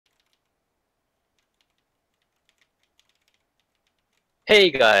Hey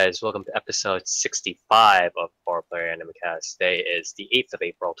guys, welcome to episode 65 of 4PlayerAnimecast. Today is the 8th of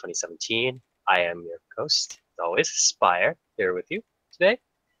April 2017. I am your host, as always, Spire, here with you today.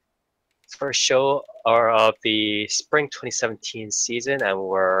 It's our show of the spring 2017 season, and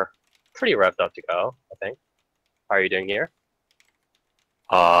we're pretty revved up to go, I think. How are you doing here?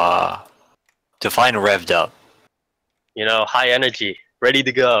 Define revved up. You know, high energy, ready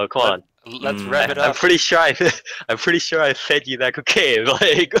to go. Come on. Let's rev it up. I'm pretty sure I fed you that cocaine.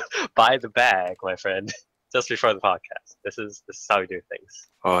 Like, by the bag, my friend. Just before the podcast. This is how we do things.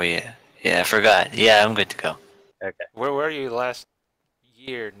 Oh yeah, I forgot. Yeah, I'm good to go. Okay. Where were you last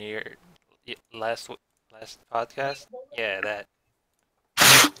year? Last podcast? Yeah, that.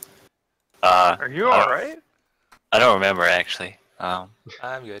 Are you alright? I don't remember actually. I'm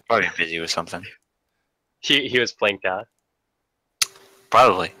good. Probably busy with something. He was playing cat.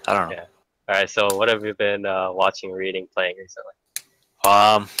 Probably. I don't know. Yeah. All right. So, what have you been watching, reading, playing recently?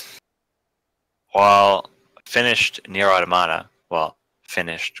 Well, finished Nier Automata. Well,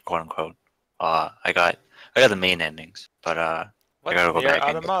 finished, quote unquote. I got the main endings, but What? I gotta go Nier back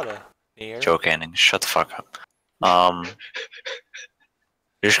Automata. Nier? joke endings. Shut the fuck up.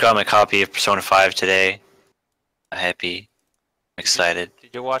 Just got my copy of Persona 5 today. I'm happy. I'm excited.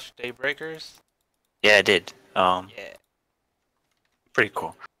 Did you watch Daybreakers? Yeah, I did. Yeah. Pretty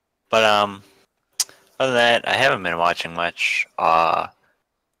cool. But other than that, I haven't been watching much. The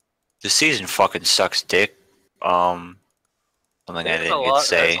season fucking sucks dick. Something I didn't get to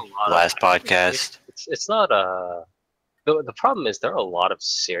say last podcast. It's not the problem is there are a lot of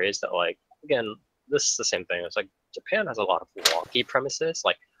series that, like, again, this is the same thing. It's like Japan has a lot of wonky premises,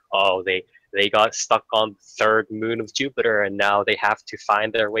 like, oh, they got stuck on the third moon of Jupiter and now they have to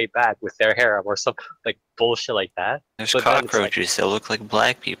find their way back with their harem or some like bullshit like that. There's But then it's cockroaches that look like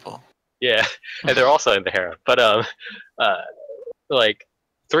black people. Yeah, and they're also in the harem. But like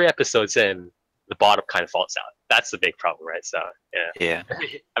 3 episodes in, the bottom kind of falls out. That's the big problem, right? So Yeah.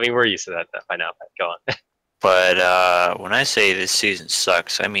 I mean, we're used to that by now. But go on. But when I say this season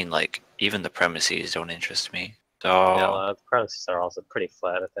sucks, I mean like even the premises don't interest me. So The premises are also pretty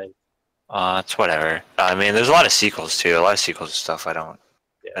flat, I think. it's whatever. I mean, there's a lot of sequels too. A lot of sequels and stuff I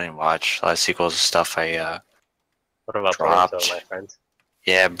didn't watch. A lot of sequels and stuff What about dropped. Boruto, my friend?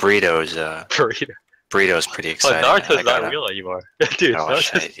 Yeah, Burrito's Burrito. Burrito's pretty Oh, exciting. Naruto's not real anymore, dude. Oh, Naruto's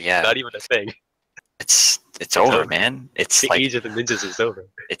shit, yeah. not even a thing. It's over, over. man. It's The like age of the ninjas is over.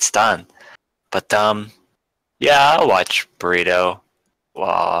 it's done. But yeah, I'll watch Burrito. Well,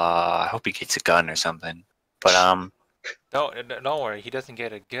 I hope he gets a gun or something. But Don't worry. He doesn't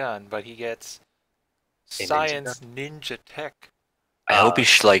get a gun, but he gets A ninja science ninja tech. I hope he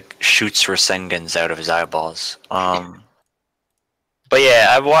shoots Rasengan's out of his eyeballs. But yeah,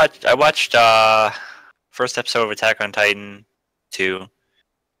 I watched first episode of Attack on Titan 2.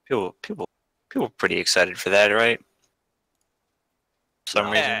 People were pretty excited for that, right? For some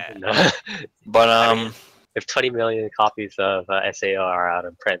reason. No. But I mean, if 20 million copies of SAO are out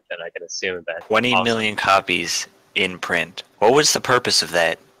in print, then I can assume that 20 million copies in print. What was the purpose of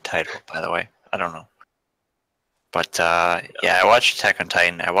that title, by the way? I don't know. But yeah, I watched Attack on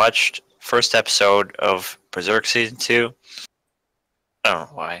Titan. I watched first episode of Berserk season 2. I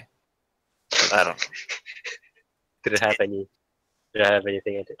don't know why. I don't. Did it have any? Did it have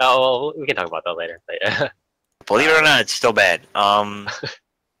anything? Oh, well, we can talk about that later. But, yeah. Believe it or not, it's still bad. I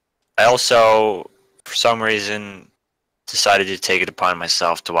also, for some reason, decided to take it upon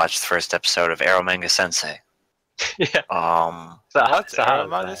myself to watch the first episode of Arrow Manga Sensei. Yeah. What's so how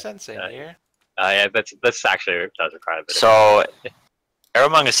Manga is that? Sensei here? Yeah, that's actually does require a bit. So, Arrow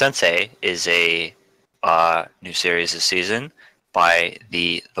Manga Sensei is a new series this season by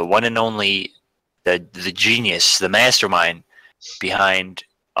the one and only the genius, the mastermind behind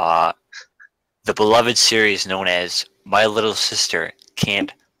the beloved series known as My Little Sister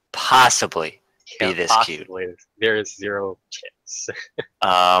Can't Possibly Be This Cute. There is zero chance.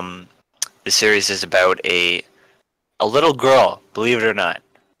 The series is about a little girl, believe it or not,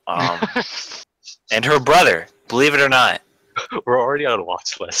 and her brother, believe it or not. We're already on a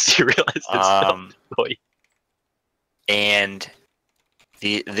watch list. You realize it's boy. And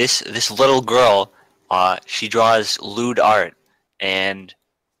this little girl, she draws lewd art, and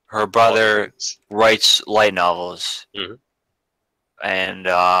her brother writes light novels. Mm-hmm. And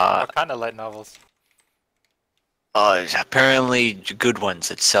What kind of light novels? apparently good ones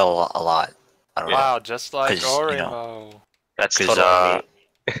that sell a lot. I don't know. Wow, just like 'Cause, you Orimo. know, That's totally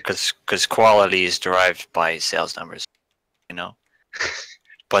because quality is derived by sales numbers, you know.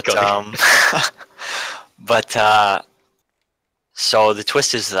 But but so the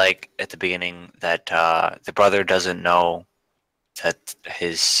twist is like at the beginning that the brother doesn't know that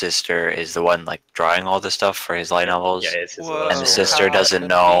his sister is the one like drawing all the stuff for his light novels, Yeah, it's his Whoa, and the sister. sister how doesn't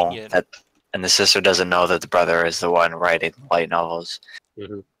know convenient. that, and the sister doesn't know that the brother is the one writing light novels.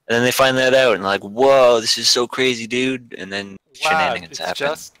 Mhm. And then they find that out, and like, whoa, this is so crazy, dude. And then Wow, shenanigans it's happen.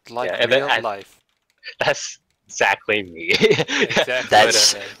 just like Yeah, and real life. that's exactly me. Exactly But,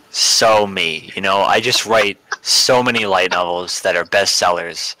 That's what I meant. so me. You know, I just write so many light novels that are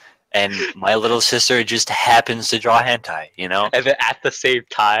bestsellers, and my little sister just happens to draw hentai. You know, and then at the same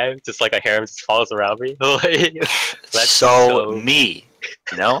time, just like a harem just follows around me. Like, that's so so. me.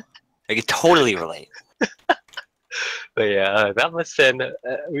 You know, I can totally relate. But yeah, that must have been.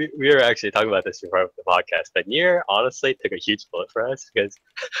 We were actually talking about this before the podcast, but Nier honestly took a huge bullet for us because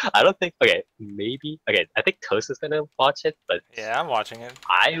I don't think. Okay, maybe. Okay, I think Toast is gonna watch it, but Yeah, I'm watching it.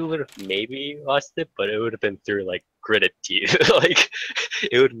 I would have maybe watched it, but it would have been through like gritted teeth. Like,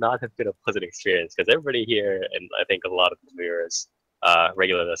 it would not have been a pleasant experience because everybody here, and I think a lot of the viewers,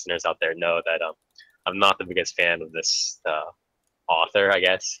 regular listeners out there, know that I'm not the biggest fan of this author. I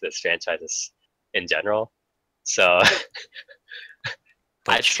guess this franchise in general. So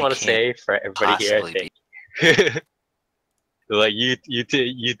But I just she want to can't say for everybody here, possibly be. thank you. Like you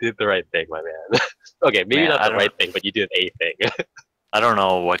did the right thing, my man. Okay, maybe Man, not the right thing, but you did a thing. I don't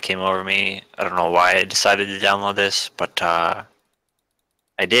know what came over me. I don't know why I decided to download this, but I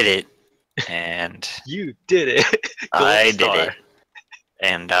did it, and You did it. Gold I did star. it,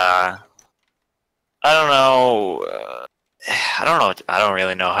 and I don't know. I don't know. I don't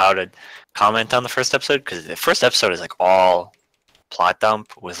really know how to comment on the first episode because the first episode is like all plot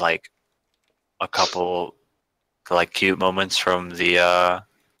dump with like a couple like cute moments from the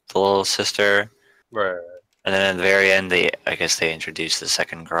little sister, Right. and then at the very end, I guess they introduce the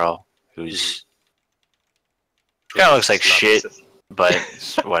second girl who's kind of looks like Not shit, racist. but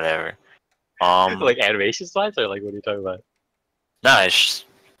it's whatever. Like animation slides, or like what are you talking about? Nah, she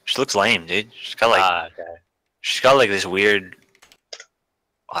looks lame, dude. Okay. She's got like this weird.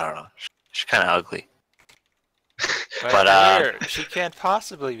 I don't know. She's kind of ugly. But, Here, she can't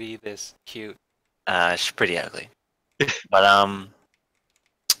possibly be this cute. She's pretty ugly. But I don't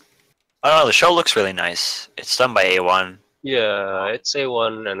know. The show looks really nice. It's done by A1, Yeah, it's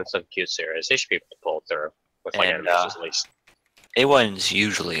A1 and it's a cute series. They should be able to pull through with like and animations at least. A1's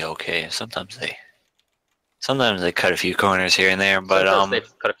usually okay. Sometimes they cut a few corners here and there, but Sometimes they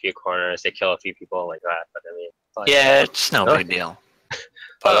cut a few corners, they kill a few people like that. But I mean, it's like, yeah, it's no Oh. big deal.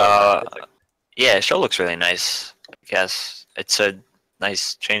 But oh, it's like, yeah, the show looks really nice. I guess it's a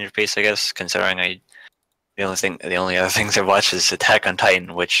nice change of pace. I guess considering the only other things I watched is Attack on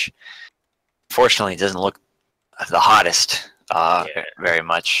Titan, which fortunately doesn't look the hottest Yeah. very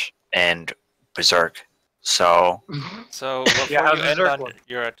much, and Berserk. So So before Yeah, how's you the end Berserk on one?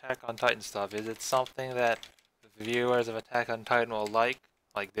 your Attack on Titan stuff, is it something that the viewers of Attack on Titan will like?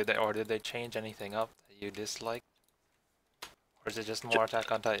 Like, did they change anything up that you disliked, or is it just more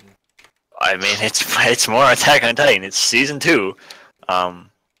Attack on Titan? I mean, it's more Attack on Titan. It's season 2.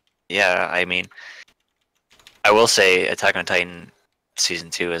 Yeah, I mean, I will say Attack on Titan season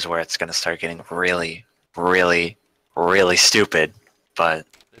 2 is where it's gonna start getting really, really, really stupid. But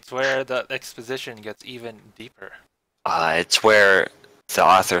It's where the exposition gets even deeper. it's where the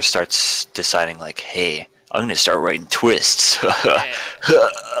author starts deciding, like, hey, I'm gonna start writing twists. Yeah.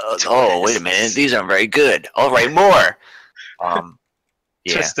 Oh, wait a minute, these aren't very good. I'll write more.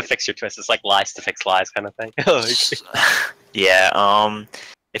 Yeah. Twist to fix your twist. It's like lies to fix lies kind of thing. Like, Yeah,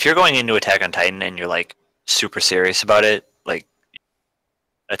 if you're going into Attack on Titan and you're like super serious about it, like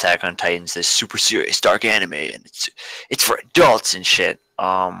Attack on Titan's this super serious dark anime and it's for adults and shit.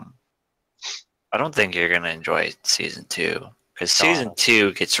 I don't think you're gonna enjoy season 2 because season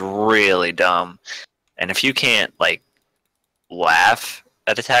 2 gets really dumb, and if you can't like laugh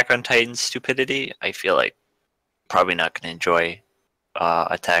at Attack on Titan's stupidity, I feel like probably not gonna enjoy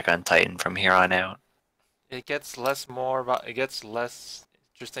Attack on Titan from here on out. It gets less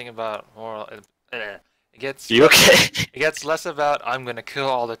interesting about more. It gets You okay? It gets less about I'm gonna kill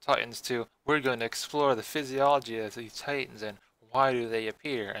all the Titans to we're gonna explore the physiology of these Titans and why do they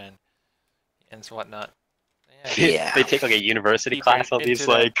appear and so whatnot. Yeah, Yeah. they take like a university Deeper class on these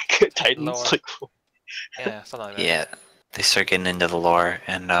into that like titans. lore. Like, yeah, something like that. Yeah, they start getting into the lore,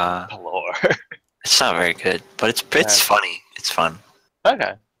 and lore. it's not very good, but it's Yeah. funny. It's fun.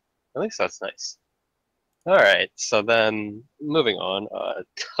 Okay, at least that's nice. All right, so then moving on.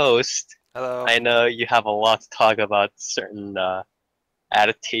 Toast. Hello. I know you have a lot to talk about certain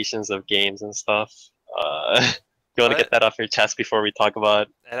adaptations of games and stuff. You want to What? get that off your chest before we talk about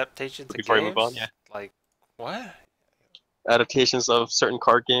Adaptations of before we games? move on? Yeah. Like what? Adaptations of certain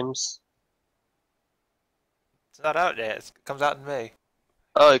card games? It's not out yet. It comes out in May.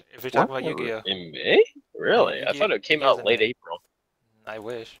 Uh, If you're talking about what? Yu-Gi-Oh. In May? Really? I Yu-Gi-Oh! thought it came Yu-Gi-Oh's out in late May. April. I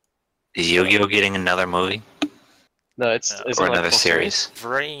wish. Is Yu-Gi-Oh getting another movie No, it's No. isn't or it like another full series?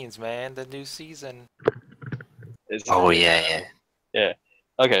 Brains, man. The new season. Isn't Oh it? yeah. Yeah.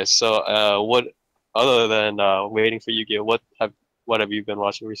 Okay, so what other than waiting for Yu-Gi-Oh, what have you been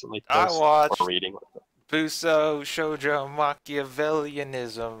watching recently, I Toast? Or watched reading? Buso Shoujo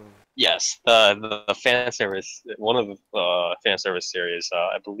Machiavellianism. Yes, the fan service, one of the fan service series.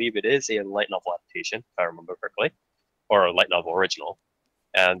 I believe it is a light novel adaptation, if I remember correctly, or a light novel original,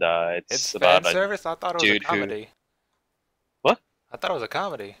 and It's it's fan about a service? I thought it was a dude who comedy. what? I thought it was a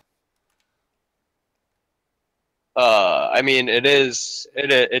comedy. I mean, it does have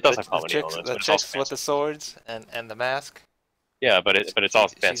The comedy chicks, elements, the but it's also chicks fan with the service. swords and the mask. Yeah, but it's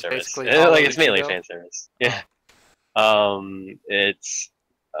also fan She's service. basically Hollow Like it's mainly Ichigo. fan service. Oh. Yeah. It's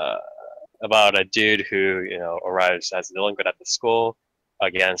uh, about a dude who arrives as a delinquent at the school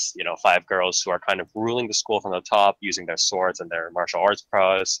against five girls who are kind of ruling the school from the top using their swords and their martial arts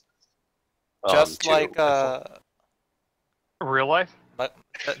prowess Just to like Real life? but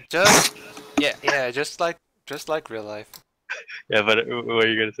just yeah, just like real life. yeah. But what are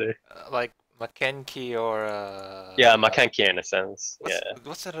you gonna say? Like Makenki or Yeah, Makenki in a sense.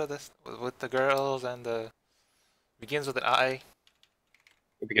 what's that other with the girls and the begins with an I.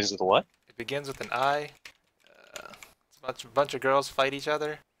 Because of the what? It begins with an I. It's a bunch of girls fight each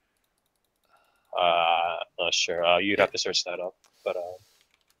other. Not sure. You'd Yeah. have to search that up. But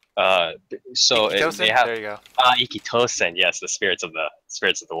so Ikitosen? they have There you go. Ikitosen. Yes, the spirits of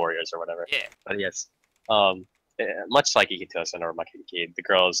the warriors or whatever. Yeah. But yes, much like Ikitosen or Makiki, the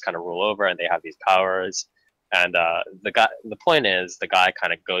girls kind of rule over and they have these powers. And the point is, the guy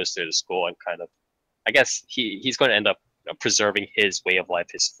kind of goes through the school and kind of, I guess he's going to end up preserving his way of life,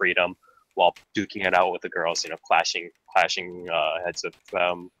 his freedom, while duking it out with the girls. Clashing heads with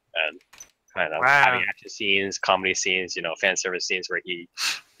them and kind of Wow. having action scenes, comedy scenes, fan service scenes where he,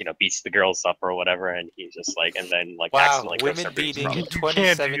 beats the girls up or whatever, and he's just like, and then like Wow, accidentally goes women separate beating from in You can't do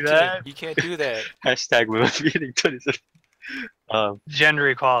 2017. that. You can't do that. hashtag women beating 27. Gender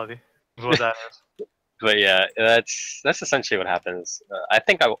equality is what that is. But yeah, that's essentially what happens.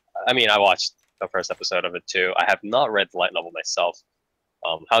 I mean, I watched the first episode of it too. I have not read the light novel myself.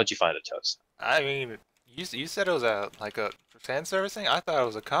 How did you find it, Toast? I mean, you said it was like a fan service thing. I thought it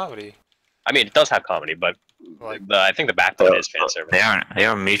was a comedy. I mean, it does have comedy, but Like I think the backbone is fan service. They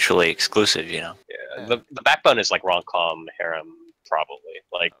are mutually exclusive, Yeah, Yeah. the backbone is like rom-com harem, probably.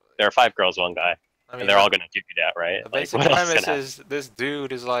 Like there are five girls, one guy, I mean, and they're all gonna do that, right? the Like, basic what else is premise gonna is this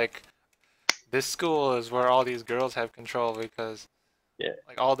dude is like, this school is where all these girls have control because Yeah.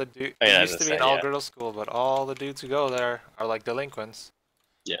 like all the dudes. Oh, It yeah, used to that's be an right, yeah. all-girls school, but all the dudes who go there are like delinquents.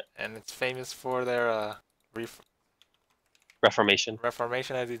 Yeah. And it's famous for their Reformation.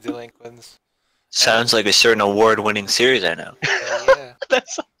 reformation as these delinquents. Sounds like a certain award-winning series I know. Yeah.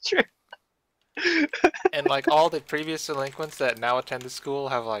 That's so true. And like all the previous delinquents that now attend the school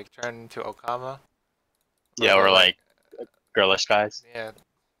have like turned into Okama. Yeah, they're or like girlish guys. yeah,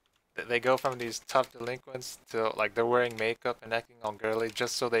 they go from these tough delinquents to like they're wearing makeup and acting all girly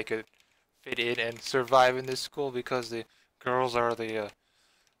just so they could fit in and survive in this school because the girls are the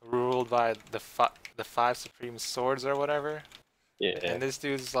ruled by the five supreme swords or whatever. Yeah. And this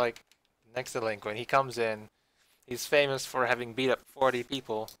dude's like next delinquent. He comes in. He's famous for having beat up 40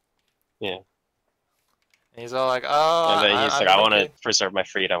 people. Yeah. And he's all like, "Oh, And then he's like, I'm I want to delinquent." preserve my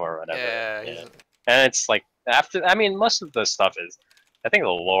freedom or whatever. Yeah, Yeah. And it's like I mean, most of the stuff is. I think the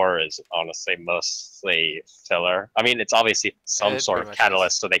lore is honestly mostly filler. I mean, it's obviously some It sort pretty of much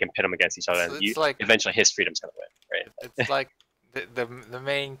catalyst so they can pit them against each other, So and it's like eventually his freedom's gonna win, right? it's like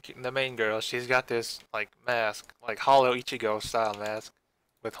the main girl. She's got this like mask, like Hollow Ichigo style mask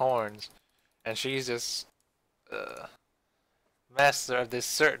with horns, and she's just master of this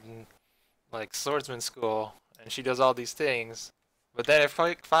certain like swordsman school, and she does all these things. But then it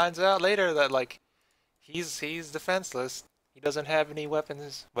finds out later that like he's defenseless. He doesn't have any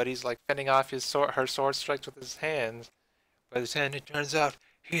weapons, but he's like fending off her sword strikes with his hands. But then it turns out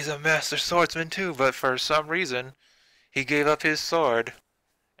he's a master swordsman too. But for some reason, he gave up his sword,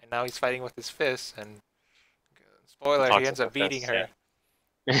 and now he's fighting with his fists. And spoiler, he ends up beating her.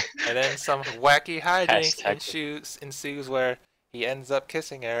 Yeah. And then some wacky hijinks Hashtag- ensues where he ends up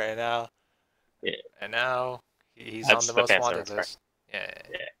kissing her, and now, Yeah. and now he's That's on the the most fan wanted service list. Yeah.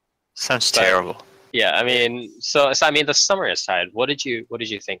 Sounds But- terrible. Yeah, I mean, so I mean, the summary aside, what did you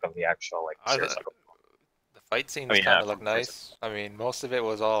think of the actual like I series? thought- The fight scenes I mean, kind yeah, of look from first nice. I mean, most of it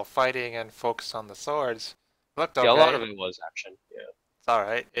was all fighting and focused on the swords. Looked Yeah, okay. a lot of it was action. Yeah. It's all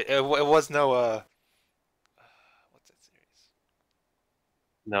right. It was no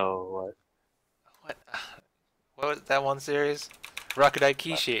No, What? What was that one series? Rakudai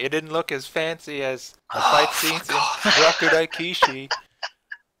Kishi. It didn't look as fancy as the fight scenes in Rakudai Kishi,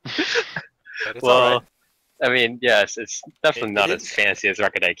 but it's alright. well, I mean, yes, it's definitely It not as didn't, fancy as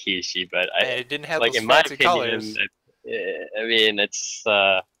Rakudai Kishi, but and it didn't have like those in my fancy opinion, colors. I mean, it's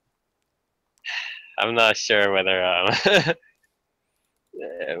I'm not sure whether I'm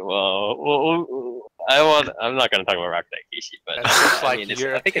not gonna talk about Rakudai Kishi, but That's just I like mean,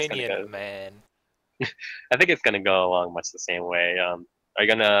 your I think it's gonna go. opinion, man. I think it's gonna go along much the same way. Are you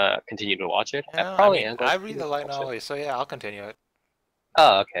gonna continue to watch it? I Yeah, I probably mean, am going I to read continue the to light watch it. novel, so yeah, I'll continue it.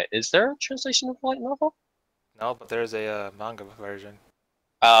 Oh, okay. Is there a translation of the light novel? No, but there's a manga version.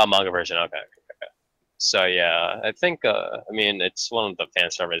 Manga version. Okay. So yeah, I think I mean it's one of the fan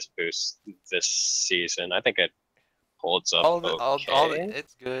service boosts this season. I think it holds up okay.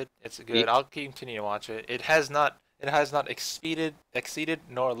 It's good. It's Y- good. I'll continue to watch it. It has not exceeded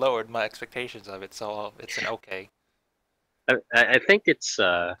nor lowered my expectations of it, so it's an okay. I think it's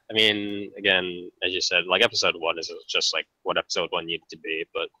I mean again as you said like episode one is just like what episode one needed to be,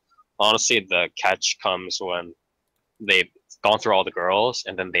 but honestly the catch comes when they've gone through all the girls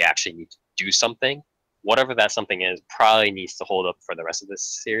and then they actually need to do something. Whatever that something is probably needs to hold up for the rest of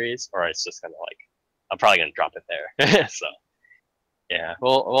this series, or it's just gonna like I'm probably gonna drop it there. So yeah,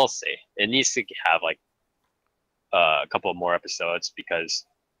 we'll see. It needs to have like a couple more episodes because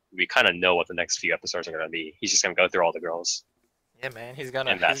we kind of know what the next few episodes are gonna be. He's just gonna go through all the girls Yeah, man, in that he's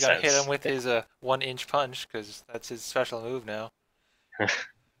gonna hit him sense. with his 1 inch punch because that's his special move now.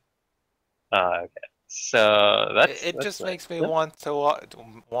 Okay, so It that's just nice. makes me Yeah.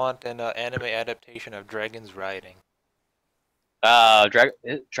 want an anime adaptation of Dragon's Riding. Dragon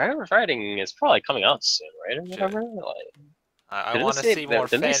Riding is probably coming out soon, right? Or Should. whatever. Like, I didn't they want to say see more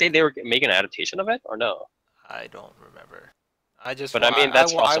didn't they fan. say they were making an adaptation of it or no? I don't remember. I just But I mean,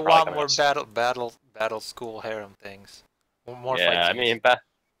 that's I also probably want coming more out soon. battle school harem things, more fight Yeah, I scenes. mean,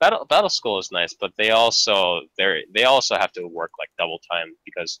 Battle School is nice, but they also have to work like double time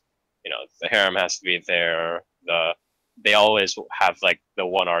because the harem has to be there. They always have like the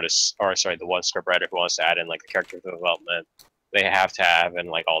one artist, or sorry, the one scriptwriter who wants to add in like the character development. They have to have in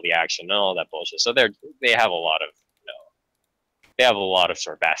like all the action and all that bullshit. So they have a lot of they have a lot of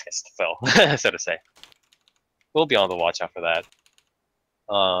sort of baskets to fill, so to say. We'll be on the watch out for that.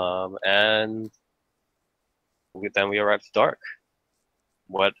 And then we arrive to Dark.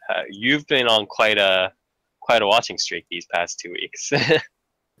 What you've been on quite a watching streak these past 2 weeks.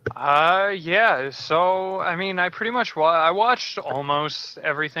 Yeah. So I mean, I pretty much I watched almost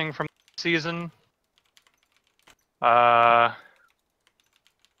everything from the season. Uh,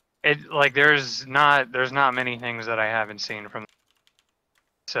 there's not many things that I haven't seen from.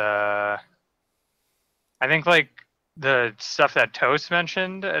 I think like the stuff that Toast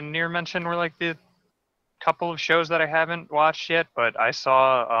mentioned and Near mentioned were like the couple of shows that I haven't watched yet. But I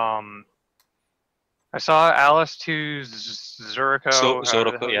saw Alice to Zuriko. However the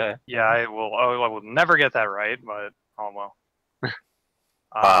Zoroko, hell, yeah. yeah, I will never get that right, but oh well.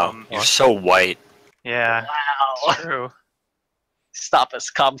 Wow, you're What? so white. Yeah, Wow! it's true. Stop us,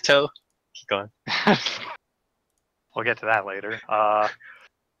 Kamto. Keep going. We'll get to that later.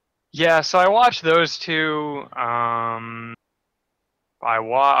 Yeah, so I watched those two. Did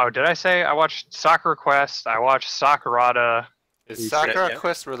I say I watched Sakura Quest? I watched Sakurada. Is You said, Sakura yeah.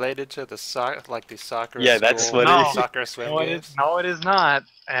 Quest related to the Sakura Yeah, that's school what No. soccer swim No, games? no, it is not,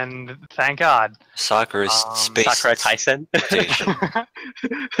 and thank God. Sakura's space Sakura Tyson. station.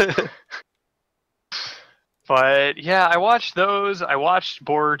 But yeah, I watched those. I watched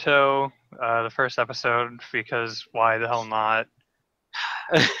Boruto, the first episode, because why the hell not?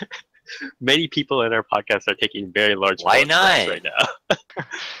 Many people in our podcast are taking very large Why bullets for us not? right now.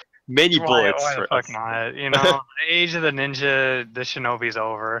 Many bullets Why the for fuck us. not? You know, the age of the ninja, the shinobi's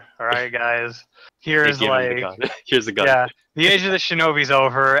over. All right, guys. They Here's give him the like, gun. Here's the gun. yeah, the age of the shinobi's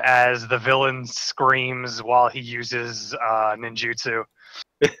over as the villain screams while he uses ninjutsu.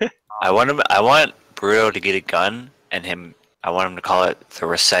 I want Bruto to get a gun and him. I want him to call it the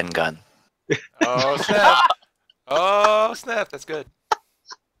Rasen gun. Oh snap! Oh snap! That's good.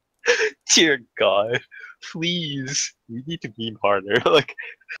 Dear God, please, we need to meme harder.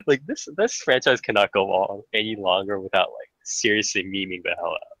 like this franchise cannot go on any longer without like seriously memeing the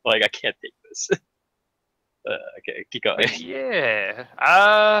hell out. Like I can't take this. Okay, keep going. But yeah,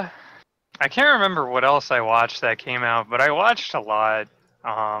 I can't remember what else I watched that came out, but I watched a lot.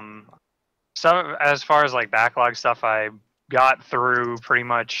 Some as far as like backlog stuff, I got through pretty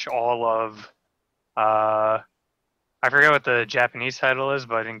much all of. I forget what the Japanese title is,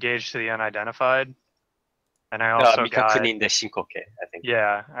 but Engaged to the Unidentified. And I also got Mikakunin de Shinkoke, I think.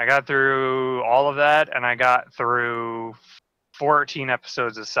 yeah, I got through all of that, and I got through 14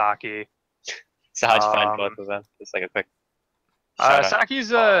 episodes of Saki. So how'd you find both of them? Just like a quick.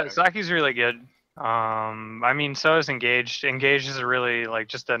 Saki's really good. I mean, so is Engaged. Engaged is really like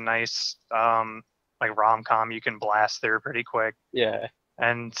just a nice like rom-com you can blast through pretty quick. Yeah.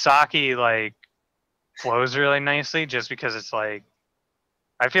 And Saki like flows really nicely just because it's like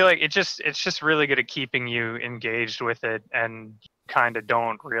I feel like it's just really good at keeping you engaged with it and kind of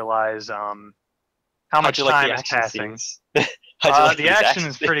don't realize how much time is passing. The action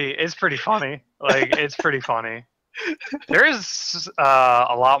is pretty funny. Like it's pretty funny. There is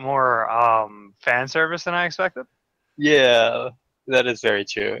a lot more fan service than I expected. Yeah, that is very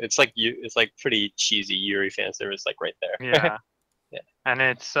true. It's like pretty cheesy Yuri fan service, like right there. Yeah. Yeah. And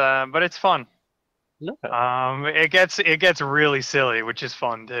it's but it's fun. No. It gets really silly, which is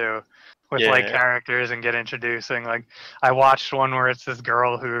fun too, with like Yeah. characters and get introducing. Like I watched one where it's this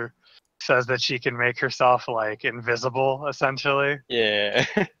girl who says that she can make herself like invisible, essentially. Yeah.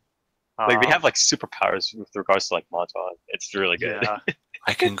 Like they have like superpowers with regards to like Mahjong. It's really good. Yeah.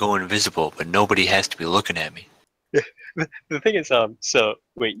 I can go invisible, but nobody has to be looking at me. The thing is, so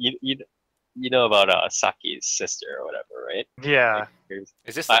wait, you know about Saki's sister or whatever, right? Yeah.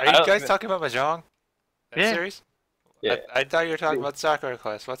 Is this? I Are you don't- guys talking about Mahjong? That Yeah. series? Yeah. I thought you were talking about Sakura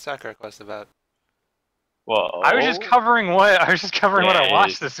Quest. What's Sakura Quest about? Well, I was just covering what I Yeah,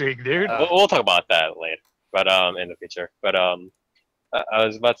 watched this week, dude. we'll talk about that later, but in the future. But I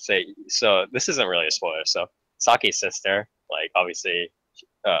was about to say, so this isn't really a spoiler. So Saki's sister, like obviously,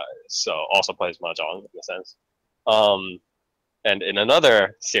 so also plays mahjong in a sense. And in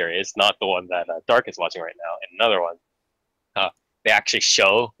another series, not the one that Dark is watching right now, in another one, they actually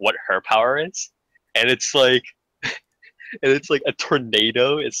show what her power is, and it's like, a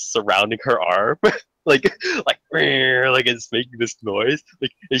tornado is surrounding her arm. like it's making this noise.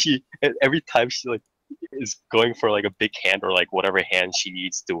 Like and every time she like is going for like a big hand or like whatever hand she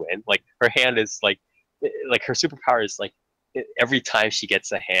needs to win. Like her hand is like her superpower is like every time she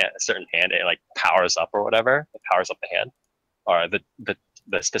gets a certain hand, it like powers up or whatever. It powers up the hand or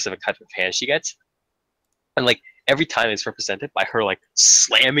the specific type of hand she gets, and like every time it's represented by her like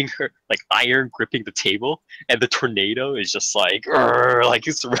slamming her like iron gripping the table, and the tornado is just like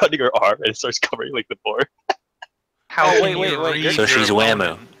it's surrounding her arm and it starts covering like the board. How Oh, can wait, you wait, read you're- So she's your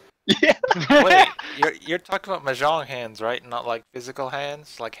Whammo. opponent? Yeah. Wait, you're talking about mahjong hands, right? Not like physical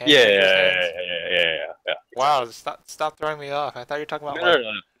hands, like hand Yeah, fingers yeah, hands. yeah. Wow, stop throwing me off. I thought you were talking about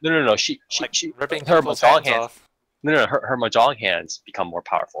No. She ripping her people's mahjong hands hands. off. No. Her mahjong hands become more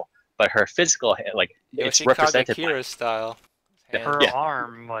powerful, but her physical hand, like it's Yoshikage represented by Kira style. Yeah, Hand. Her Yeah.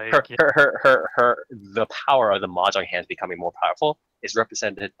 arm, like her the power of the mahjong hands becoming more powerful is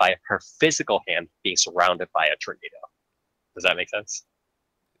represented by her physical hand being surrounded by a tornado. Does that make sense?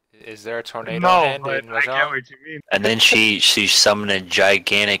 Is there a tornado no, hand but in I get mahjong? what you mean. And then she summoned a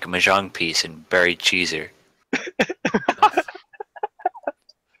gigantic mahjong piece and buried Cheezer.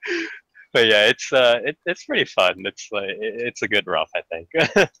 But yeah, it's pretty fun. It's like it's a good rough, I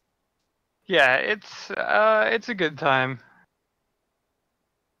think. Yeah, it's a good time.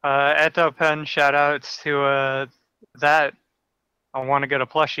 Eto Pen, shout outs to that. I want to get a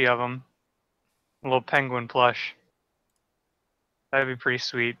plushie of him, a little penguin plush. That'd be pretty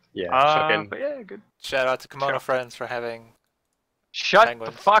sweet. Yeah, But yeah, good. Shout out to Kimono Sure. Friends for having. Shut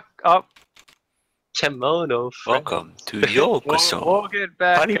Penguins. the fuck up. Kimono friends. Welcome to Yokoso. We'll get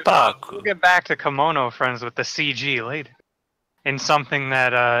back. Paripaku. We'll get back to Kimono Friends with the CG later. In something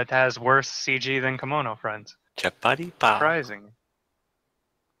that has worse CG than Kimono Friends. Chapari Surprising.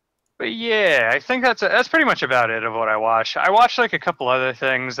 But yeah, I think that's pretty much about it of what I watched. I watched like a couple other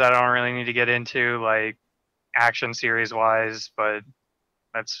things that I don't really need to get into, like action series wise, but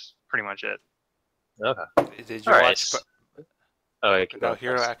that's pretty much it. Okay. Did you All right. watch Oh, you can No go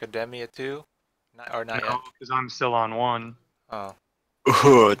Hero first. Academia 2? Not No, yet. because I'm still on one. Oh,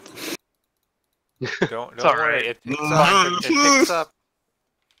 Hood. don't It's all worry. right. It picks up. It picks up.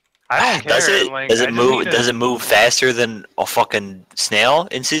 I don't care. Does it? Like, Does I it just move? need to- Does it move faster than a fucking snail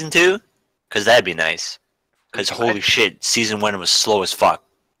in season 2? Because that'd be nice. Because holy shit, season 1 was slow as fuck.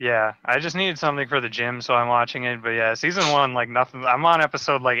 Yeah, I just needed something for the gym, so I'm watching it. But yeah, season 1, like nothing. I'm on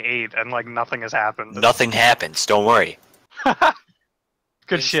episode like 8, and like nothing has happened. Nothing happens. Don't worry.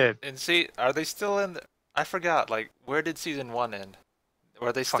 Good shit. And see, are they still in? I forgot. Like, where did season 1 end?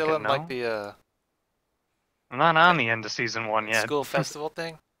 Were they still Fucking in like no. the I'm not on the end of season 1 yet. school festival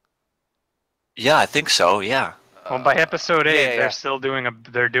thing? Yeah, I think so. Yeah. Well, by episode 8, yeah. they're still doing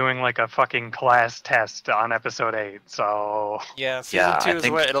they're doing like a fucking class test on episode 8. So Yeah, season Yeah, I 2 is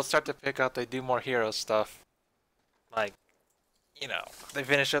think- where it'll start to pick up. They do more hero stuff. like, you know, they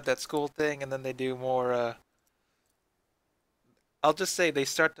finish up that school thing and then they do more. I'll just say they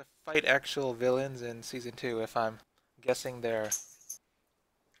start to fight actual villains in season 2. If I'm guessing their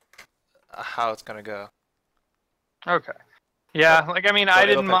how it's gonna go. Okay. Yeah, like I mean, I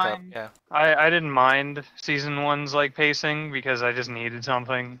It'll didn't pick up. mind. Yeah. I didn't mind season one's like pacing because I just needed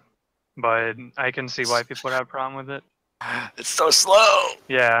something, but I can see why people would have a problem with it. It's so slow.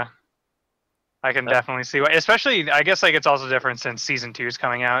 Yeah, I can definitely see why. Especially, I guess like it's also different since season 2 is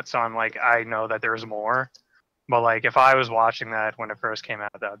coming out, so I'm like I know that there's more. But like if I was watching that when it first came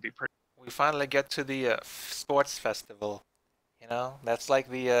out, that would be pretty. We finally get to the sports festival. You know, that's like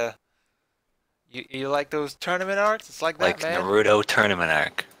the. You like those tournament arcs? It's like Like that, man. Naruto tournament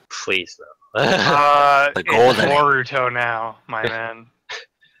arc. Please no. The It's golden- Boruto now, my man.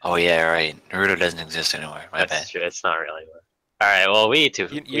 Oh yeah, right. Naruto doesn't exist anymore. My That's bad. true. It's not really. All right. Well, we need to.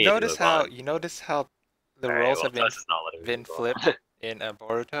 You we need notice to move how on. the All right, roles well, have Tess is not letting me been move on. flipped in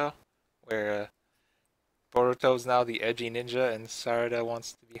Boruto, where Boruto's now the edgy ninja and Sarada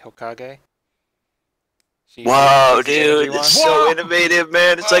wants to be Hokage. Whoa, she's the dude, energy it's one. so innovative,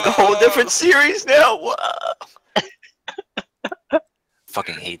 man. It's like a whole different series now. Whoa.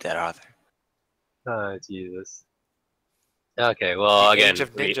 Fucking hate that author. Oh Jesus. Okay. Well, The again, age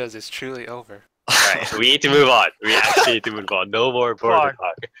of ninjas is truly over. Alright, we need to move on. We actually need to move on. No more Boruto Fuck.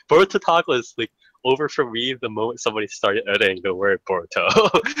 talk. Boruto talk was like over for me the moment somebody started uttering the word Boruto.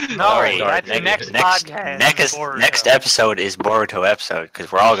 No, Sorry, that's next podcast. Boruto. next episode is Boruto episode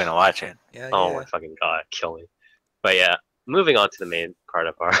because we're all gonna watch it. Yeah, Oh my fucking god, kill me. But yeah, moving on to the main part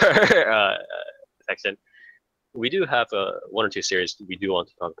of our section. We do have one or two series we do want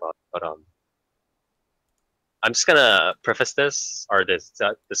to talk about, but I'm just gonna preface this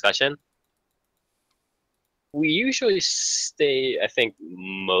discussion. We usually stay, I think,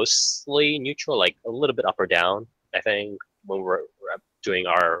 mostly neutral, like a little bit up or down. I think when we're doing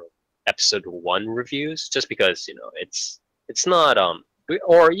our episode 1 reviews, just because it's not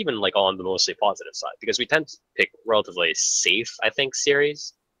or even like on the mostly positive side, because we tend to pick relatively safe, I think,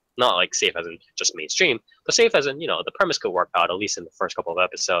 series. Not like safe as in just mainstream, but safe as in the premise could work out at least in the first couple of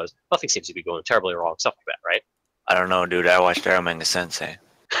episodes. Nothing seems to be going terribly wrong, stuff like that, right? I don't know, dude. I watched Aramanga Sensei.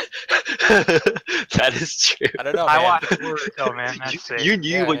 That is true. I don't know, I man. watched Boruto, man. That's sick. You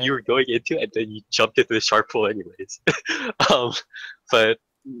knew what you were going into, and then you jumped into the shark pool anyways. But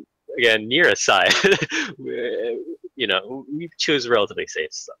again, near aside, we choose relatively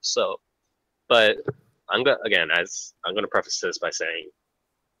safe stuff. So, but I'm gonna preface this by saying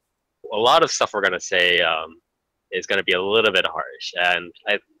a lot of stuff we're gonna say is gonna be a little bit harsh, and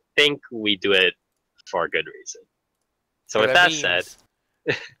I think we do it for a good reason. So with that said,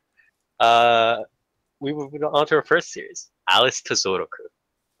 we move on to our first series, Alice to Zoroku.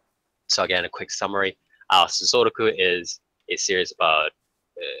 So again, a quick summary. Alice to Zoroku is a series about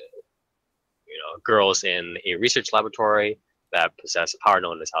girls in a research laboratory that possess a power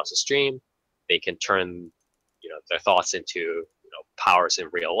known as House of Stream. They can turn their thoughts into powers in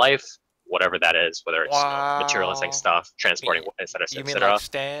real life, whatever that is, whether it's materialistic stuff, transporting, etc., You mean etc. like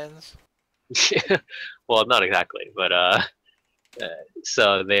stands? Well, not exactly, but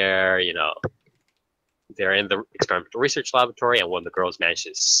so they're in the experimental research laboratory, and one of the girls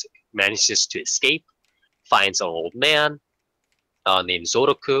manages to escape, finds an old man named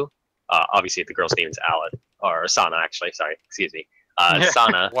Zoroku. Obviously, the girl's name is Alice or Sana. Actually, sorry, excuse me,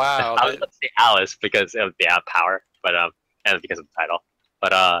 Sana. Wow. I was going to say Alice because of the power, but and because of the title.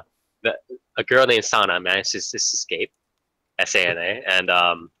 But a girl named Sana manages to escape, Sana, and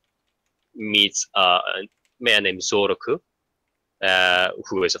meets a man named Zoroku,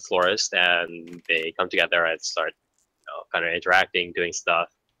 who is a florist, and they come together and start kind of interacting, doing stuff.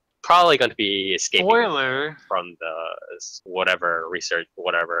 Probably going to be escaping Spoiler. from whatever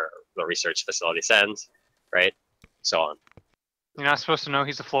the research facility sends, right? So on. You're not supposed to know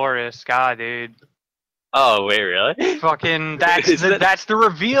he's a florist. God, dude. Oh wait, really? Fucking that's the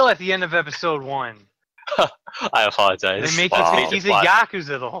reveal at the end of episode 1. I apologize. They make Wow. you think he's a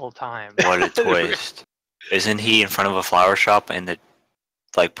Yakuza the whole time. What a twist! Isn't he in front of a flower shop in the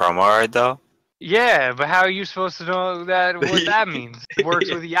promo art though? Yeah, but how are you supposed to know what that means? It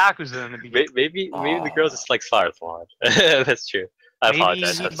works with Yakuza in the beginning. Maybe the girl just likes flowers a lot. That's true. I Maybe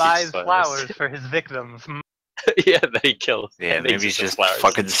apologize. he That's buys spoilers. flowers for his victims. Yeah, that he kills. Yeah, And then maybe he's sends just flowers.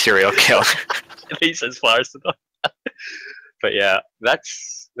 fucking serial killer. And he sends flowers to them. But yeah,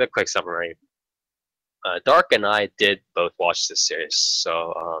 that's the quick summary. Dark and I did both watch this series,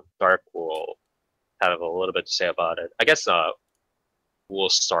 so Dark will have a little bit to say about it. I guess we'll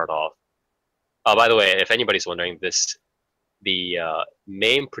start off. By the way, if anybody's wondering, this the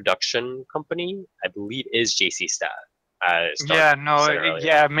main production company, I believe, is JC Staff. Yeah, no,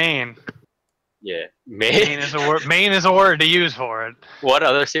 yeah, Maine. Yeah, Maine is a word. Maine is a word to use for it. What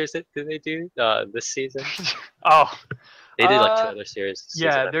other series did they do this season? Oh, They did like 2 other series. This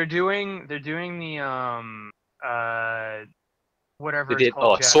yeah, season. they're doing the whatever They it's did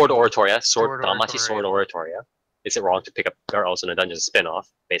called. Sword Japanese. Oratoria, Sword Damachi Sword Oratoria. Is it wrong to pick up Girls in a Dungeon spin-off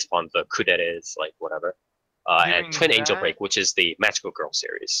based upon the Kudere's like whatever? And Doing Twin Angel that- Break, which is the Magical Girl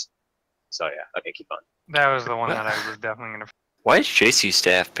series. So yeah, okay, keep on. That was the one that I was definitely gonna. Why is JC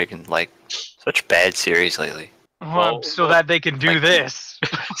Staff picking like such bad series lately? Well, So that they can do like- this.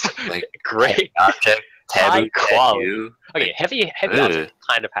 Like Great, Object, high Taboo, quality. Tattoo. Okay, Heavy Ugh. Object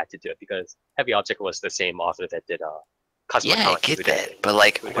kind of had to do it because Heavy Object was the same author that did Cosmic Yeah, I Comic, get who did that, but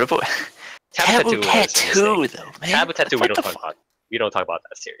like, Who what about Taboo Taboo was a Tattoo mistake. though, man? Taboo Tattoo, we What don't the talk fuck? about. We don't talk about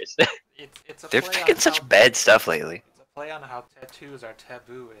that series. It's a They're play picking on such how- bad stuff lately. It's a play on how tattoos are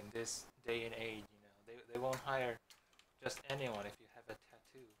taboo in this day and age. You know, they won't hire just anyone if you have a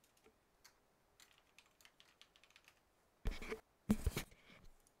tattoo.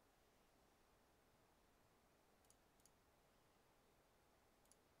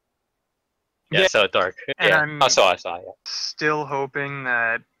 Yeah, so dark. And Yeah, I'm- I saw. Yeah, Still hoping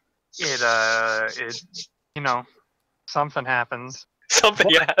that it something happens. something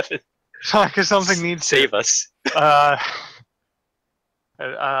happened. Because something needs to. Save us.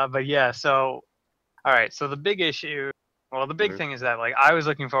 But yeah, so all right. So the big issue, well, the big Mhm. thing is that like I was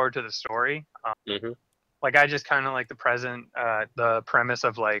looking forward to the story. Hmm. Like I just kind of like the premise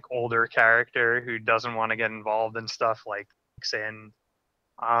of like older character who doesn't want to get involved in stuff like in.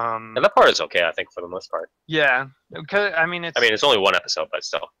 And that part is okay, I think, for the most part. Yeah, because I mean it's only 1 episode, but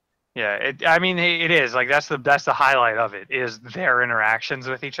still. yeah, I mean it is like that's the highlight of it is their interactions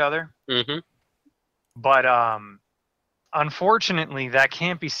with each other. Hmm. But unfortunately, that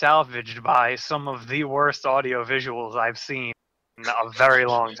can't be salvaged by some of the worst audio visuals I've seen in a very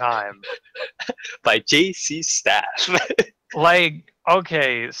long time. By JC Staff. Like,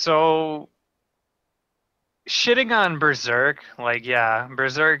 okay, so shitting on Berserk, like, yeah,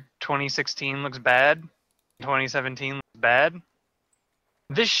 Berserk 2016 looks bad, 2017 looks bad.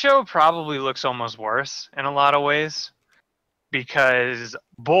 This show probably looks almost worse in a lot of ways because,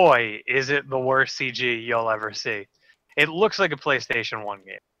 boy, is it the worst CG you'll ever see. It looks like a PlayStation 1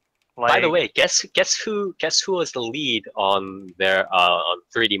 game. Like, By the way, guess who was the lead on their on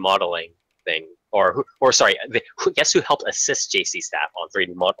 3D modeling thing, or sorry, guess who helped assist JC Staff on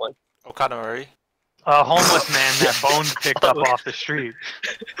 3D modeling? Okada Mori. a homeless man that Bones picked up off the street.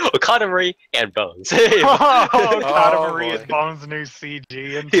 Okada Mori and Bones. Okada Oh, Marie is boy. Bones' new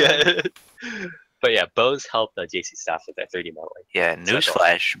CG. And Yeah. But yeah, Bones helped JC Staff with their 3D modeling. Yeah,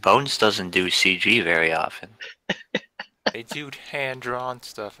 newsflash: Bones doesn't do CG very often. They do hand-drawn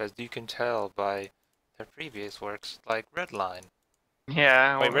stuff, as you can tell by their previous works, like Redline.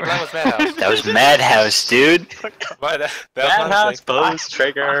 Yeah. Wait, Redline was Madhouse. That was Madhouse, dude. But that was my Madhouse, mistake. Bones,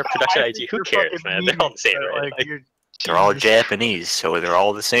 Trigger, Production I IG. think Who you're cares, fucking man? They're all the same, mean, right? like, Like, you're- They're all Jesus. Japanese, so they're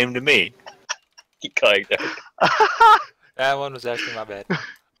all the same to me. keep going there. That one was actually my bad.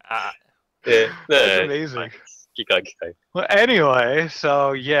 Yeah, That's amazing. Keep going, keep going. Well, anyway,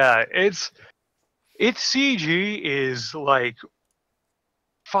 so yeah, its CG is like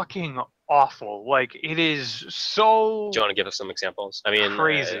fucking awful. Like it is so Do you want to give us some examples? I mean,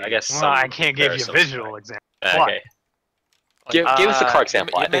 crazy. I guess well, some I can't give you a comparisons, visual right? example. Okay. Give us a car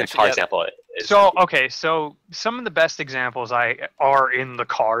example. you I think a mentioned- car yeah. example is. So okay, so some of the best examples are in the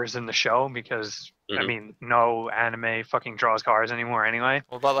cars in the show because I Mhm. mean no anime fucking draws cars anymore anyway.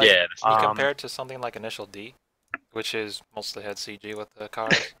 Well, but like, Yeah, can you Um, compare it to something like Initial D, which is mostly had CG with the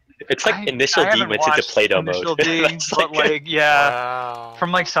cars? it's like Initial I D haven't went into watched Play-Doh Initial mode. D, That's but like yeah. Wow.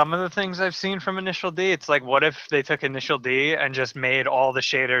 From like some of the things I've seen from Initial D, it's like what if they took Initial D and just made all the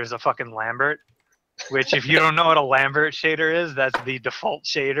shaders a fucking Lambert? Which, if you don't know what a Lambert shader is, that's the default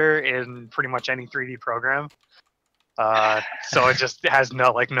shader in pretty much any 3D program. So it just has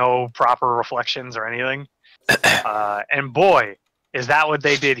no proper reflections or anything. And boy, is that what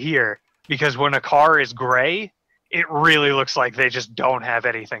they did here? Because when a car is gray, it really looks like they just don't have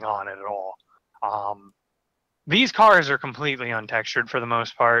anything on it at all. These cars are completely untextured for the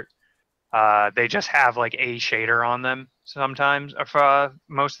most part. They just have like a shader on them sometimes, or for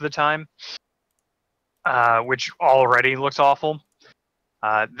most of the time, which already looks awful.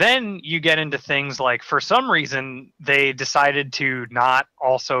 Then you get into things like, for some reason, they decided to not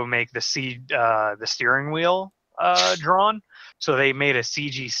also make the steering wheel drawn, so they made a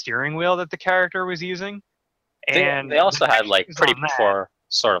CG steering wheel that the character was using. And they also had like textures pretty on that- poor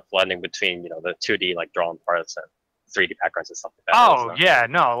sort of blending between the 2D like drawn parts and 3D backgrounds and stuff like that. Oh yeah,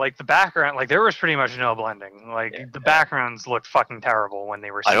 no, like the background, like there was pretty much no blending. Like Yeah, the backgrounds looked fucking terrible when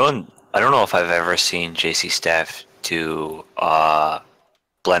they were. I don't know if I've ever seen JC Staff do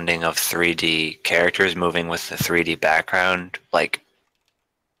blending of 3D characters moving with the 3D background like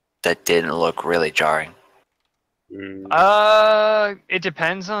that didn't look really jarring. It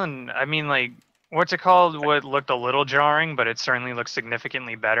depends on. I mean, like what's it called? What looked a little jarring, but it certainly looks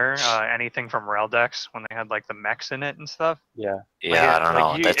significantly better. Anything from Raildex when they had like the mechs in it and stuff. Yeah. Yeah, I don't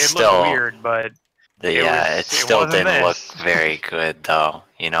know. That's It still looked weird, but it still wasn't didn't look this. very good though.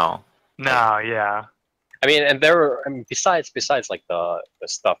 You know. No, yeah. I mean, and there were, I mean, besides like the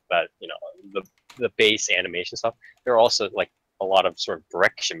stuff that, you know, the base animation stuff, there are also like a lot of sort of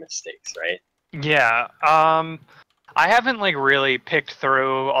direction mistakes, right? Yeah. I haven't like really picked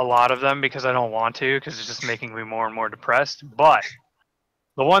through a lot of them because I don't want to, because it's just making me more and more depressed. But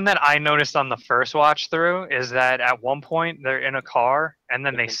the one that I noticed on the first watch through is that at one point they're in a car and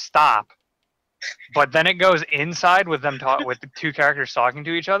then they stop, but then it goes inside with them with the two characters talking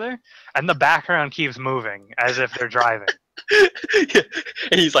to each other, and the background keeps moving as if they're driving.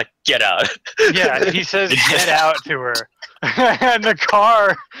 And he's like, "Get out!" Yeah, he says, "Get out" to her, and the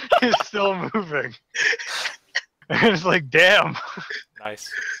car is still moving. And it's like, damn.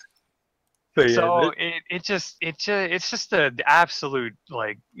 Nice. But yeah, So it's just an absolute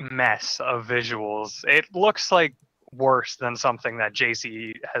like mess of visuals. It looks like worse than something that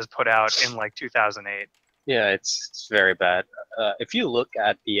JC has put out in like 2008. yeah, it's very bad. If you look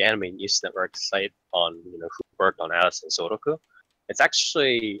at the Anime News Network site on, you know, who worked on Alice and Soroku, it's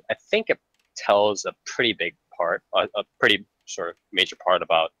actually, I think it tells a pretty big part, a pretty sort of major part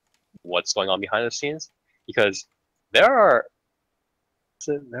about what's going on behind the scenes, because there are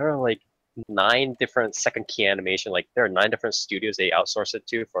like 9 different second key animation, like there are 9 different studios they outsource it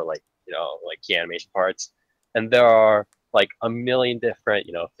to for, like, you know, like key animation parts, and there are like a million different,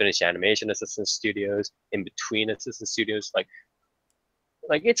 you know, finished animation assistant studios, in between assistant studios. Like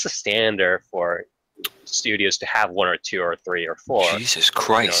it's a standard for studios to have 1 or 2 or 3 or 4. Jesus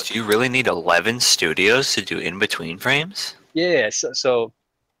Christ! Do you really need 11 studios to do in between frames? Yeah, so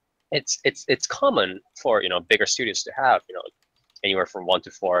it's common for, you know, bigger studios to have, you know, anywhere from 1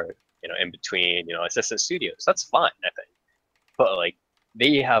 to 4, you know, in between, you know, assistant studios. That's fine, I think. But like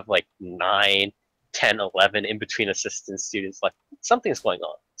they have like 9, 10, 11 in between assistant studios. Like something's going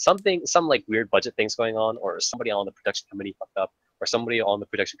on. Some like weird budget things going on, or somebody on the production company fucked up, or somebody on the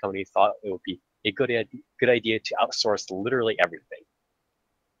production company thought it would be a good idea to outsource literally everything.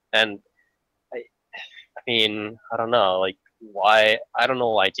 And I mean, I don't know, like why. I don't know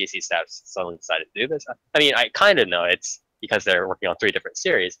why JC Staff suddenly decided to do this. I mean, I kind of know it's because they're working on 3 different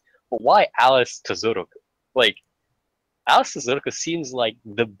series, but why Alice to Zoroku? Like, Alice to Zoroku seems like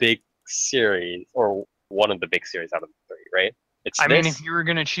the big series, or one of the big series out of the 3, right? I mean, if you were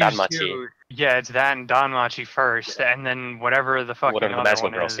gonna choose Danmachi. 2, yeah, it's that and Danmachi first, and then whatever the fucking whatever the other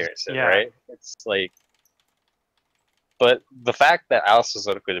Magical one Girl is. series, Yeah. right? It's like, but the fact that Alice to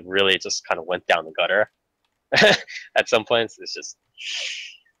Zoroku really just kind of went down the gutter at some points is just,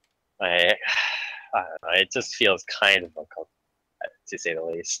 I don't know, it just feels kind of uncomfortable, to say the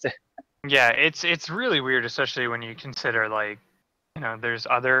least. Yeah, it's really weird, especially when you consider, like, you know, there's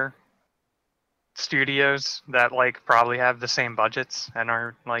other studios that like probably have the same budgets and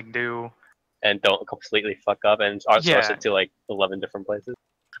are like And don't completely fuck up and outsource Yeah. it to like 11 different places.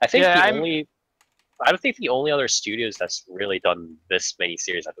 I think Yeah, I don't think the only other studios that's really done this many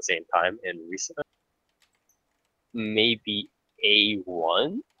series at the same time in recent, maybe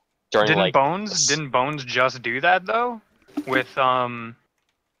A1 during didn't like Bones just do that though with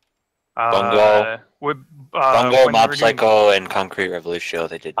Bungo, with Bungo, when they Mob were doing- Psycho, and Concrete Revolution.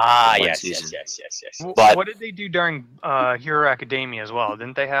 They did one yes, season. yes. But- what did they do during Hero Academia as well?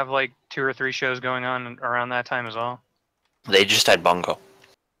 Didn't they have like 2 or 3 shows going on around that time as well? They just had Bungo.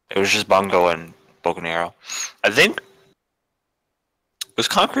 It was just Bungo and Boku no Hero. I think was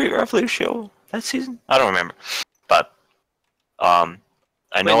Concrete Revolution that season. I don't remember, but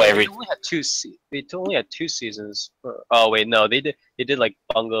I know They only had 2. They only had 2 seasons. Oh wait, no, they did. They did like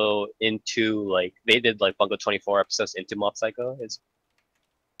Bungo into like they did like Bungo 24 episodes into Mob Psycho. Is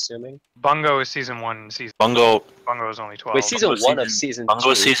assuming. Bungo is season 1. Bungo Bungo is only 12. Wait, season Bungo 1 of season 2.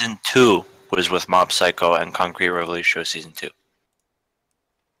 Bungo season 2 was with Mob Psycho and Concrete Revolution season 2.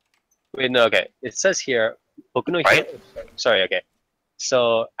 Wait, no, okay. It says here, Boku no Hero. Right? Sorry, okay.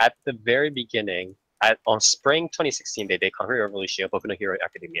 So at the very beginning, on spring 2016, they did Concrete Revolution, Boku no Hero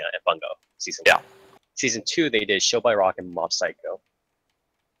Academia, and Bungo season 1. Season 2, they did Show by Rock and Mob Psycho.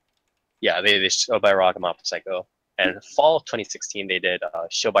 Yeah, they did Show by Rock and Mob Psycho. And fall of 2016, they did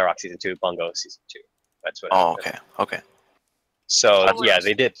Show by Rock season 2, Bungo season 2. That's what Oh, happened. okay. So Some yeah, of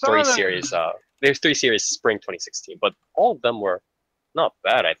they did some three of them- series. There's 3 series spring 2016, but all of them were not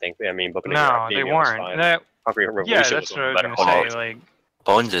bad. I think. I mean, Boku no Hero No, they Academia was weren't. fine. That, Hungry yeah, Revolution that's was what I a was better gonna whole say. Like,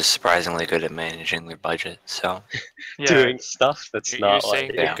 Bones is surprisingly good at managing their budget, so yeah, doing stuff that's You're not saying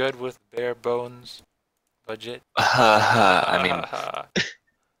like they're Yeah. good with bare bones budget? I mean,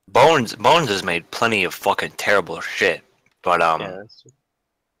 Bones has made plenty of fucking terrible shit, but yeah. That's true.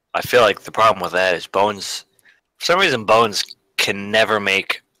 I feel like the problem with that is Bones. For some reason, Bones can never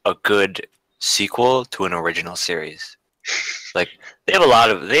make a good sequel to an original series. Like they have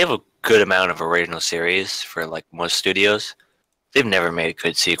a good amount of original series for like most studios. They've never made a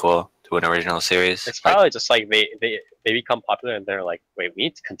good sequel to an original series. It's Like, probably just like they become popular and they're like, wait, we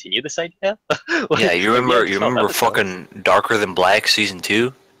need to continue this idea. yeah, you remember 12 episodes. fucking Darker Than Black season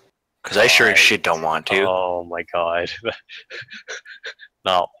 2? Because I sure as God. shit don't want to. Oh my god.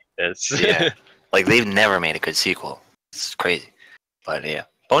 Not like this. Yeah, like they've never made a good sequel. It's crazy, but yeah,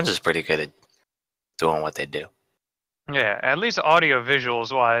 Bones is pretty good at doing what they do. yeah. At least audio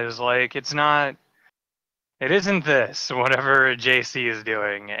visuals wise, like it's not. It isn't this whatever JC is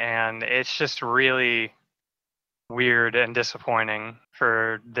doing, and it's just really weird and disappointing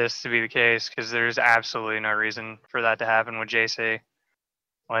for this to be the case because there's absolutely no reason for that to happen with JC.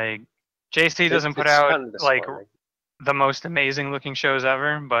 Like JC doesn't put It's out kind of like disappointing. the most amazing looking shows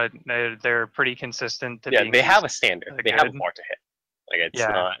ever, but they're pretty consistent to Yeah, being they have a decent. standard. They're They have a good. bar to hit. Like it's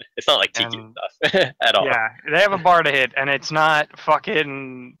Yeah. not like Tiki And- stuff at all. Yeah, they have a bar to hit, and it's not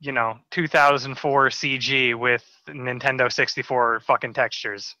fucking 2004 CG with Nintendo 64 fucking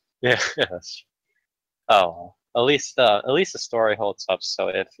textures. Yeah. That's true. Oh, at least the story holds up. So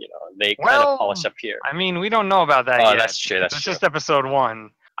if they kind Well, of polish up here. I mean, we don't know about that Oh, yet. that's true. That's It's true. just episode 1.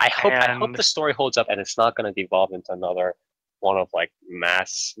 I hope and- the story holds up and it's not going to devolve into another one of like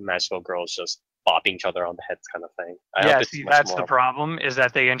magical girls just bopping each other on the heads kind of thing. I Yeah, hope it's see, much that's more. the problem, is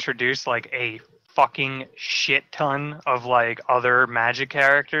that they introduced like a fucking shit ton of like other magic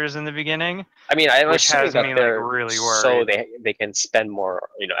characters in the beginning. I mean, I'm which assuming has that me, like, they're really so worried. they can spend more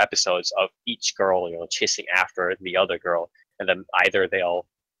episodes of each girl chasing after the other girl, and then either they'll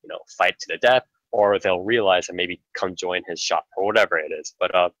fight to the death or they'll realize and maybe come join his shop or whatever it is.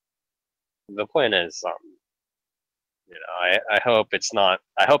 But the point is, I hope it's not.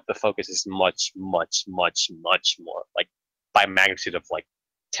 I hope the focus is much, much, much, much more like by magnitude of like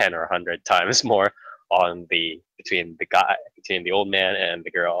 10 or 100 times more on between the old man and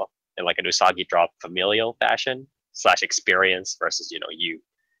the girl in like an Usagi drop familial fashion / experience versus you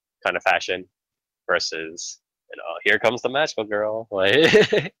kind of fashion versus here comes the magical girl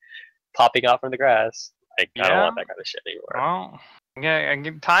like popping out from the grass. Like I don't want that kind of shit anymore. Well, yeah,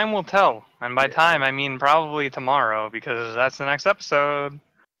 time will tell, and by Yeah. time I mean probably tomorrow because that's the next episode.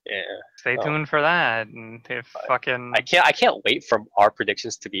 Yeah. Stay Oh. tuned for that. And if fucking I can't wait for our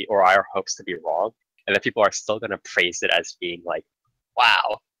predictions to be or our hopes to be wrong, and that people are still gonna praise it as being like,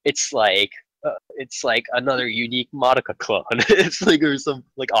 wow, it's like another unique Monica clone. It's like there's some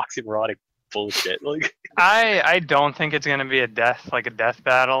like oxymoronic bullshit. Like I don't think it's gonna be a death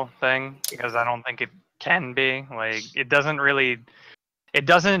battle thing because I don't think it can be. Like it didn't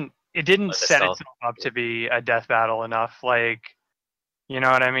Let set itself- itself up to be a death battle enough. Like you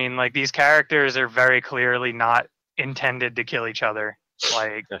know what I mean? Like these characters are very clearly not intended to kill each other.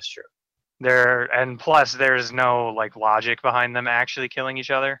 Like that's true. and plus there's no like logic behind them actually killing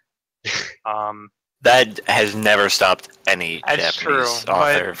each other. That has never stopped any That's Japanese true,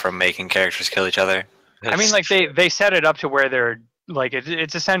 author from making characters kill each other. I mean, like they set it up to where they're like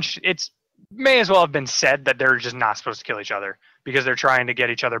it's essentially may as well have been said that they're just not supposed to kill each other because they're trying to get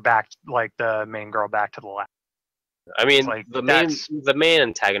each other back, like the main girl back to the lab. I mean, like, the that's- main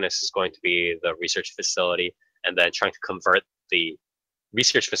antagonist is going to be the research facility, and then trying to convert the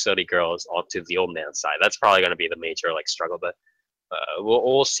research facility girls onto the old man's side. That's probably going to be the major like struggle. But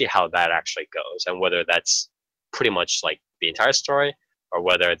we'll see how that actually goes, and whether that's pretty much like the entire story, or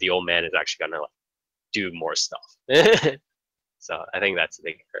whether the old man is actually going to like, do more stuff. So I think that's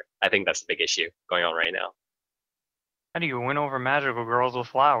the big issue going on right now. How do you win over magical girls with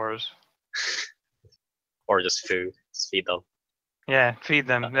flowers? Or just food, just feed them. Yeah, feed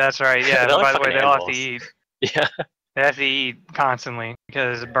them. That's right. Yeah. They're like By the way, fucking they all have to animals. eat. Yeah. They have to eat constantly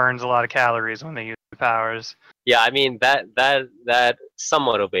because it burns a lot of calories when they use the powers. Yeah, I mean that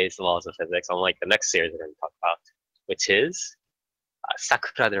somewhat obeys the laws of physics, unlike the next series we're going to talk about, which is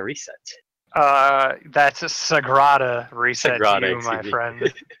Sakura the Reset. That's a Sagrada reset Sagrada, to you, excuse my me.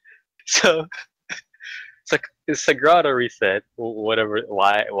 friend. So, Sagrada Reset,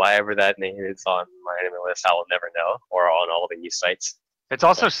 why ever that name is on my anime list, I will never know, or on all the news sites. It's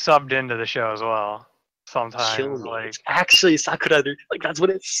also subbed into the show as well. sometimes. Kill me. Like, It's actually Sakura. Like that's what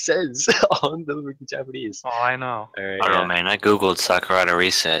it says on the Japanese. oh, I know. All right, I don't know, yeah. man. I googled Sakurada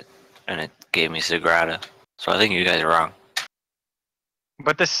Reset, and it gave me Sagrada. So I think you guys are wrong.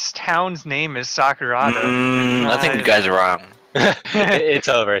 But this town's name is Sakurada. I think you guys are wrong. It's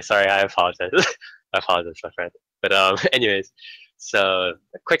over. Sorry, I apologize. I apologize, my friend. But anyways, so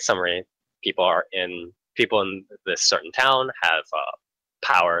a quick summary: people in this certain town have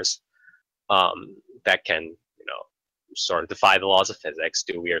powers that can, sort of defy the laws of physics,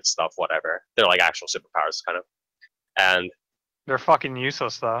 do weird stuff, whatever. They're like actual superpowers, kind of. And They're fucking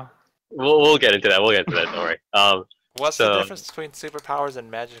useless though. we'll get into that. We'll get into that. Don't worry. What's So, the difference between superpowers and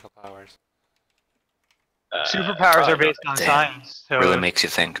magical powers? Superpowers are no, based on damn. science. So Really makes you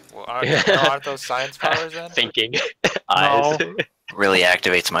think. Well, aren't those science powers then? thinking eyes. Really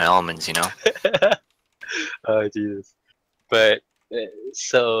activates my almonds, you know? Oh Jesus! But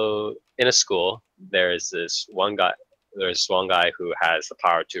so in a school, there's this one guy. There's one guy who has the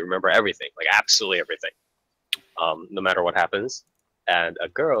power to remember everything, like absolutely everything, no matter what happens. And a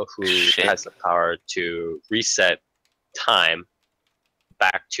girl who Shit. has the power to reset time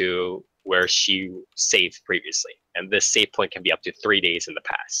back to where she saved previously. And this save point can be up to 3 days in the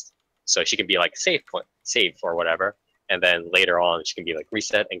past. So she can be like save or whatever, and then later on she can be like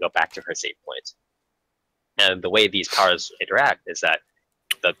reset and go back to her save point. And the way these powers interact is that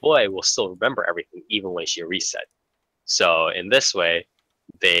the boy will still remember everything even when she reset. So in this way,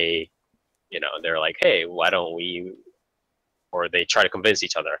 they're like, hey, why don't we, or they try to convince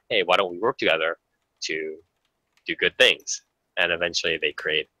each other, hey, why don't we work together to do good things? And eventually they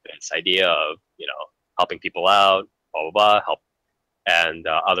create this idea of, helping people out, blah, blah, blah, help, and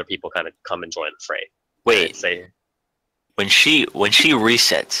other people kind of come and join the fray. Wait, Say, when she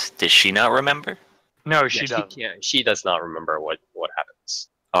resets, does she not remember? no, she does. she does not remember what happens.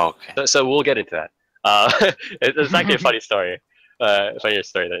 Okay. So we'll get into that. It's actually a funny story. Funnier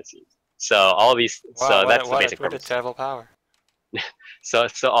story than it seems. So all these, so that's the basic what a premise. terrible power. So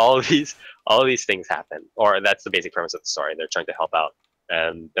all of these things happen, or that's the basic premise of the story. They're trying to help out,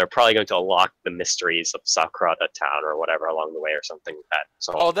 and they're probably going to unlock the mysteries of Sakurada Town or whatever along the way, or something like that.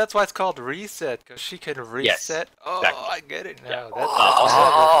 So Oh, that's why it's called reset, because she can reset. Oh, exactly. I get it now. Yeah. That's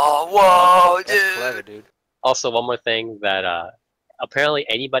Oh, whoa, clever. That's dude. clever, dude. also one more thing that apparently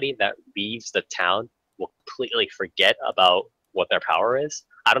anybody that leaves the town will completely forget about what their power is.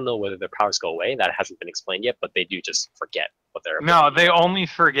 I don't know whether their powers go away. That hasn't been explained yet, but they do just forget what their No, ability they is. only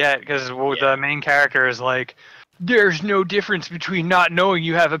forget because Yeah. the main character is like, there's no difference between not knowing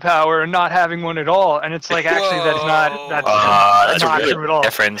you have a power and not having one at all. And it's like, actually, that's not That's not a really true at all.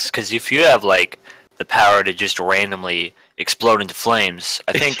 difference, because if you have, like, the power to just randomly explode into flames,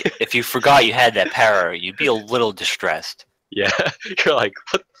 I think if you forgot you had that power, you'd be a little distressed. Yeah, you're like,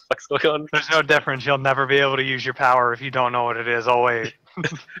 what the fuck's going on? There's no difference. You'll never be able to use your power if you don't know what it is. Oh wait.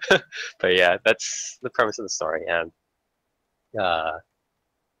 But yeah, that's the premise of the story, and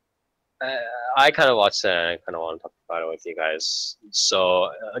I kind of watched it and I kind of want to talk about it with you guys. So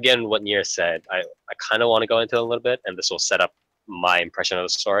again, what Nier said, I kind of want to go into it a little bit, and this will set up my impression of the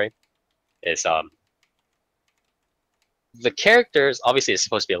story. Is the characters obviously is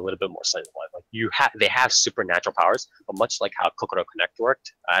supposed to be a little bit more slice of life. Like they have supernatural powers, but much like how Kokoro Connect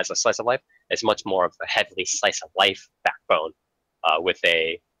worked as a slice of life, it's much more of a heavily slice of life backbone with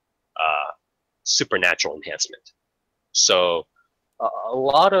a supernatural enhancement. So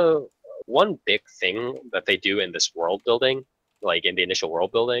one big thing that they do in this world building, like in the initial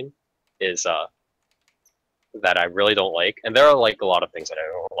world building, is that I really don't like. And there are like a lot of things that I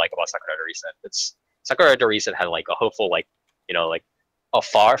don't like about Sakurada Reset. Sakurada Reset had like a hopeful, like, like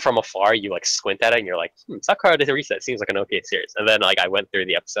from afar you like squint at it and you're like, Sakurada Reset seems like an okay series. And then like I went through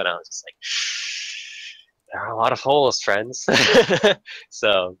the episode and I was just like, there are a lot of holes, friends.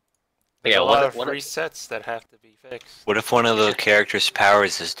 So There's yeah, a lot of one resets that have to be fixed. What if one of the characters'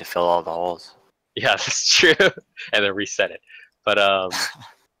 powers is to fill all the holes? yeah, that's true. And then reset it. But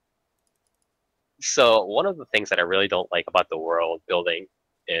so one of the things that I really don't like about the world building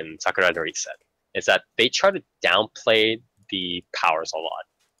in Sakura no Reset is that they try to downplay the powers a lot.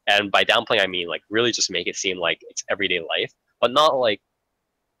 And by downplaying, I mean like really just make it seem like it's everyday life, but not like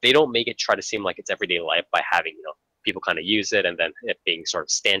they don't make it try to seem like it's everyday life by having, people kind of use it and then it being sort of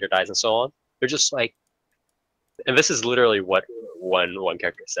standardized and so on. They're just like, and this is literally what one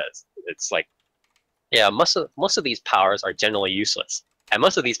character says. It's like, yeah, most of these powers are generally useless, and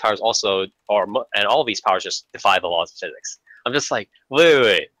most of these powers also and all of these powers just defy the laws of physics. I'm just like,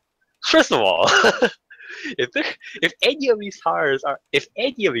 wait. First of all, if any of these powers,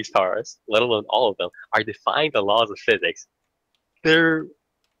 let alone all of them, are defying the laws of physics, they're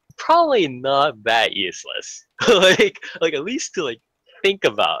probably not that useless. Like at least to like think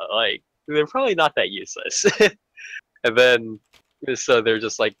about. Like they're probably not that useless. And then so they're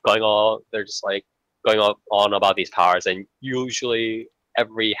just like they're just like going on about these powers, and usually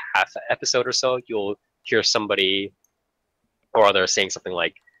every half episode or so you'll hear somebody or other saying something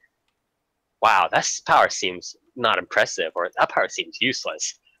like, wow, that power seems not impressive, or that power seems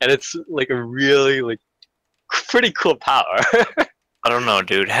useless. And it's like a really like pretty cool power. I don't know,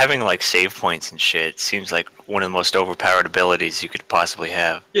 dude. Having like save points and shit seems like one of the most overpowered abilities you could possibly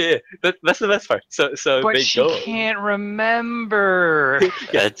have. Yeah, that's the best part. So But they she go. can't remember.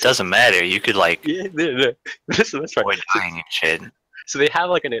 Yeah, it doesn't matter. You could like Yeah, no. That's the best part. avoid dying and shit. So they have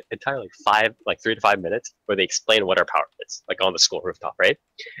like an entire like 3 to 5 minutes where they explain what her power is, like on the school rooftop, right?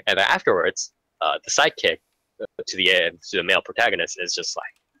 And then afterwards, the sidekick to the male protagonist is just like,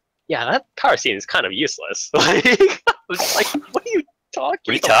 yeah, that power scene is kind of useless. Like, I was just like, what are you talking? What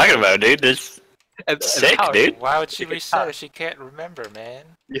are you talking about, dude? This And sick, the power, dude. Why would she It's reset power. if she can't remember, man?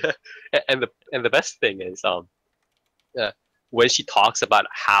 Yeah, and the best thing is when she talks about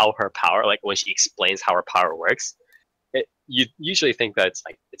how her power, like when she explains how her power works, you usually think that it's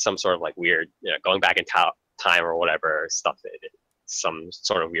some sort of like weird, going back in time or whatever stuff. Some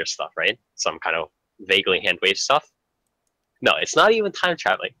sort of weird stuff, right? Some kind of vaguely hand wave stuff. No, it's not even time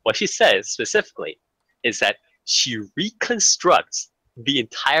traveling. What she says specifically is that she reconstructs the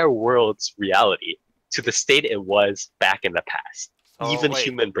entire world's reality to the state it was back in the past, So, even wait.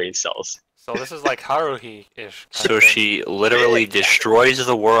 human brain cells. So this is like Haruhi-ish. So she literally destroys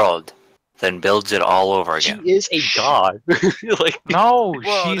the world, then builds it all over She again. is a god. Like, No,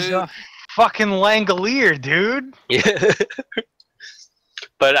 Whoa, she's dude. a fucking Langolier, dude. yeah.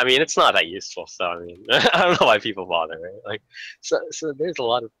 But I mean, it's not that useful. So I mean, I don't know why people bother, right? Like, so there's a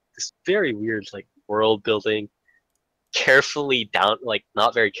lot of this very weird like world building,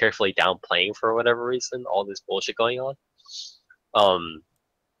 not very carefully downplaying for whatever reason, all this bullshit going on.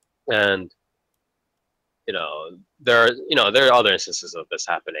 And there are other instances of this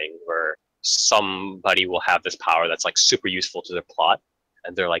happening where somebody will have this power that's like super useful to their plot,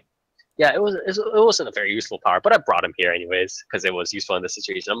 and they're like, yeah, it wasn't a very useful power, but I brought him here anyways because it was useful in this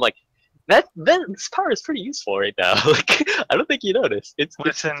situation. I'm like, this power is pretty useful right now. Like, I don't think you noticed.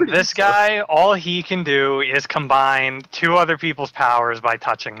 Listen, pretty this useful. guy, all he can do is combine two other people's powers by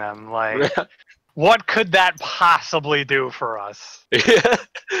touching them. Like, what could that possibly do for us? Yeah.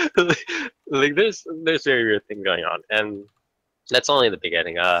 Like there's very weird thing going on, and that's only the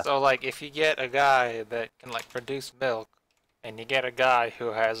beginning. So like, if you get a guy that can like produce milk, and you get a guy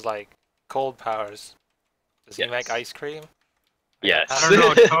who has like cold powers, does he make Yes. ice cream? Yes. I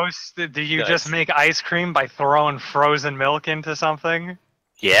don't know, Toast, do you Nice. just make ice cream by throwing frozen milk into something?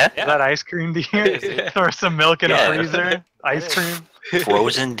 Yeah? Is that ice cream to you? Is Throw some milk in Yeah. a freezer? Ice is. cream?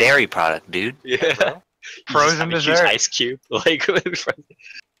 Frozen dairy product, dude. Yeah. bro. You just Frozen have a huge dessert. ice cube, like.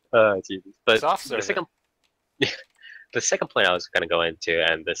 Jesus. But Soft the serve. second point I was going to go into,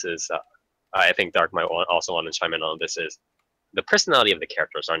 and this is, I think Dark might also want to chime in on this, is the personality of the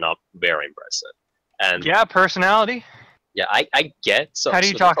characters are not very impressive. And Yeah, personality. yeah, I get. So How do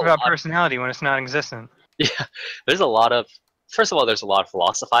you so talk there's a about lot- personality when it's not existent? Yeah, there's a lot of. First of all, there's a lot of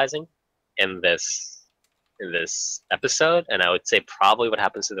philosophizing in this episode, and I would say probably what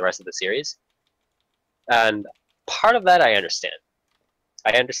happens to the rest of the series. And part of that I understand.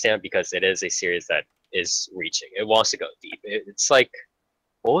 I understand because it is a series that is reaching. It wants to go deep. It's like,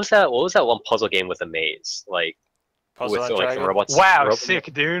 what was that? What was that one puzzle game with a maze? Like Puzzle with and like the Dragon? robots. Wow, sick,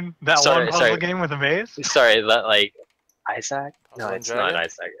 dude. That Sorry, one puzzle sorry. game with a maze? Sorry, that like Isaac. Puzzle No, and it's not Dragon?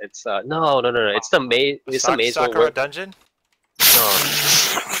 Isaac. It's no. It's the maze. It's the maze one Sakura where Dungeon?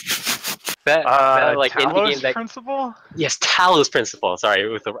 that like indie Talos game that Principle? yes, Talos Principle. Sorry,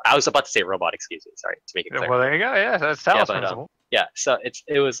 I was about to say robot. Excuse me. Sorry to make it clear. Well, there you go. Yeah, that's Talos but, Principle. Yeah, so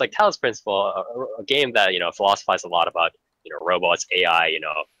it was like Talos Principle, a game that philosophized a lot about robots, AI,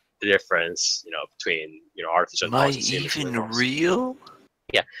 the difference between artificial Am I intelligence. and even humans. real?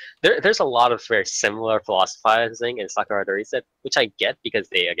 There's a lot of very similar philosophizing in Sakura Reset, which I get because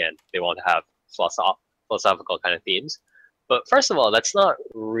they want to have philosophical kind of themes. But first of all, that's not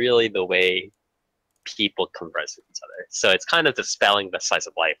really the way people converse with each other. So it's kind of dispelling the slice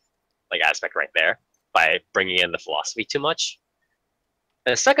of life like aspect right there by bringing in the philosophy too much.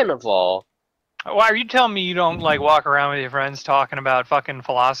 And second of all, Why are you telling me you don't like walk around with your friends talking about fucking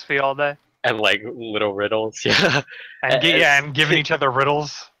philosophy all day and like little riddles, yeah, and giving each other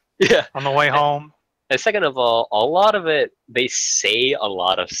riddles yeah. on the way home? And second of all, a lot of it, they say a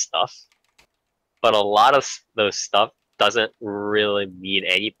lot of stuff, but a lot of those stuff doesn't really mean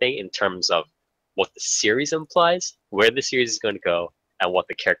anything in terms of what the series implies, where the series is going to go, and what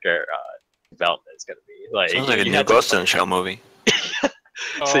the character development is going to be. Like, Sounds like a you new had Ghost in the Shell movie.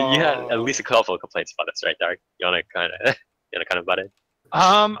 So you had at Oh. least a couple of complaints about this, right, Dark? You wanna kind of butt in?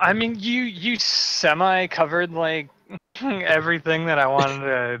 I mean, you semi covered like everything that I wanted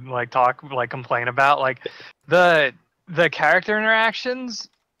to complain about. Like the character interactions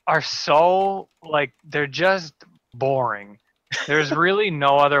are so like they're just boring. There's really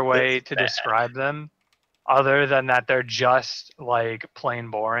no other way It's to bad. describe them other than that they're just like plain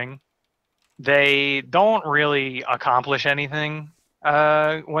boring. They don't really accomplish anything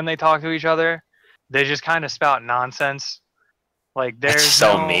when they talk to each other. They just kind of spout nonsense. Like That's there's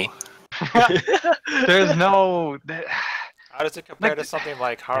so no me. there's no How does it compare Like to the- something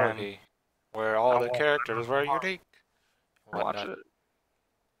like Haruhi, where all the characters were unique? and watch whatnot? it.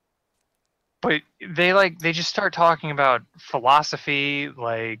 But they just start talking about philosophy,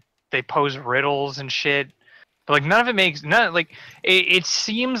 like they pose riddles and shit. But like none of it makes none like it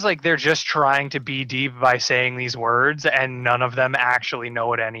seems like they're just trying to be deep by saying these words and none of them actually know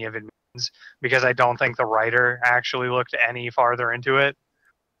what any of it means because I don't think the writer actually looked any farther into it.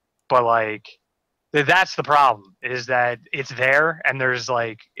 But like that's the problem is that it's there and there's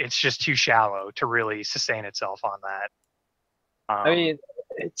like it's just too shallow to really sustain itself on that. I mean,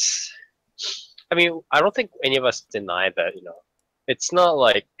 it's. I mean, I don't think any of us deny that. It's not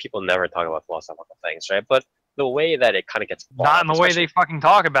like people never talk about philosophical things, right? But the way that it kind of gets not in the involved, way they fucking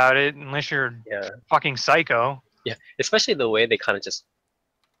talk about it unless you're yeah, fucking psycho. yeah, especially the way they kind of just,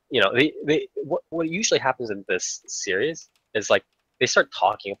 what usually happens in this series is like they start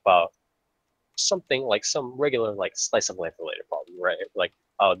talking about something like some regular like slice of life related problem, right? Like,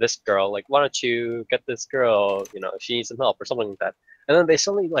 oh, this girl, like, why don't you get this girl? She needs some help or something like that. And then they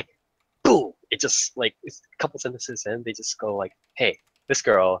suddenly like, boom! It just like it's a couple sentences in, they just go like, hey, this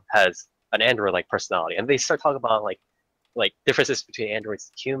girl has an android-like personality, and they start talking about like differences between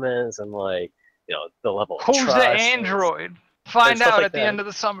androids and humans, and like the level of Who's trust the and android? Find stuff out like at the that. end of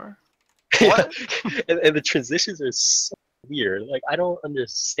the summer. Yeah. What? And the transitions are so weird. Like I don't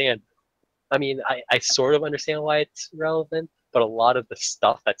understand. I mean, I sort of understand why it's relevant, but a lot of the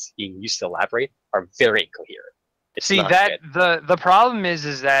stuff that's being used to elaborate are very incoherent. It's See not that good. the problem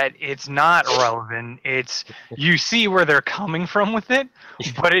is that it's not relevant. It's you see where they're coming from with it,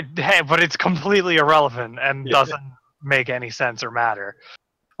 but it's completely irrelevant and Yeah. doesn't make any sense or matter.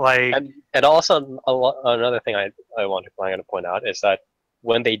 Like And also another thing I want to point out is that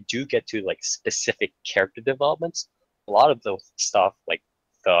when they do get to like specific character developments, a lot of the stuff like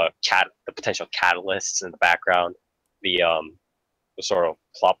the potential catalysts in the background, the sort of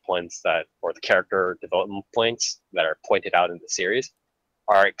plot points or the character development points that are pointed out in the series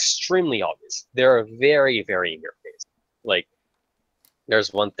are extremely obvious. They're very, very in your face. Like,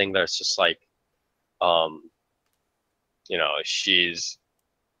 there's one thing that's just like, um,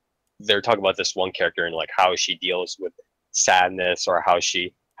 they're talking about this one character and like how she deals with sadness or how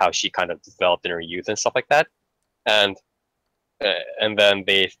she kind of developed in her youth and stuff like that, and and then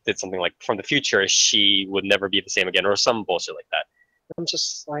they did something like from the future she would never be the same again or some bullshit like that. I'm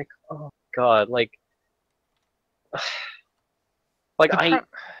just like, oh god, like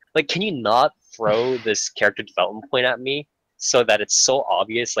can you not throw this character development point at me so that it's so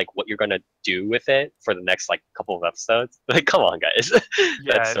obvious like what you're gonna do with it for the next like couple of episodes? Like, come on, guys.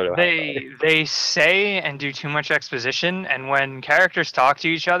 yeah, That's sort of they say and do too much exposition, and when characters talk to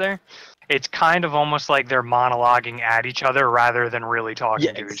each other, it's kind of almost like they're monologuing at each other rather than really talking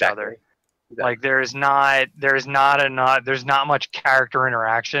yeah, to each exactly. other. Like there's not much character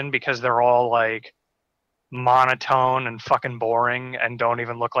interaction because they're all like monotone and fucking boring and don't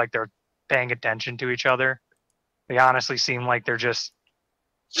even look like they're paying attention to each other. They honestly seem like they're just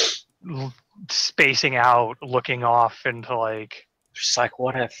spacing out, looking off into like Just like,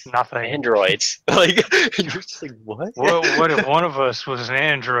 what if nothing. androids? Like, you're just like, what? What if one of us was an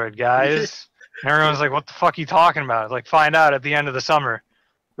android, guys? And everyone's like, what the fuck are you talking about? Like, find out at the end of the summer.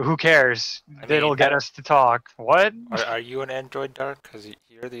 Who cares? I mean, It'll get us to talk. What? Are you an android, Dark? Because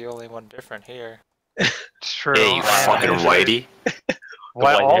you're the only one different here. It's true. Hey, you I am fucking an android. whitey.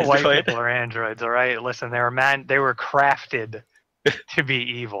 Well, all white android. people are androids, all right? Listen, they were crafted to be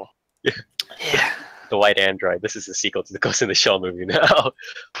evil. Yeah. The white android. This is the sequel to the Ghost in the Shell movie now.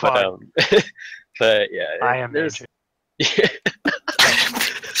 Fuck, But yeah, I am there's nature.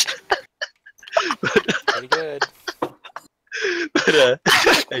 Pretty good. but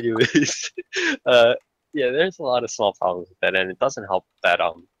anyways, yeah, there's a lot of small problems with that, and it doesn't help that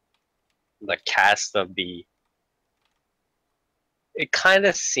the cast of it kind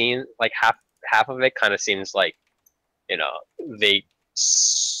of seems like half of it kind of seems like you know they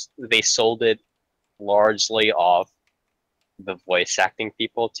sold it largely off the voice acting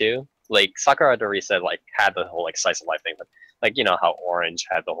people too. Like Sakura Dorisa like had the whole like slice of life thing, but like you know how Orange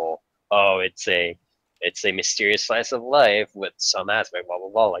had the whole it's a mysterious slice of life with some aspect blah blah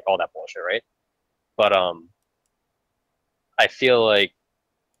blah like all that bullshit, right? But I feel like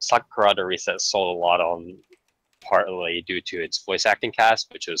Sakura Dorisa sold a lot on partly due to its voice acting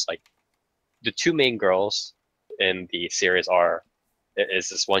cast, which was like the two main girls in the series is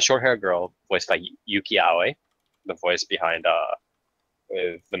this one short hair girl voiced by Yuki Aoi, the voice behind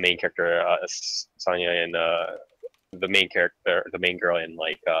with the main character Sonya and the main girl in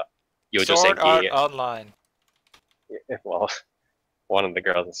like Yojo Sword Art Senki. Online. Well, one of the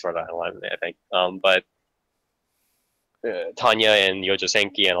girls in Sword Art Online, I think. But Tanya and Yojo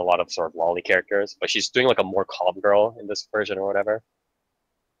Senki and a lot of sort of lolly characters, but she's doing like a more calm girl in this version or whatever.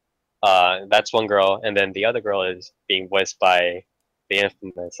 That's one girl, and then the other girl is being voiced by the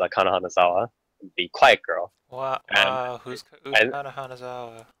infamous Kana Hanazawa, the quiet girl. Wow, who's Kana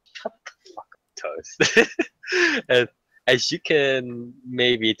Hanazawa? Shut the fuck up, Toast. And as you can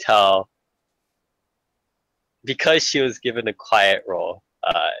maybe tell, because she was given a quiet role,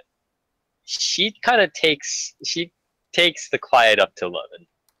 she kind of takes the quiet up to 11.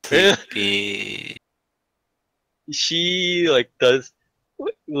 She like does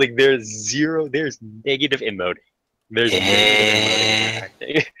like there's negative emoting. There's negative emoting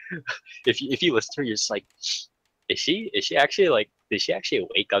acting. if you listen to her, you're just like, is she actually like did she actually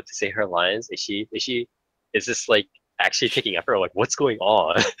wake up to say her lines? Is this like actually taking effort? Like what's going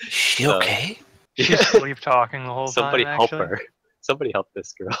on? Is she okay? She's sleep talking the whole Somebody time. help her. Somebody help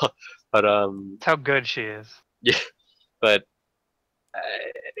this girl. But That's how good she is. yeah, but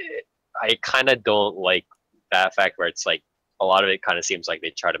I kind of don't like that fact where it's like a lot of it kind of seems like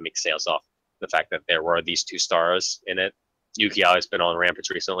they try to make sales off the fact that there were these two stars in it. Yuki has been on Rampage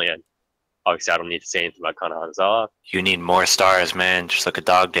recently, and obviously I don't need to say anything about Kana Hanazawa. You need more stars, man. Just look at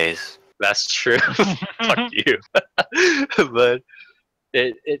Dog Days. That's true. Fuck you. But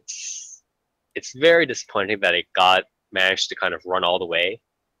it's very disappointing that it managed to kind of run all the way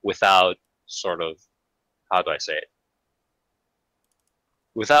without sort of, how do I say it?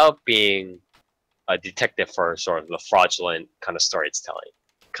 Without being a detective for sort of the fraudulent kind of story it's telling.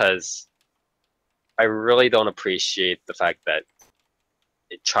 Because I really don't appreciate the fact that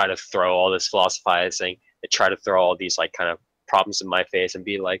it tried to throw all this philosophizing, it tried to throw all these like kind of problems in my face and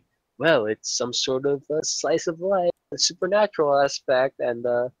be like, well, it's some sort of a slice of life, a supernatural aspect, and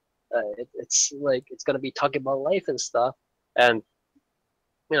it's like it's gonna be talking about life and stuff, and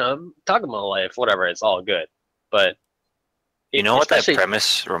you know, talking about life, whatever, it's all good, but you know what that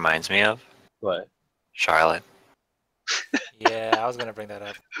premise reminds me of? What? Charlotte. Yeah, I was gonna bring that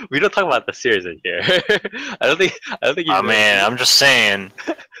up. We don't talk about the series in here. I don't think. You oh man, I'm just saying.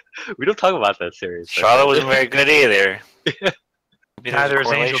 We don't talk about that series. Charlotte wasn't very good either. Neither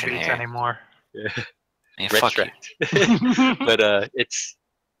is Angel Beats anymore. Yeah. Man, fuck you. But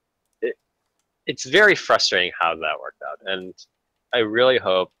it's very frustrating how that worked out, and I really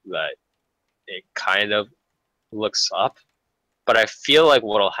hope that it kind of looks up. But I feel like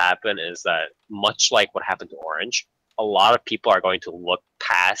what'll happen is that, much like what happened to Orange, a lot of people are going to look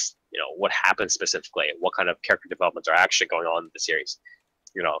past, you know, what happened specifically, what kind of character developments are actually going on in the series.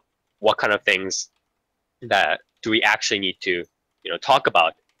 You know, what kind of things that do we actually need to, you know, talk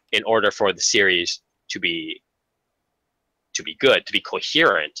about in order for the series to be good, to be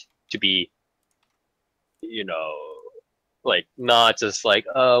coherent, to be, you know, like not just like,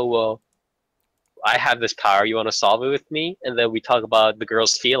 oh well, I have this power, you want to solve it with me, and then we talk about the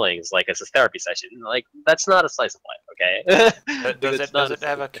girl's feelings like it's a therapy session. Like that's not a slice of life, okay? Does it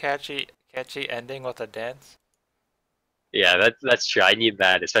have a catchy ending with a dance? Yeah, that's true. I need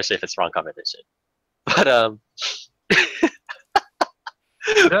that, especially if it's wrong competition. But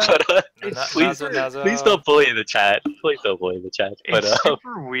please don't bully the chat. Please don't bully the chat. But it's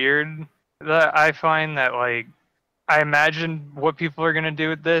super weird that I find that like I imagine what people are gonna do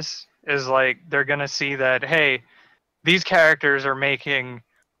with this is like they're gonna see that, hey, these characters are making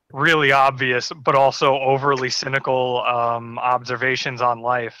really obvious but also overly cynical observations on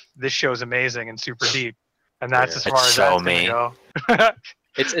life. This show's amazing and super deep, and that's as far as that's gonna go.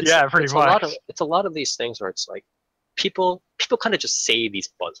 It's yeah, pretty much. It's a lot of these things where it's like people kind of just say these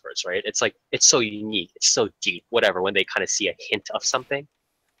buzzwords, right? It's like it's so unique, it's so deep, whatever. When they kind of see a hint of something,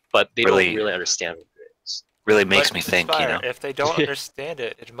 but they don't really understand what it is. Really makes me think, you know. If they don't understand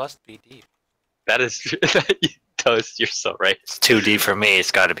it, it must be deep. That is true. Toast, you're so right. It's too deep for me.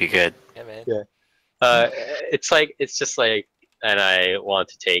 It's got to be good. Yeah, man. Yeah. It's just like, and I want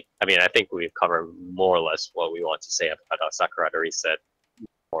to take. I mean, I think we've covered more or less what we want to say about Sakura Dorisa.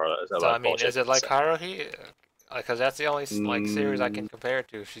 More or less about so I mean, is it like Haruhi? Because that's the only like series I can compare it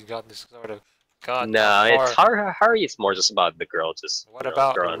to. She's got this sort of god. No, Or it's Hari is more just about the girl, just what you know,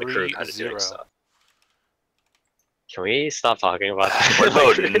 about girl on the crew kind of doing Re:Zero? stuff. Can we stop talking about that? What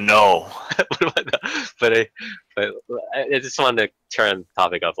about no? But I just wanted to turn the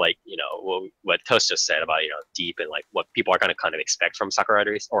topic of like you know what Toast just said about you know deep and like what people are going to kind of expect from Sakura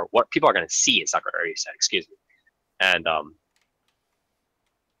Reset, or what people are going to see in Sakura Reset. Excuse me. And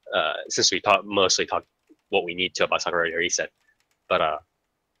since we mostly talk what we need to about Sakura Reset, but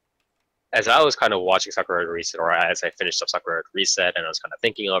as I was kind of watching Sakura Reset, or as I finished up Sakura Reset, and I was kind of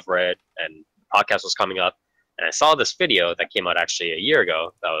thinking of it, and the podcast was coming up, and I saw this video that came out actually a year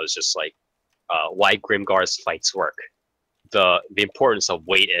ago that was just like why Grimgar's fights work, the importance of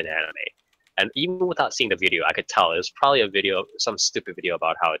weight in anime, and even without seeing the video, I could tell it was probably a video, some stupid video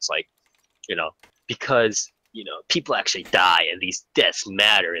about how it's like, you know, because you know people actually die and these deaths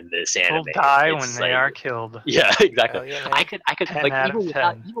matter in this anime. People die It's when they like, are killed. yeah, exactly. Hell yeah, man. I could 10 like out of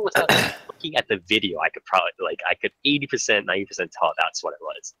 10. even without looking at the video, I could probably like I could 80%, 90% tell that's what it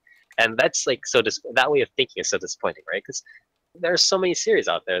was, and that's like so that way of thinking is so disappointing, right? Because there's so many series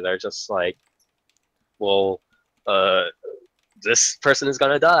out there that are just like, well, this person is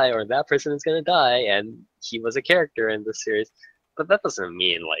gonna die or that person is gonna die, and he was a character in this series, but that doesn't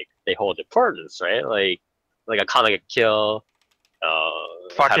mean like they hold importance, right? Like a comic kill.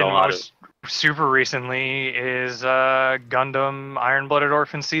 Had Fucking a lot most super recently is Gundam Iron Blooded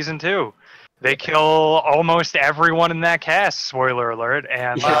Orphan Season 2. They kill almost everyone in that cast, spoiler alert,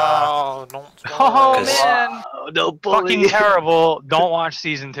 and Oh, don't spoil oh it. man, Wow, no fucking bully. terrible. Don't watch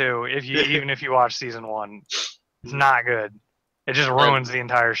Season 2 even if you watch Season 1. It's not good. It just ruins the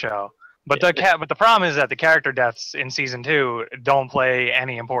entire show. But but the problem is that the character deaths in Season 2 don't play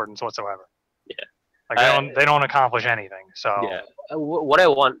any importance whatsoever. Yeah. Like they don't accomplish anything. So Yeah. What I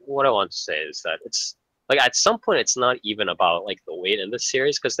want to say is that it's like at some point it's not even about like the weight in this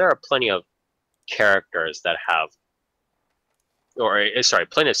series, because there are plenty of characters that have, or sorry,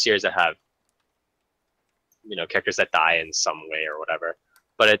 plenty of series that have, you know, characters that die in some way or whatever.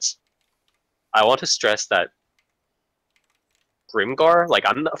 But I want to stress that Grimgar, like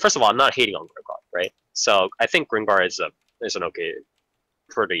first of all, I'm not hating on Grimgar, right? So I think Grimgar is an okay,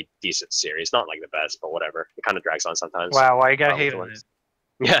 pretty decent series. Not like the best, but whatever. It kind of drags on sometimes. wow, why you gotta with hate the on ones.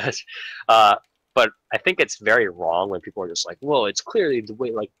 it? Yes. But I think it's very wrong when people are just like, well, it's clearly the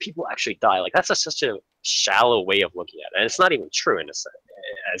way like people actually die. Like that's such a shallow way of looking at it, and it's not even true in a sense,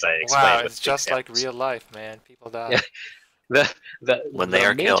 as I explained. Wow, with it's the just like examples. real life, man. People die. Yeah. When the they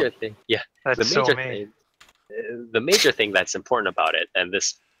are major killed. thing, yeah, That's the so major mean. thing, the major thing that's important about it, and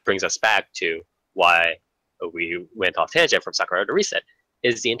this brings us back to why we went off tangent from Sakura to Reset,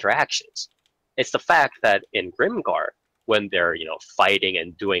 is the interactions. It's the fact that in Grimgar, when they're fighting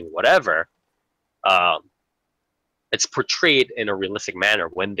and doing whatever, it's portrayed in a realistic manner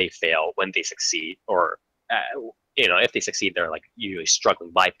when they fail, when they succeed, or if they succeed, they're like usually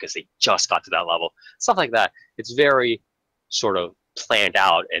struggling by because they just got to that level, stuff like that. It's very sort of planned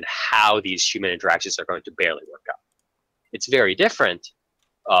out and how these human interactions are going to barely work out. It's very different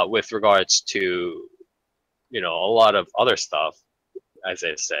with regards to a lot of other stuff. As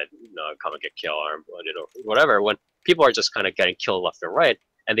I said, come and get killed or whatever. When people are just kind of getting killed left and right,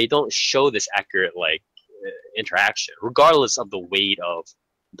 and they don't show this accurate interaction, regardless of the weight of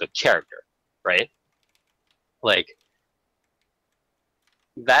the character, right? Like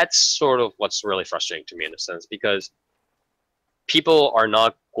that's sort of what's really frustrating to me in a sense, because people are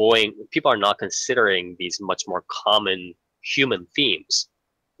not considering these much more common human themes,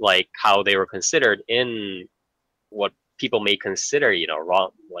 like how they were considered in what people may consider,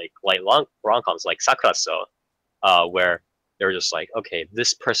 light rom-coms like Sakuraso, where they're just like, okay,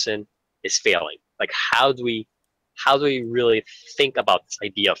 this person is failing. Like, how do we really think about this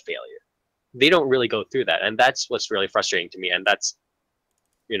idea of failure? They don't really go through that, and that's what's really frustrating to me. And that's,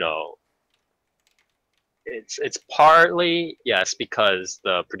 it's partly yes because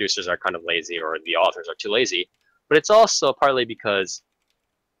the producers are kind of lazy or the authors are too lazy, but it's also partly because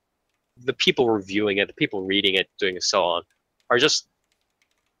the people reviewing it, the people reading it, doing so on, are just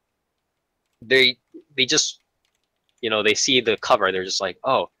they just they see the cover, they're just like,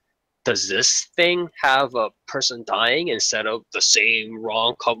 oh, does this thing have a person dying instead of the same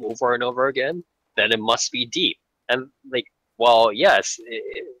rom-com over and over again? Then it must be deep. And like, well, yes,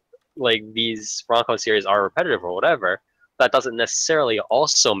 like these rom-com series are repetitive or whatever. That doesn't necessarily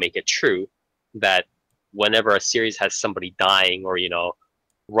also make it true that whenever a series has somebody dying or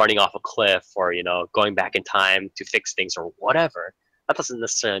running off a cliff or going back in time to fix things or whatever, that doesn't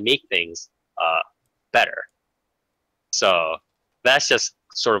necessarily make things better. So that's just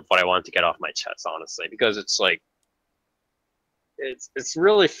sort of what I wanted to get off my chest, honestly, because it's like it's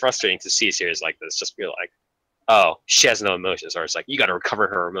really frustrating to see a series like this just be like, oh, she has no emotions, or it's like you got to recover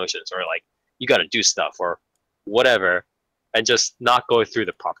her emotions, or like you got to do stuff, or whatever, and just not go through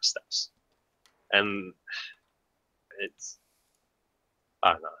the proper steps. And it's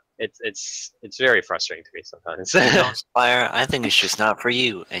I don't know. It's very frustrating to me sometimes. No, Spire, I think it's just not for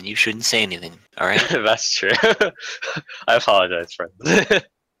you, and you shouldn't say anything. All right? That's true. I apologize, friends.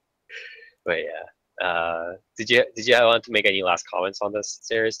 But yeah, did you want to make any last comments on this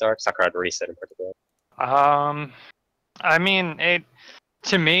series, Dark Sakura Reset in particular? I mean,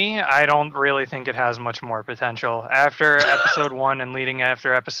 to me, I don't really think it has much more potential. After episode 1 and leading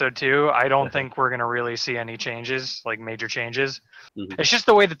after episode 2, I don't think we're gonna really see any changes, like major changes. Mhm. It's just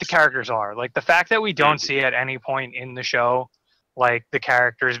the way that the characters are. Like the fact that we don't see at any point in the show, like the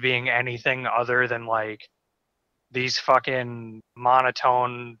characters being anything other than like these fucking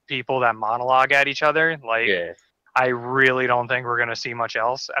monotone people that monologue at each other. Like Yeah. I really don't think we're gonna see much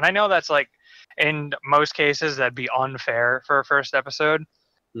else. And I know that's like in most cases that'd be unfair for a first episode.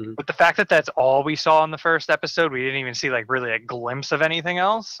 Mhm. But the fact that that's all we saw in the first episode, we didn't even see like really a glimpse of anything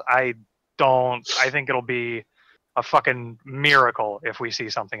else. I think it'll be a fucking miracle if we see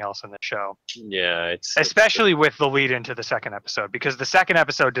something else in the show. Yeah, it's Especially with the lead into the second episode, because the second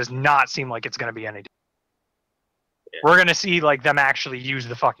episode does not seem like it's gonna be any. Yeah. We're gonna see like them actually use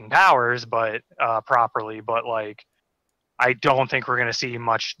the fucking powers, but properly. But like, I don't think we're gonna see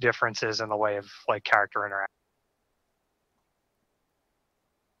much differences in the way of like character interaction.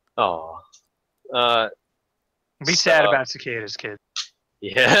 oh. Uh, Be sad So- about Cicadas, kid.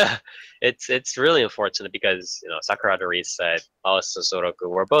 Yeah, it's really unfortunate because Sakura Dori said, "Oh, Sosoroku."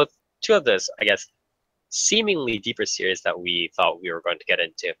 We're both two of this, I guess, seemingly deeper series that we thought we were going to get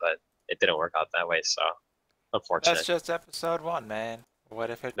into, but it didn't work out that way. So unfortunate. That's just episode 1, man.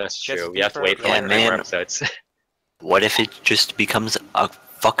 What if it That's gets true. We have to wait for deeper like Yeah, 3 more man. episodes. What if it just becomes a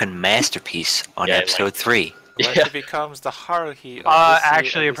fucking masterpiece on Yeah, episode 3? What Yeah. if it becomes the Haruhi of this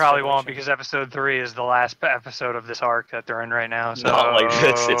Actually, of it this probably won't generation? because episode 3 is the last episode of this arc that they're in right now. So Not like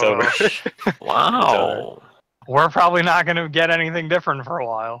this. It's over. Wow. We're probably not going to get anything different for a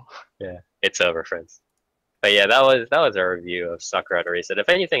while. It's over, friends. But yeah, that was our review of Sakura Dori. Said if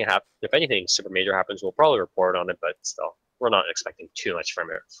anything super major happens, we'll probably report on it. But still, we're not expecting too much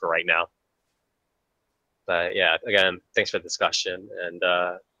from it for right now. But yeah, again, thanks for the discussion. And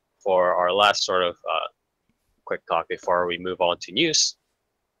for our last sort of quick talk before we move on to news,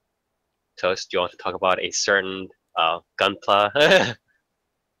 Toast, do you want to talk about a certain Gunpla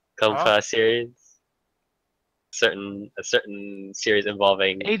series? A certain series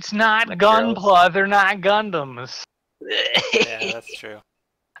involving. It's not Like girls. Gunpla, they're not Gundams. Yeah, that's true.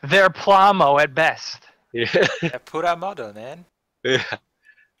 They're Plamo at best. Yeah. Yeah, pura modo, man.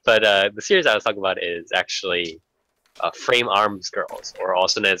 But the series I was talking about is actually Frame Arms Girls, or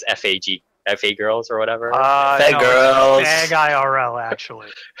also known as FA Girls, or whatever. Fag girls. Fag IRL, actually.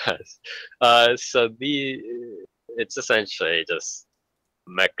 So it's essentially just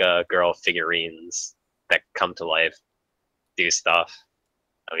mecha girl figurines that come to life, do stuff.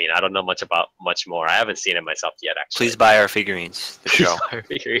 I mean, I don't know much more. I haven't seen it myself yet, actually. Please buy our figurines. The show.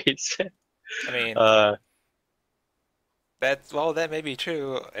 Figurines. I mean, Uh, that may be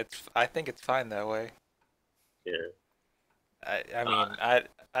true. I think it's fine that way. yeah. I mean,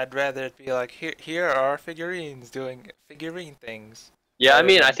 I'd rather it be like here are our figurines doing figurine things. Yeah, I Rather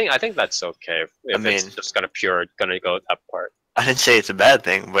mean, than- I think that's okay if it's mean- just gonna go that part. I didn't say it's a bad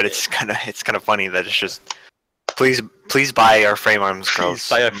thing, but it's kind of funny that it's just please buy our Frame Arms Girls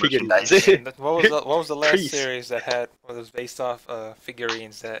buy our merchandise. figurines. And what was the last Please. series that was based off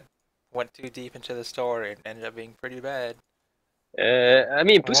figurines that went too deep into the story and ended up being pretty bad? I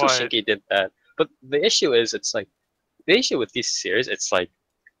mean, Busou What? Shinki did that, but the issue is, it's like the issue with these series. It's like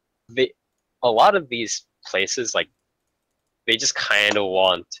a lot of these places, like they just kind of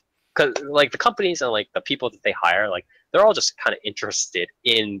want, cause like the companies and like the people that they hire, like they're all just kind of interested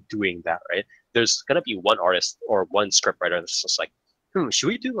in doing that, right? There's gonna be one artist or one scriptwriter that's just like, should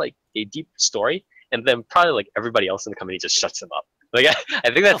we do like a deep story? And then probably like everybody else in the company just shuts them up. Like I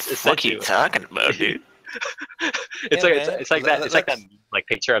think What that's the fuck are you essentially. talking about, dude? It's Yeah, like man. it's like that Let's- like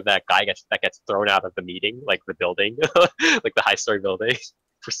picture of that guy that gets thrown out of the meeting, like the building, like the high story building,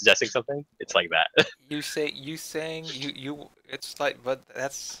 for suggesting something. It's like that. You saying you it's like, but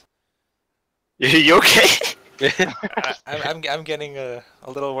that's You okay? I'm getting a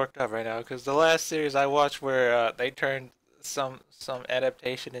little worked up right now because the last series I watched where they turned some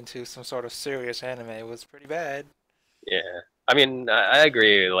adaptation into some sort of serious anime was pretty bad. Yeah, I mean, I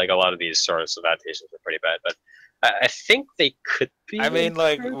agree. Like a lot of these sorts of adaptations are pretty bad, but I think they could be. I mean,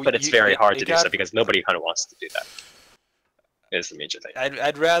 like, improved, but it's very hard to do so got. because nobody kind of wants to do that. Is the major thing.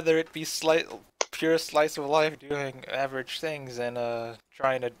 I'd rather it be pure slice of life doing average things than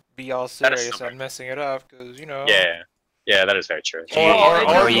trying to be all That is serious so and messing it up, because you know. Yeah, that is very true.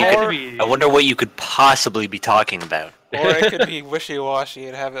 I wonder what you could possibly be talking about. Or it could be wishy-washy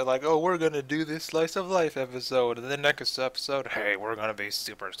and have it like, oh, we're gonna do this slice of life episode, and the next episode, hey, we're gonna be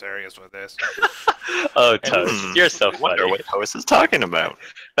super serious with this. Oh, Toast, you're so I wonder funny. what Toast is talking about.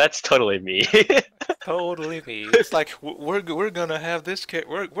 That's totally me. Totally me. It's like we're gonna have this kid.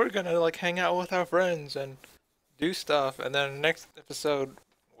 We're gonna like hang out with our friends and do stuff, and then next episode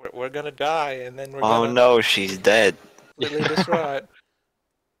we're gonna die, and then we're Oh gonna no, she's dead. completely distraught.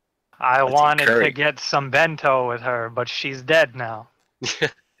 I What's wanted to occurring? get some bento with her, but she's dead now.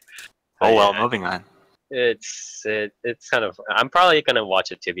 Oh well, Yeah. moving on. It's kind of. I'm probably gonna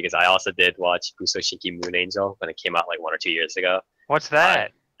watch it too because I also did watch Busoshinki Moon Angel when it came out like 1 or 2 years ago. What's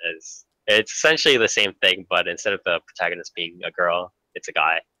that? It's essentially the same thing, but instead of the protagonist being a girl, it's a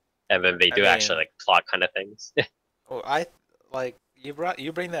guy, and then they I do actually mean- like plot kind of things. Well, I like you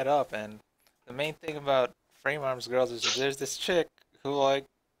bring that up, and the main thing about Frame Arms Girls is there's this chick who like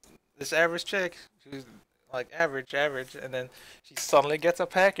this average chick who's like average, and then she suddenly gets a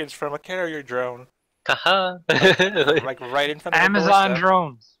package from a carrier drone, Haha. like right in front of her Amazon doorstep.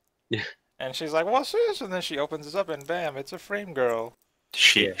 drones. And she's like, "What's this?" And then she opens it up, and bam, it's a Frame Girl.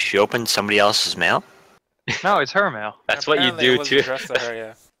 She opened somebody else's mail. No, it's her mail. That's what you Apparently do it was too. addressed to her,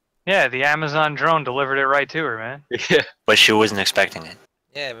 yeah. Yeah, the Amazon drone delivered it right to her, man. Yeah. But she wasn't expecting it.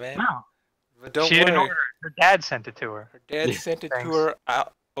 Yeah, man. No, But don't she didn't worry, order it. Her dad sent it to her. her dad Yeah, sent it to thanks. her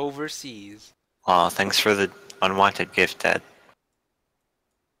out overseas. Oh, thanks for the unwanted gift, Dad.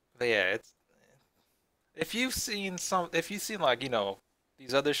 But yeah, it's if you've seen like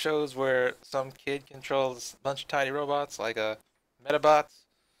these other shows where some kid controls a bunch of tiny robots like Metabots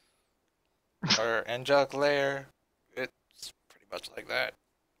or Angelic Lair, it's pretty much like that.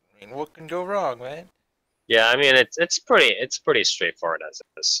 I mean, what can go wrong, man? Yeah, I mean it's pretty straightforward as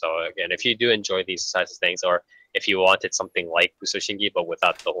it is. So again, if you do enjoy these types of things, or if you wanted something like Busoshinki but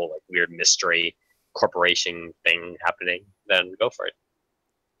without the whole like weird mystery corporation thing happening, then go for it.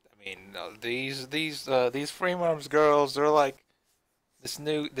 I mean, these Frame Arms girls, they're like this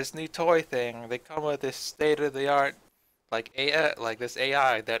new toy thing. They come with this state of the art like AI, like this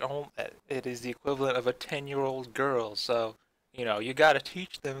AI that it is the equivalent of a 10-year-old girl. So, you got to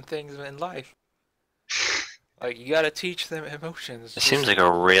teach them things in life. Like you got to teach them emotions. It seems like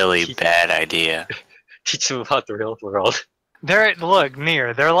a really bad idea. Teach them about the real world. They're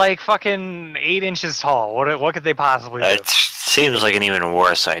they're like fucking 8 inches tall. What could they possibly do? It seems like an even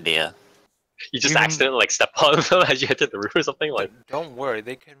worse idea. You just Even- accidentally like step on them as you enter the room or something. Like Don't worry,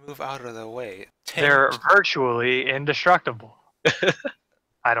 they can move out of the way. They're virtually indestructible.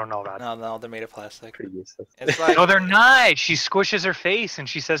 I don't know about that. No, they're made of plastic. pretty useless. It's like No, they're not. She squishes her face and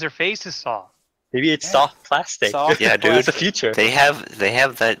she says her face is soft. Maybe it's Yeah. soft plastic. Soft Yeah, dude. It's the future. They have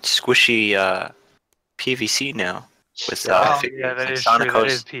that squishy PVC now with Yeah. Oh, yeah, that like is true. That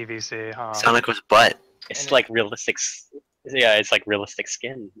Sonico's is PVC, huh? Sonico's butt. It's And like realistic. Yeah, it's like realistic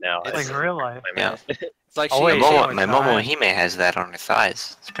skin now. It's Like real life. I mean, Yeah. it's like Oh, she, wait, My Momo- Momohime has that on her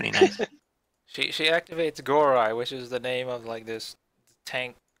thighs. It's pretty nice. she activates Gorai, which is the name of like this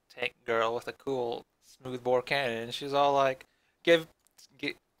tank girl with a cool smoothbore cannon, and she's all like,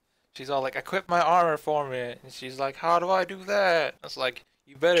 she's all like, equip my armor for me, and she's like, how do I do that? It's like,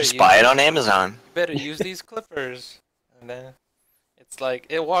 you better Just buy it on Amazon. better use these clippers, and then it's like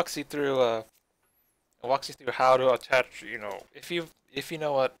it walks you through how to attach. If you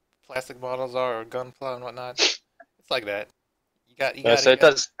know what plastic models are or gunpla and whatnot, it's like that. You got. so it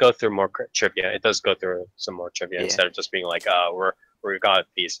does go through more trivia. It does go through some more trivia Yeah. instead of just being like, we got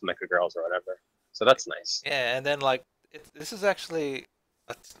these mecha girls or whatever. So that's nice. Yeah, and then like this is actually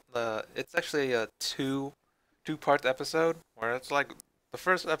it's actually a two-part episode where it's like the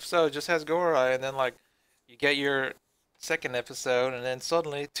first episode just has Gorai, and then like you get your second episode, and then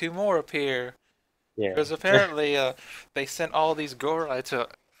suddenly 2 more appear. Yeah. Because apparently, they sent all these Gorai to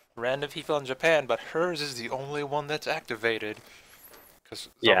random people in Japan, but hers is the only one that's activated.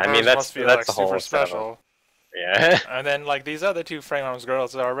 Yeah, I mean, that's be, the super whole setup. special. Yeah. And then like these other 2 Frame Arms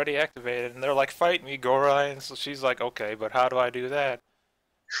girls are already activated, and they're like, "Fight me, Gorai!" And so she's like, "Okay, but how do I do that?"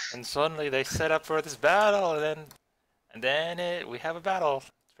 And suddenly they set up for this battle, and then we have a battle.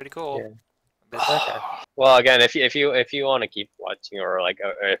 It's pretty cool. Yeah. Okay. Well, again, if you want to keep watching, or like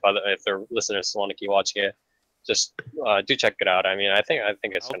if the listeners want to keep watching it, just do check it out. I mean, I think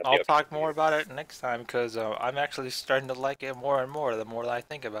it's gonna be. I'll okay. talk more about it next time because I'm actually starting to like it more and more the more that I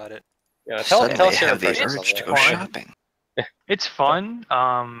think about it. Yeah, tell Suddenly us your have the impressions urge of to it. go shopping. It's fun.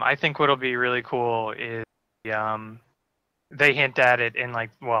 I think what'll be really cool is they hint at it in like,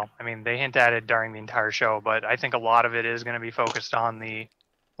 well, I mean, they hint at it during the entire show, but I think a lot of it is going to be focused on the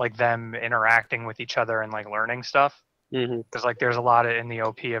like them interacting with each other and like learning stuff. Mm-hmm. Because like there's a lot of in the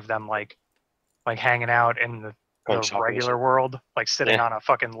OP of them like hanging out in the Going shopping and regular shit. world, like sitting Yeah. on a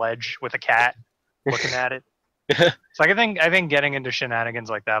fucking ledge with a cat, looking at it. So like, I think getting into shenanigans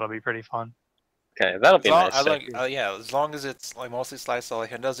like that'll be pretty fun. Okay, that'll be As long, nice. I like, yeah, as long as it's like mostly slice of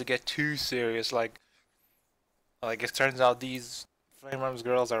life and doesn't get too serious. Like it turns out these flame arms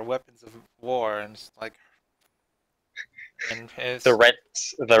girls are weapons of war, and it's like, and it's The red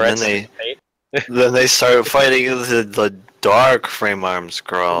And then fate. then they start fighting the dark frame arms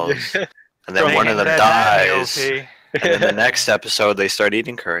girls, and then They one of them hinted at that in the dies. OP. And then the next episode, they start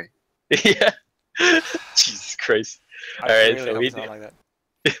eating curry. Yeah. Jesus Christ. I Alright, really so hope we it's do, not like that.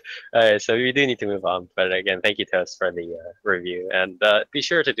 alright, so we do need to move on. But again, thank you Toast for the review, and be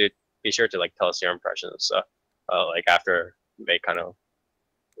sure to like tell us your impressions. Like after they kind of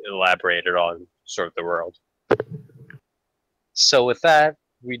elaborated on sort of the world. So with that,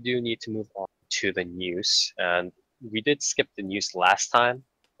 we do need to move on to the news, and we did skip the news last time,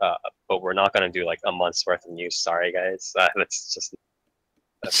 but we're not gonna do like a month's worth of news. Sorry, guys. That's just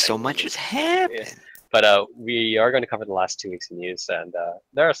So much has happened. But we are going to cover the last 2 weeks of news, and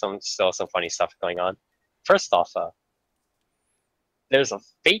there are still some funny stuff going on. First off, there's a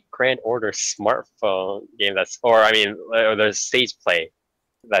Fate Grand Order smartphone game there's stage play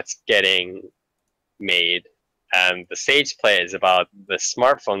that's getting made, and the stage play is about the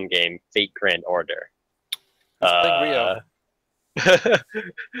smartphone game Fate Grand Order. Who's playing Rio?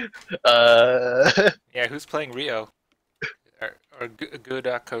 Yeah, who's playing Rio? Or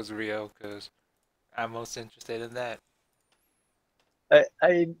Godako's Rio, because I'm most interested in that.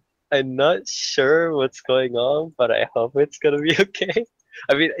 I'm not sure what's going on, but I hope it's gonna be okay.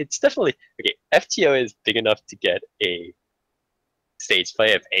 I mean, it's definitely okay. FTO is big enough to get a stage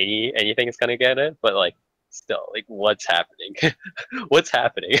play if anything is gonna get it, but like still, like what's happening? What's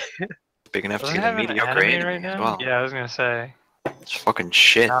happening? Big enough to Doesn't it get a have an mediocre anime anime right as now? well. Yeah, I was gonna say It's fucking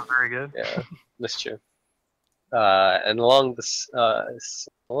shit. not very good. Yeah, that's true. And along this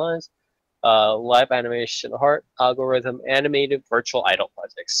lines, live animation heart algorithm animated virtual idol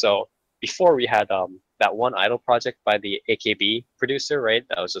projects. So before we had that one idol project by the AKB producer, right?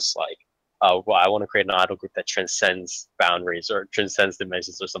 That was just like, well, I want to create an idol group that transcends boundaries or transcends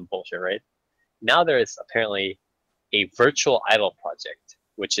dimensions or some bullshit, right? Now there is apparently a virtual idol project,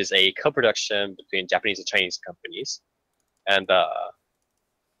 which is a co-production between Japanese and Chinese companies, and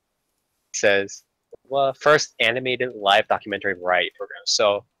says, well, first animated live documentary variety program.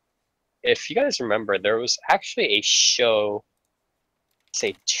 So if you guys remember, there was actually a show,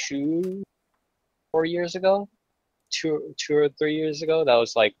 say 2 or 3 years ago, that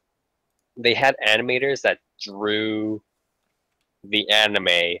was like they had animators that drew the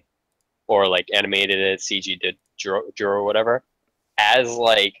anime or like animated it, CG did drew or whatever, as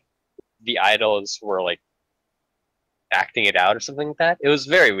like the idols were like acting it out or something like that. It was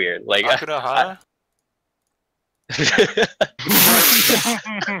very weird. Like Akunohana?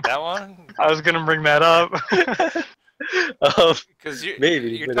 That one? I was gonna bring that up. Because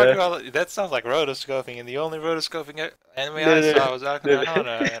maybe, you're but, talking about that sounds like rotoscoping, and the only rotoscoping anime I saw was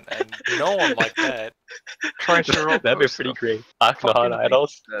Akunohana, and no one liked that. Crunchyroll that'd be post pretty stuff. great. Fucking Akanohana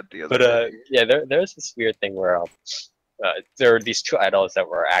idols. that the other But day. yeah, there's this weird thing where there were these two idols that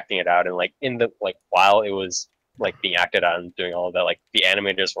were acting it out, and like in the like while it was like being acted out and doing all of that, like the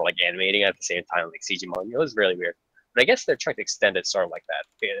animators were like animating at the same time, like CG modeling. It was really weird. But I guess they're trying to extend it sort of like that.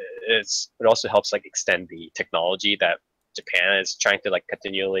 It also helps like extend the technology that Japan is trying to like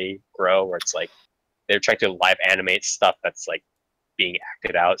continually grow, where it's like they're trying to live animate stuff that's like being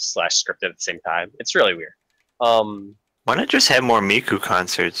acted out / scripted at the same time. It's really weird. Why not just have more Miku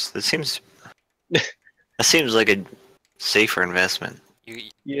concerts? That seems like a safer investment.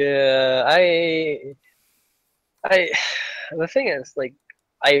 Yeah, the thing is, like,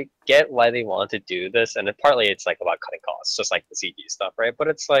 I get why they want to do this, and partly it's like about cutting costs, just like the CG stuff, right? But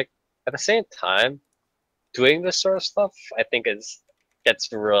it's like at the same time, doing this sort of stuff, I think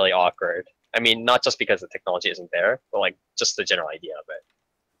gets really awkward. I mean, not just because the technology isn't there, but like just the general idea of it.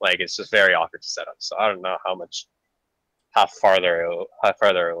 Like, it's just very awkward to set up. So I don't know how farther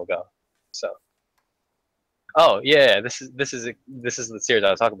it will go. So, oh yeah, this is the series I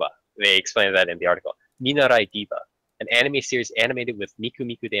was talking about. They explained that in the article. Minarai Diva, an anime series animated with Miku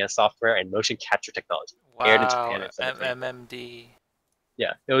Miku dance software and motion capture technology. Aired in Wow, Japan in 2020. MMD.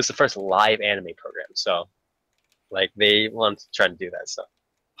 Yeah, it was the first live anime program. So, like, they want to try to do that. So,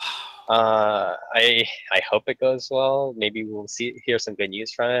 I hope it goes well. Maybe we'll hear some good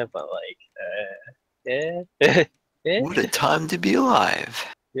news from it, but What a time to be alive.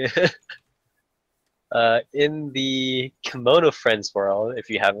 yeah. In the Kimono Friends world, if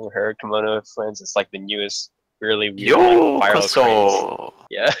you haven't heard, Kimono Friends is like the newest really weird Yo, like, viral craze.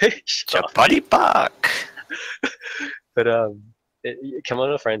 Yeah, Shut up. Chapati pak. But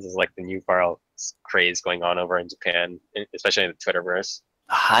Kimono Friends is like the new viral craze going on over in Japan, especially in the Twitterverse.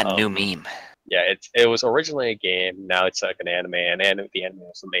 A hot new Um, meme. Yeah, it was originally a game. Now it's like an anime, and the anime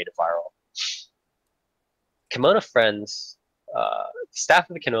was made viral. Kimono Friends, staff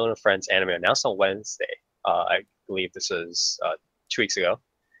of the Kimono Friends anime announced on Wednesday. I believe this was 2 weeks ago,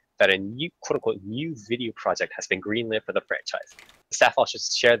 that a new quote unquote new video project has been greenlit for the franchise. The staff also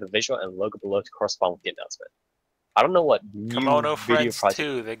shared the visual and logo below to correspond with the announcement. I don't know what new Kimono video Friends project.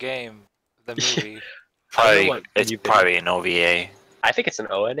 2, the game, the movie. Probably, it's probably an OVA. I think it's an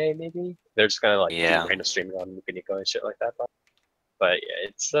ONA maybe. They're just gonna like do Yeah. random streaming on Nico and shit like that. But yeah,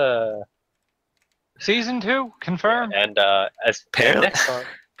 it's Season 2 confirmed. and as Apparently- next on,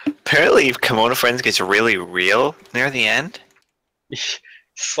 Apparently, if Kimono Friends gets really real near the end, it's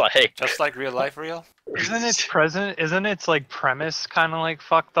like Just like real life real? Isn't its like premise kind of like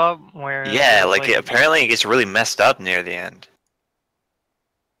fucked up? Where yeah, apparently it gets really messed up near the end.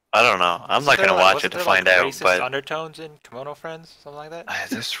 I don't know. I'm not gonna watch it to find out, racist but undertones in Kimono Friends, something like that.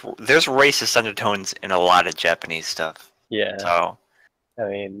 there's racist undertones in a lot of Japanese stuff, yeah. so I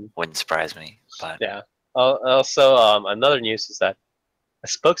mean, wouldn't surprise me. But yeah. Also, another news is that a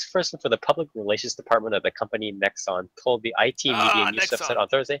spokesperson for the public relations department of the company Nexon told the IT Media News Nexon. website on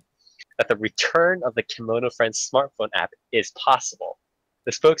Thursday that the return of the Kimono Friends smartphone app is possible.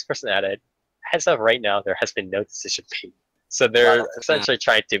 The spokesperson added, "As of right now, there has been no decision made." So they're essentially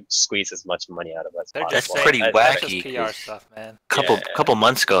trying to squeeze as much money out of us as They're possible. just That's pretty saying, wacky, that's just PR 'cause- stuff, man. couple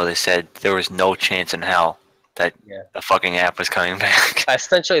months ago, they said there was no chance in hell that Yeah. the fucking app was coming back.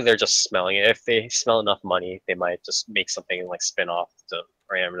 Essentially, they're just smelling it. If they smell enough money, they might just make something like spin off to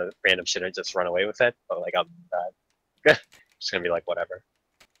random shit and just run away with it. But like, I'm just gonna be like, whatever.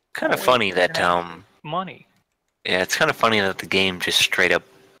 Kind of funny that money. yeah, it's kind of funny that the game just straight up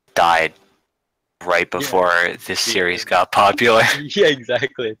died right before this series got popular. Yeah,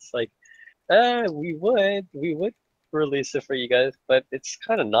 exactly. It's like, we would release it for you guys, but it's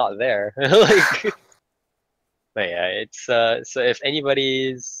kind of not there. Like, but yeah, it's so if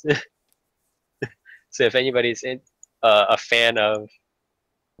anybody's a fan of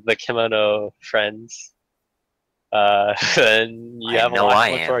the Kimono Friends, then you I have a know lot I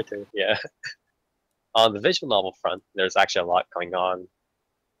to look am. forward to. Yeah. On the visual novel front, there's actually a lot going on.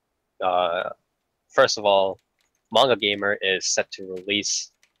 First of all, Manga Gamer is set to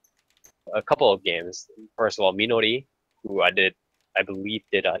release a couple of games. First of all, Minori, who I believe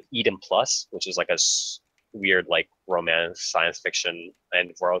did Eden Plus, which is like a weird like romance, science fiction,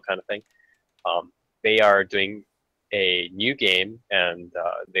 end world kind of thing. They are doing a new game, and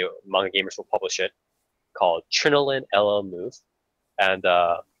the Manga Gamers will publish it, called Trinolin LL Move, and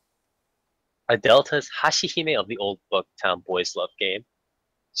Adelta's Hashihime of the Old Book Town Boys Love game.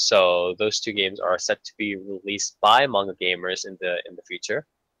 So those two games are set to be released by Manga Gamers in the future,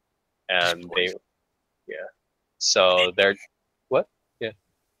 and they, yeah. So they're what? Yeah.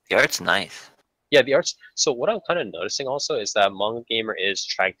 The art's nice. Yeah, the arts. So what I'm kind of noticing also is that Manga Gamer is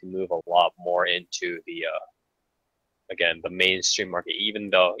trying to move a lot more into the again the mainstream market. Even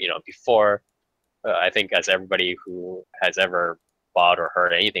though before, I think as everybody who has ever bought or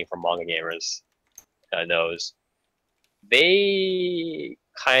heard anything from Manga Gamers knows, they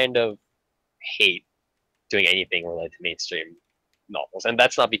kind of hate doing anything related to mainstream novels, and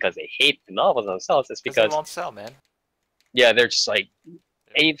that's not because they hate the novels themselves. It's Because because they won't sell, man. yeah, they're just like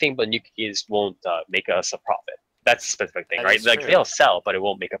anything but new keys won't make us a profit. That's a specific thing, That right? is Like true. they'll sell, but it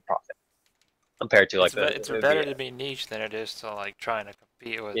won't make a profit compared to like It's better to be niche than it is to like trying to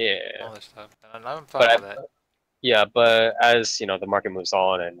compete with yeah. all this stuff. And I'm fine But with that. yeah, but as the market moves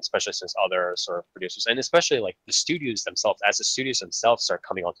on, and especially since other sort of producers, and especially like the studios themselves, as the studios themselves start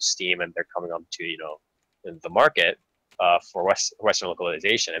coming onto Steam and they're coming onto the market for Western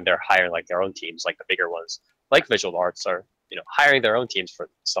localization, and they're hiring like their own teams, like the bigger ones, like Visual Arts are hiring their own teams for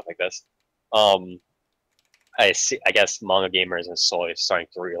stuff like this. I guess Manga Gamers and slowly starting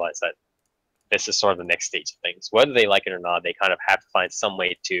to realize that this is sort of the next stage of things. Whether they like it or not, they kind of have to find some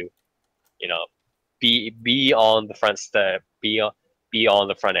way to, be on the front step, be on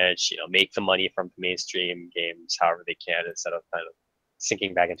the front edge, make the money from the mainstream games however they can, instead of kind of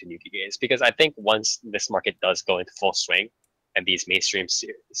sinking back into new games. Because I think once this market does go into full swing, and these mainstream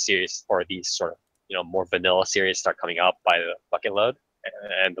series or these sort of more vanilla series start coming up by the bucket load,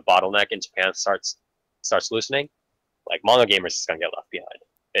 and the bottleneck in Japan starts loosening, like manga gamers is gonna get left behind.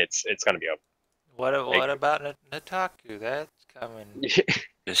 It's gonna be a What about Nataku? That's coming. Just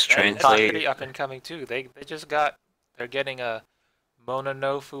That's translate. pretty up and coming too. They're getting a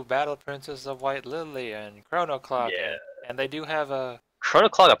Mononofu Battle Princess of White Lily and Chrono Clock, Yeah. and they do have a. Chrono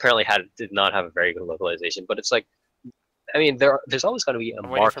Clock apparently did not have a very good localization, but it's like, I mean, there's always going to be a I'm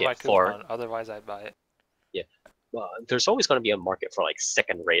waiting for my market for coupon, otherwise I'd buy it. there's always going to be a market for like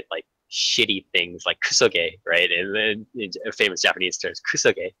second-rate, like shitty things like kusoge, right? And then in famous Japanese terms,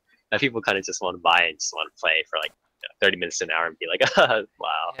 kusoge, that people kind of just want to buy and just want to play for like 30 minutes to an hour and be like, wow.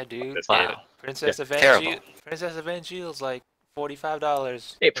 Yeah, dude. this game. Wow. Princess Terrible. Princess Evangel's like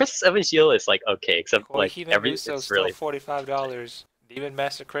 $45. Hey, Princess Evangelia is like okay, except like Koihime Muso's it's still really. $45. Demon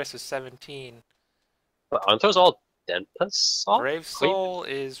Master Chris is $17. Aren't those all Denpa soft? Brave Soul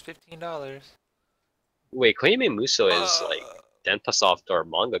is $15. Wait, Koihime Muso is like Denpa soft or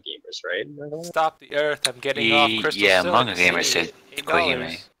manga gamers, right? Stop the Earth! I'm getting off Crystal Yeah, Silk. manga gamers See, said $8.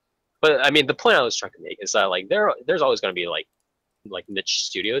 Koihime. But I mean, the point I was trying to make is that like there's always going to be like niche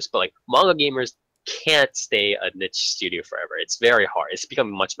studios, but like manga gamers can't stay a niche studio forever. It's very hard. It's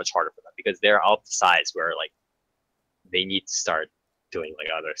becoming much harder for them because they're out the size where like they need to start doing like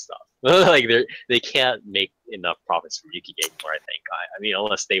other stuff. Like they can't make enough profits from Yuki anymore. I think. I mean,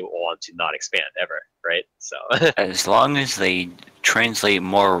 unless they want to not expand ever, right? So As long as they translate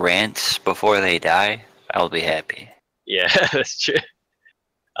more rants before they die, I'll be happy. yeah, that's true.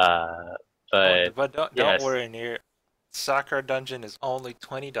 But Don't yes. worry, near Sakura Dungeon is only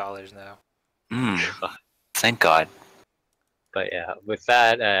 $20 now. Thank God. But yeah, with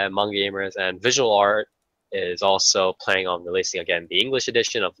that, manga gamers and visual art is also planning on releasing again the English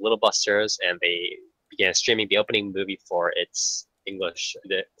edition of Little Busters, and they began streaming the opening movie for its English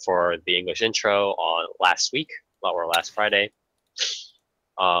intro on last week or last Friday.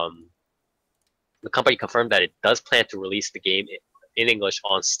 The company confirmed that it does plan to release the game in English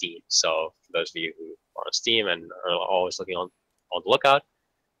on Steam. So for those of you who are on Steam and are always looking on the lookout,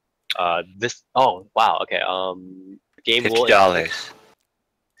 the game will $50.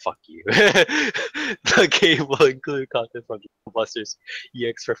 fuck you. The game will include content from Busters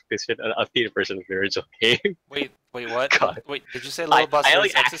EX Perfection, an updated version of the original game. Wait, what? God. Wait, did you say Little Busters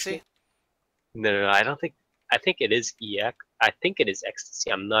only Ecstasy? No, I don't think. I think it is EX. I think it is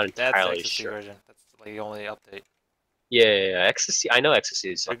Ecstasy. I'm not That's entirely Ecstasy sure. version. That's like the only update. Yeah, Ecstasy. I know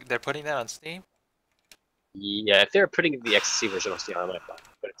Ecstasy is. They're putting that on Steam? Yeah, if they're putting the Ecstasy version on Steam, I might buy it.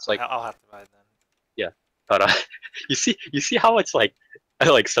 But it's like, I'll have to buy it then. but you see how much like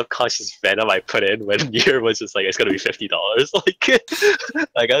subconscious venom I put in when Nier was just like it's gonna be $50.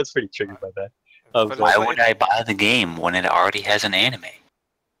 Like I was pretty triggered by that. But Why it's would I buy the game when it already has an anime?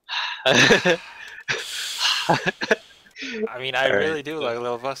 I mean, I Alright. really do like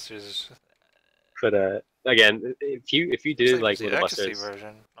Little Busters. But again, if you do like the Little Ecstasy Busters,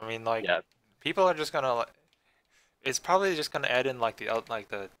 version. I mean, like, yeah, people are just gonna like. It's probably just gonna add in like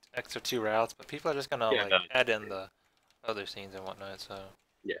the extra 2 routes, but people are just gonna Yeah, add in the other scenes and whatnot. So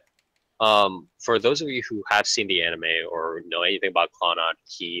for those of you who have seen the anime or know anything about Clannad,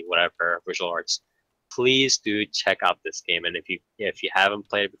 Key, whatever visual arts, please do check out this game. And if you haven't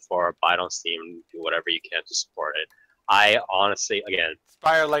played it before, buy it on Steam. Do whatever you can to support it. I honestly, again,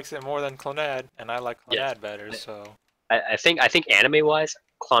 Spire likes it more than Clannad, and I like Clannad Yeah. better. So I think anime wise,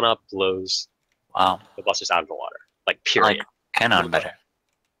 Clannad blows Wow. the Busters out of the water. Like I period. like Canon better.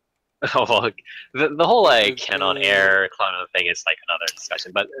 Well, the whole like canon air Clannad thing is like another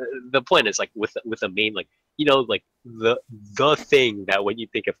discussion. But the point is like with the main like like the thing that when you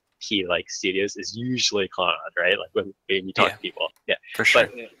think of key like studios is usually Clannad, right? Like when you talk Yeah. to people, yeah. For sure.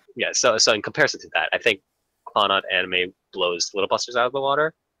 But yeah, so in comparison to that, I think Clannad anime blows Little Busters out of the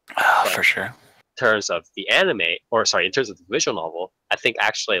water. For sure. In terms of the anime, or sorry, in terms of the visual novel, I think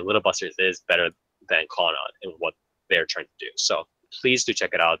actually Little Busters is better than Clannad in what they're trying to do. So please do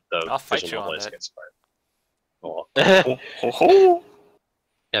check it out. The I'll fight visual you on novel is that. good smart. Well, Ho.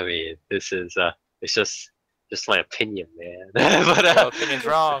 I mean, this is it's just my opinion, man. But your opinion's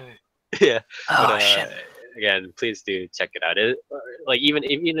wrong. yeah. Oh But, shit. again, please do check it out. Like even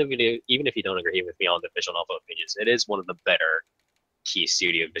if you don't agree with me on the visual novel opinions, it is one of the better key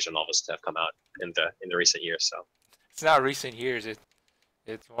studio visual novels to have come out in the recent years. So It's not recent years. It's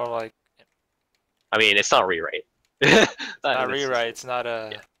more like I mean, it's not rewrite. not rewrite. It's not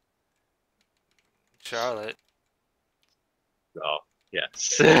a Charlotte. Oh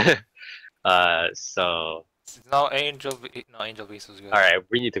yes. So It's no Angel. No, Angel Beats was good. all right,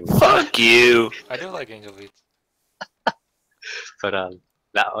 we need to move on. Fuck you. I do like Angel Beats. But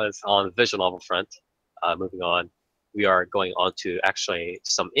that was on the visual novel front. Moving on. we are going on to actually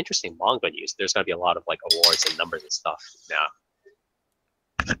some interesting manga news. There's going to be a lot of like awards and numbers and stuff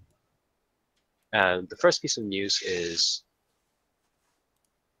now. And the first piece of news is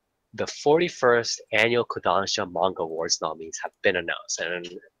the 41st annual Kodansha Manga Awards nominees have been announced.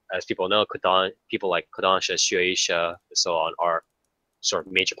 And as people know, people like Kodansha, Shueisha, and so on are sort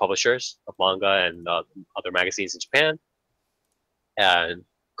of major publishers of manga and other magazines in Japan. And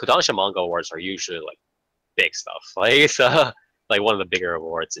Kodansha Manga Awards are usually like big stuff. Like it's like one of the bigger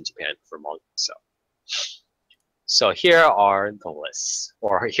awards in Japan for manga. So here are the lists,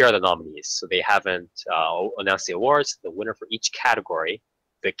 or here are the nominees. So they haven't announced the awards. The winner for each category.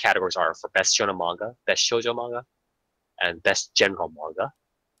 The categories are for Best Shonen Manga, Best Shoujo Manga, and Best General Manga.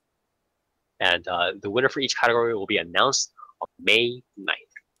 And the winner for each category will be announced on May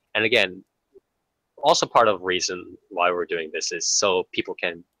 9th. And again, also part of the reason why we're doing this is so people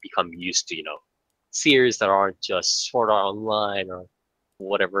can become used to, series that aren't just Sword Art Online or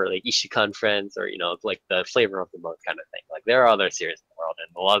whatever, like Ishikan Friends or, like the flavor of the month kind of thing. Like there are other series in the world,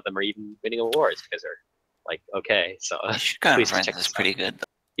 and a lot of them are even winning awards because they're like, okay, so Ishikan Friends is pretty good.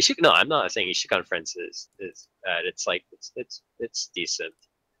 No, I'm not saying Ishikan Friends is bad. It's like it's decent.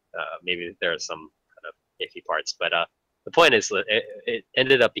 Maybe there are some kind of iffy parts, but the point is that it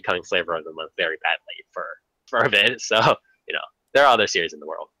ended up becoming flavor of the month very badly for a bit. So there are other series in the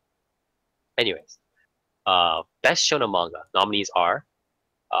world. Anyways, best shonen manga nominees are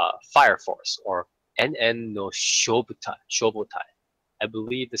Fire Force or NN no Shobutai. I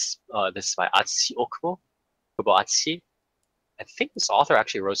believe this is by Atsushi Okubo Atsushi. I think this author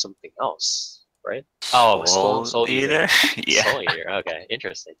actually wrote something else, right? Oh, Soul Eater. Yeah. Soul Eater. Okay,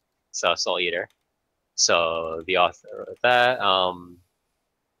 interesting. So Soul Eater. So the author of that,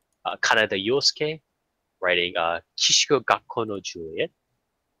 Kaneda Yosuke, writing Kishigo Gakko no Juliet.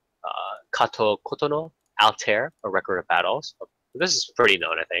 Kato Kotono, Altair, A Record of Battles. This is pretty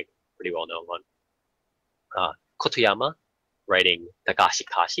known, I think. Pretty well known one. Kotoyama, writing Tagashi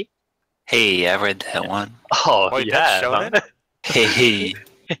Kashi. Hey, I read that one. Oh, Wait, yeah. that's shonen? Huh? Hey.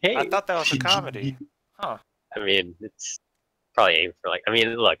 I thought that was a comedy. Huh. I mean, it's probably aimed for like. I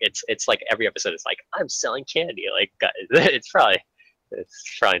mean, look, it's like every episode is like I'm selling candy. Like, guys, it's probably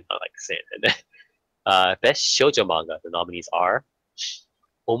not like saying it. Best shoujo manga. The nominees are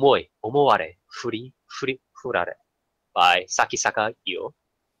Omoi, Omoware, Furare by Sakisaka Io.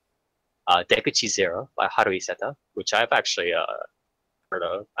 Dekuchi Zero by Haruhi Seta, which I've actually heard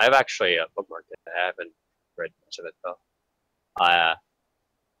of. I've actually bookmarked it. I haven't read much of it though.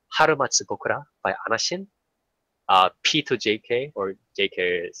 Harumatsu Bokura by Anashin. P to JK, or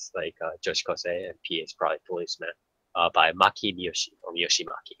JK is like Joshikose, and P is probably policeman, by Maki Miyoshi, or Miyoshi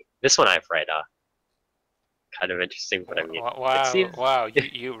Maki. This one I've read. Kind of interesting, but I mean, Wow,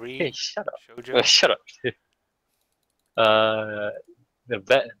 you read Hey, shut up. shoujo? Shut up.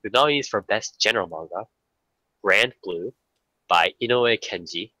 The nominees for Best General Manga: Grand Blue by Inoue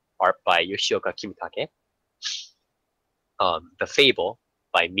Kenji, art by Yoshioka Kimitake. The Fable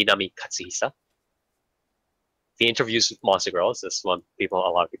by Minami Katsuhisa. The Interviews with Monster Girls, this one a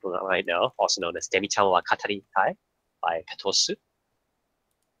lot of people might know, also known as Demi-chan wa Katari Tai by Katosu.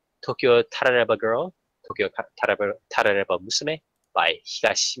 Tokyo Tarareba Girl, Tokyo Tarareba Musume by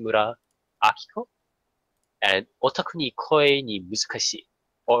Higashimura Akiko. And Otaku ni Koe ni Muzukashii,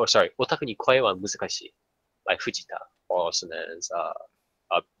 Otaku ni Koe wa Muzukashii by Fujita, also known as,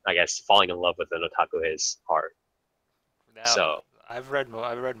 I guess, falling in love with an otaku is hard. Now, So I've read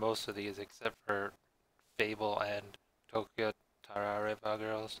most of these except for Fable and Tokyo Tarareba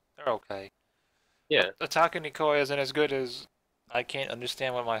Girls. They're okay. yeah, Otaku Nikoi isn't as good as I can't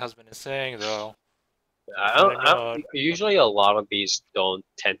understand what my husband is saying though. usually a lot of these don't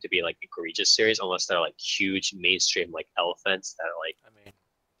tend to be like egregious series unless they're like huge mainstream like elephants that are I mean,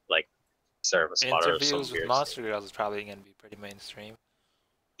 like serve a spot or some Interviews with weird Monster Girls is probably going to be pretty mainstream.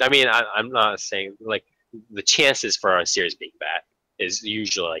 I mean, I'm not saying like the chances for a series being bad is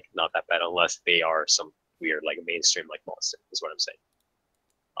usually like not that bad unless they are some weird like mainstream like monster is what I'm saying.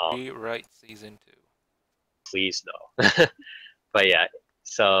 Rewrite season 2. Please no. But yeah,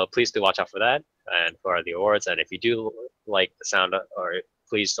 so please do watch out for that and for the awards. And if you do like the sound, or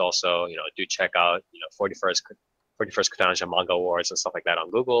please also do check out 41st Kodansha Manga Awards and stuff like that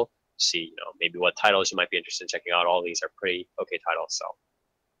on Google. See maybe what titles you might be interested in checking out. All these are pretty okay titles, so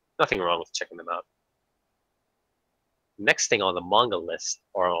nothing wrong with checking them out. Next thing on the manga list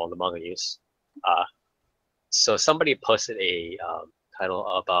or on the manga news, so somebody posted a title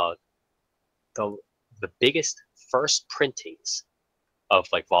about the biggest first printings of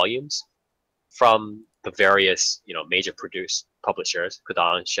like volumes from the various major publishers: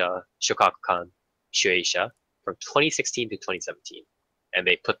 Kodansha, Shogakukan, Shueisha, from 2016 to 2017, and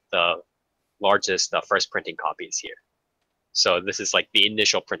they put the largest first printing copies here. So this is like the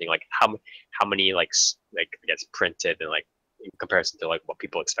initial printing, like how many like I guess printed and like in comparison to like what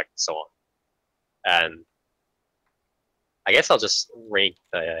people expect and so on. And I guess I'll just rank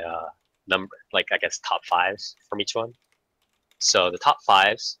the number, like I guess top fives from each one. So the top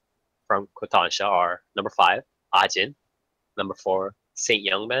fives from Kodansha are number 5, Ajin, number 4, Saint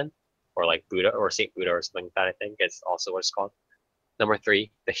Youngman, or like Buddha or Saint Buddha or something like that. I think is also what it's called. Number 3,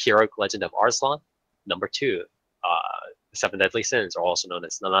 The Heroic Legend of Arslan. Number 2, The Seven Deadly Sins, or also known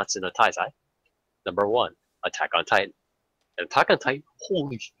as Nanatsu no Taizai. Number 1, Attack on Titan. And Attack on Titan,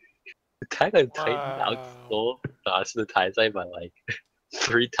 holy shit. Attack on Titan outsold Nanatsu no Taizai by like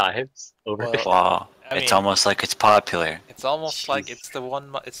 3 times over. Well, Wow. I It's mean, almost like it's popular. It's almost like Jeez.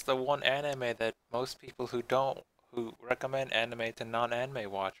 it's the one anime that most people who recommend anime to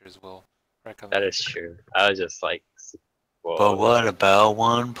non-anime watchers will recommend. That is true. I was just like, whoa. But what about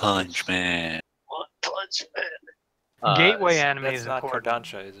One Punch Man? One Punch Man? Gateway anime That's is not important.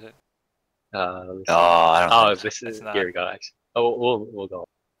 Kodansha, is it? Let me see. Oh, I don't Oh, think so. this is It's not. here we go. Actually, we'll go.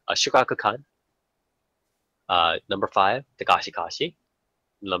 Shugaku-kan. Number 5, Dagashi Kashi.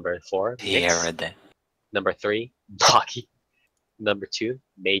 Number 4, Yeah, I Mix. read that. Number 3, Baki. Number 2,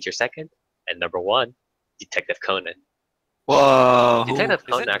 Major Second. And number 1, Detective Conan. Whoa. Detective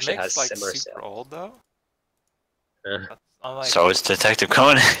Isn't Conan actually Mix has like similar super sales. old though? Uh, I'm like, So is Detective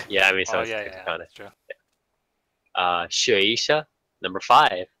Conan. yeah, I mean, so oh it's yeah, Detective yeah, Conan. that's true. Shueisha. Number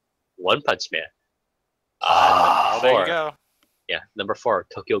 5, One Punch Man. Ah, Number Oh, there 4, you go. yeah, number 4,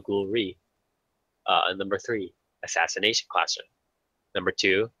 Tokyo Ghoul Re. Number 3, Assassination Classroom. Number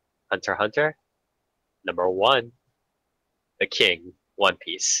 2, Hunter x Hunter. Number 1, The King, One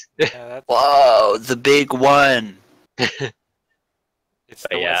Piece. Yeah, that's Whoa, the big one. it's But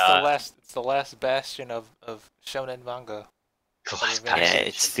the yeah, it's the last bastion of shonen manga. Last Yeah, Yeah, Bastion.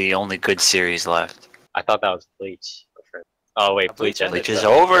 it's the only good series left. I thought that was Bleach. Oh wait, Bleach Bleach ended. Bleach is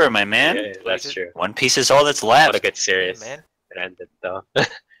though. over, my man. Yeah, that's is- true. One Piece is all that's What a left. good series. Hey, man. It ended though. But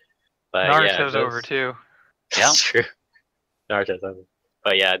yeah, Naruto's over too. That's true. Naruto's over.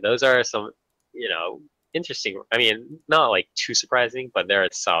 But yeah, those are some, interesting. I mean, not like too surprising, but there are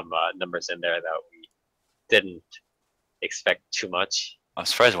some numbers in there that we didn't expect too much. I'm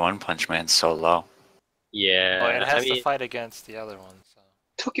surprised One Punch Man's so low. Yeah, Well, it has I mean, to fight against the other one. So.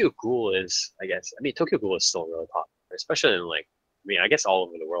 Tokyo Ghoul is, I guess. I mean, Tokyo Ghoul is still really popular, especially in like. I mean, I guess all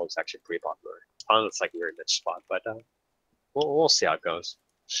over the world it's actually pretty popular. It's like a weird niche spot, but we'll see how it goes.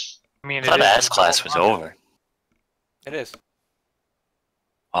 I mean, I thought it is S an class adult was manga. over. It is.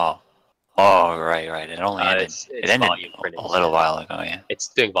 Oh, right. It only ended. It's It ended volume a printings, little yeah. while ago. Yeah. It's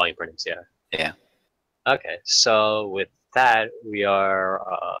doing volume printings, yeah. Yeah. Okay, so with that, we are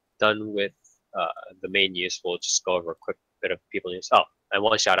done with the main news. We'll just go over a quick bit of people news. Oh, and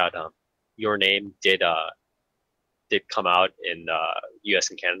one shout out. Your Name did come out in U.S.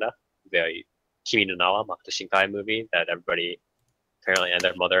 and Canada. The Kimi no Na wa Makoto Shinkai movie that everybody apparently and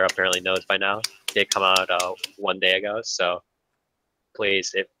their mother apparently knows by now did come out 1 day ago. So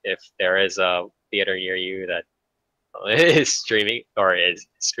please, if there is a theater near you that is streaming or is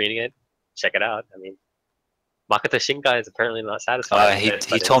screening it, check it out. I mean, Makoto Shinkai is apparently not satisfied with it. He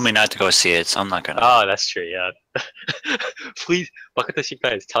but told me it's- not to go see it, so I'm not gonna. Oh, that's true. Yeah. Please, Makoto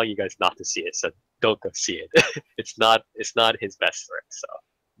Shinkai is telling you guys not to see it, so don't go see it. It's not his best work, so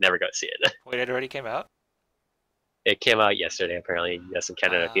never go see it. Wait, it already came out? It came out yesterday, apparently, in US and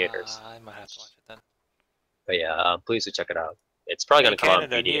Canada theaters. I might have to watch it then. But yeah, please do check it out. It's probably In gonna come out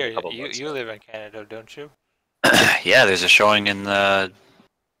Canada, on BD in a near couple you, months. you live in Canada, don't you? Yeah, there's a showing in the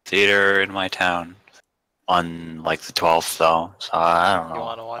theater in my town on like the 12th, though. So I don't know. You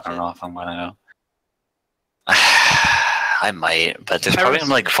want to watch I don't it? know if I'm gonna go. I might, but there's I probably was-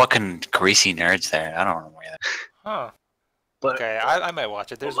 like fucking greasy nerds there. I don't know where. Huh. But Okay, I might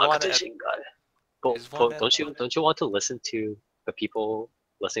watch it. There's Makoto one. Shinkai. But, there's one don't you want to listen to the people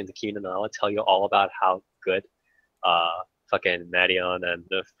listening to Kimi no Na wa tell you all about how good fucking Marion and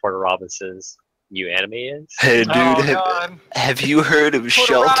the Porter Robinson's new anime is? Hey, dude, Oh, God. have you heard of Porter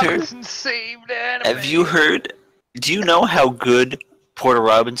Shelter? Robinson saved anime. Have you heard? Do you know how good Porter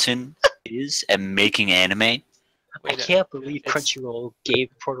Robinson is at making anime? I Wait, can't believe it's- Crunchyroll gave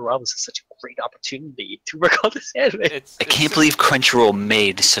Porter Robinson such a great opportunity to work on this anime. I can't believe Crunchyroll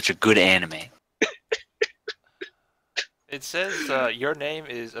made such a good anime. It says your name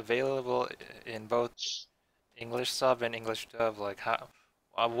is available in both English sub and English dub. Like, how?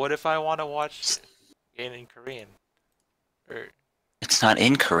 What if I want to watch it in Korean? Or It's not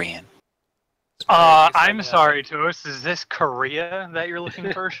in Korean. I'm sorry, Toast. Is this Korea that you're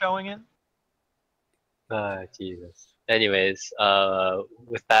looking for showing in? Jesus. Anyways,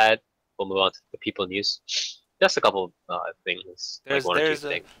 with that, we'll move on to the people news. Just a couple things, like There's one or two there's a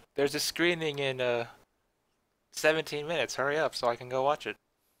things. there's a screening in 17 minutes. Hurry up so I can go watch it.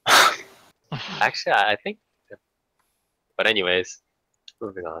 Actually, I think. But anyways,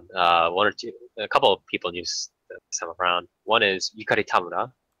 moving on. A couple of people news this time around. One is Yukari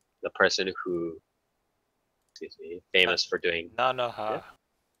Tamura, the person who, excuse me, famous for doing. Nanoha. Yeah.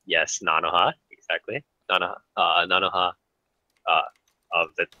 Yes, Nanoha, exactly. Nanoha, uh, of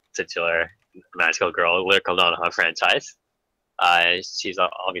the titular magical girl lyrical Nanoha franchise. She's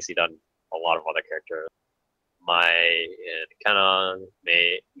obviously done a lot of other characters. My Canon,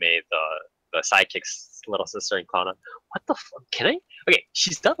 May the sidekick's little sister in Kana. What the fuck? Can I? Okay,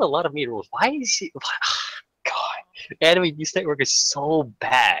 she's done a lot of mean roles. Why is she? God, Anime News Network is so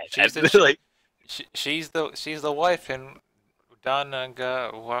bad. She's And, the like, she's the wife in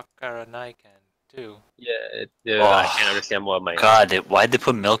Danaga Wakaranaiken too. yeah, I can't understand what my. God, why'd they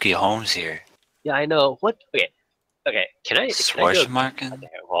put Milky Holmes here? Yeah, I know. What? Okay. Can I do? Schwarzmarken? Okay,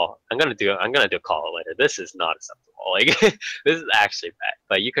 well, I'm gonna do a call later. This is not acceptable. Like, this is actually bad.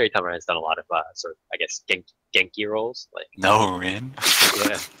 But Yukari Tamura has done a lot of sort of, I guess, Genki roles, like No, Rin.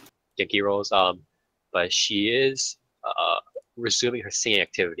 yeah, Genki roles. But she is resuming her singing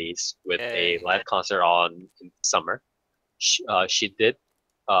activities with a Yay. live concert in summer. She did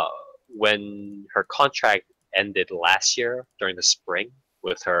when her contract ended last year during the spring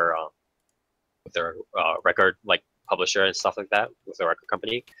with her record like publisher and stuff like that with the record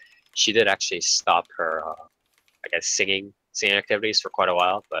company. She did actually stop her I guess singing activities for quite a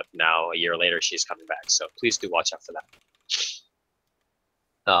while, but now a year later she's coming back. So please do watch out for that.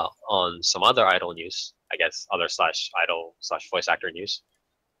 On some other idol news, I guess other slash idol slash voice actor news,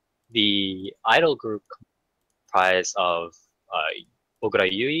 the idol group comprised of Ogura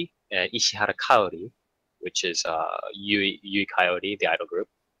Yui and Ishihara Kaori, which is Yui Coyote, the idol group,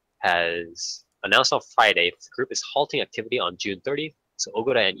 has announced on Friday that the group is halting activity on June 30th, so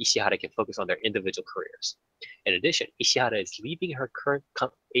Ogura and Ishihara can focus on their individual careers. In addition, Ishihara is leaving her current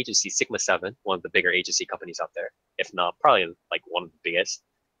agency, Sigma 7, one of the bigger agency companies out there, if not probably like one of the biggest.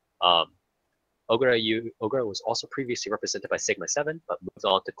 Ogura was also previously represented by Sigma 7, but moved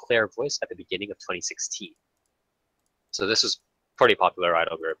on to Claire Voice at the beginning of 2016. So this was pretty popular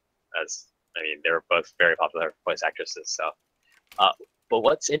idol group, as I mean they were both very popular voice actresses. So, but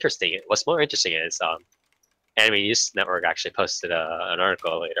what's more interesting is Anime News Network actually posted an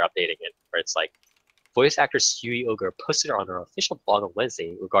article later updating it, where it's like voice actress Yui Ogura posted on her official blog on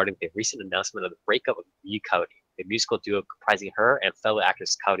Wednesday regarding the recent announcement of the breakup of Yui Kaori, the musical duo comprising her and fellow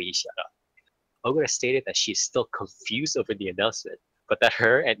actress Kaori Ishihara. Ogura stated that she is still confused over the announcement, but that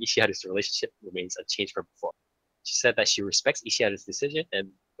her and Ishihara's relationship remains unchanged from before. She said that she respects Ishihara's decision and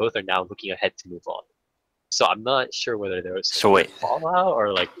both are now looking ahead to move on. So I'm not sure whether there was So wait. fallout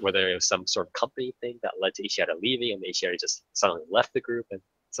or like whether it was some sort of company thing that led to Ishihara leaving and Ishihara just suddenly left the group and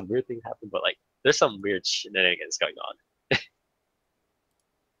some weird thing happened. But like, there's some weird shenanigans going on.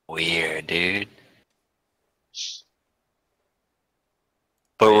 Weird, dude.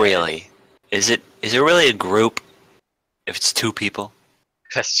 But really, is it really a group if it's two people?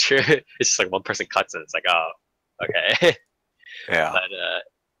 That's true. It's just like one person cuts and it's like, oh, okay. Yeah. But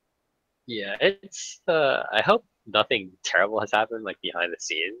yeah, it's I hope nothing terrible has happened like behind the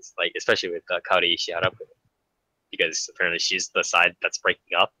scenes, like especially with Kaori Ishihara, because apparently she's the side that's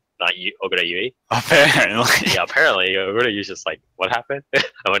breaking up, not Ogura Yui. Apparently. Yeah, apparently Ogura Yui's just like, what happened? Am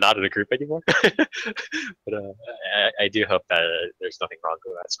I not in the group anymore? But I do hope that there's nothing wrong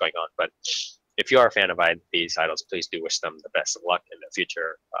with that's going on. But if you are a fan of these idols, please do wish them the best of luck in the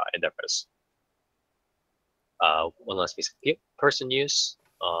future endeavors. One last piece of person news.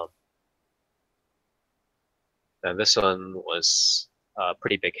 And this one was a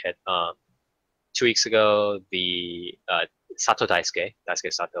pretty big hit. 2 weeks ago, the Sato Daisuke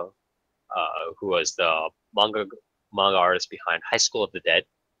Sato, who was the manga artist behind High School of the Dead,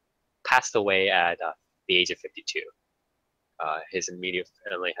 passed away at the age of 52. His immediate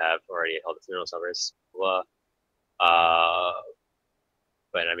family have already held the funeral service. But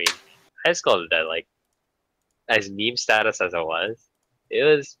I mean, High School of the Dead, like, as meme status as it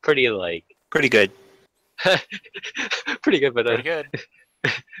was pretty like Pretty good. pretty good, but Pretty good.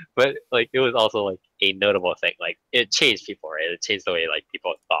 but like it was also like a notable thing. Like it changed people, right? It changed the way like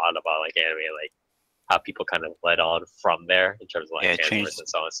people thought about like anime, like how people kind of led on from there in terms of like Yeah, it fan changed- service and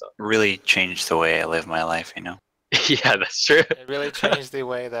so on. So Really changed the way I live my life, you know? yeah, that's true. It really changed the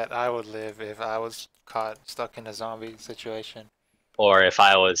way that I would live if I was stuck in a zombie situation. Or if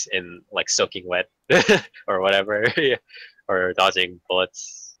I was in like soaking wet or whatever, or dodging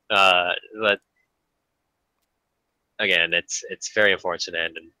bullets. But again, it's very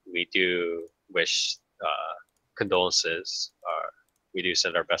unfortunate, and we do wish condolences. We do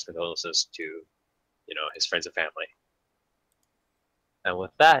send our best condolences to his friends and family. And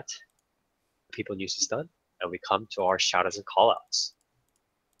with that, people news is done, and we come to our shoutouts and callouts.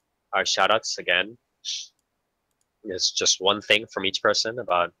 Our shoutouts again is just one thing from each person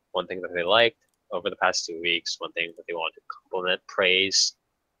about one thing that they liked over the past 2 weeks, one thing that they want to compliment, praise,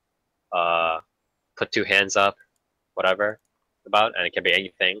 put two hands up, whatever about, and it can be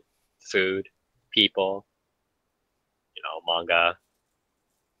anything: food, people, manga,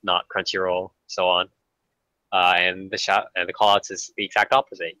 not Crunchyroll, so on. And the callouts is the exact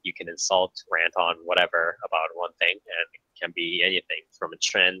opposite. You can insult, rant on whatever about one thing, and it can be anything from a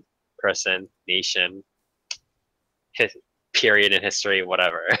trend, person, nation, period in history,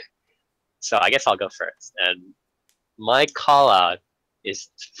 whatever. So I guess I'll go first. And my call out is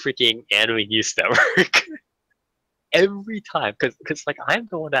freaking Anime News Network. Every time, because like I'm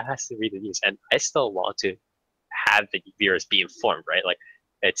the one that has to read the news, and I still want to have the viewers be informed, right? Like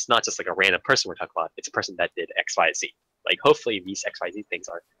it's not just like a random person we're talking about; it's a person that did X, Y, Z. Like hopefully these X, Y, Z things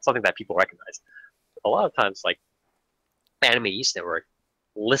are something that people recognize. A lot of times, like Anime News Network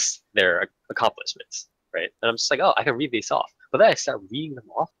lists their accomplishments, right? And I'm just like, oh, I can read these off. But then I start reading them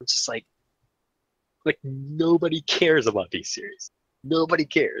off. I'm just like nobody cares about these series. Nobody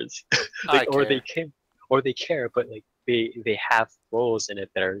cares. Or they care, but like they have roles in it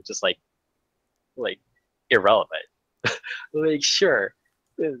that are just like irrelevant. Like sure,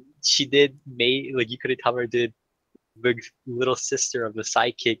 she did like Yukari did the little sister of the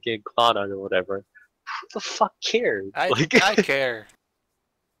sidekick in Clannad or whatever. Who the fuck cares? I care.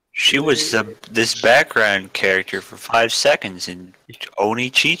 She was this background character for 5 seconds in Oni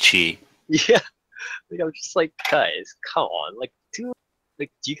Chi-Chi. Yeah. Like I'm just like, guys, come on. Like do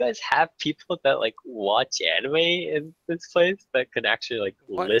you guys have people that like watch anime in this place that can actually like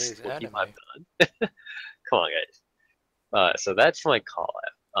list what people have done? Come on, guys. So that's my call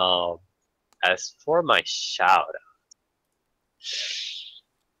out. As for my shout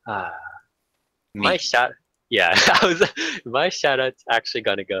out, my shout out's actually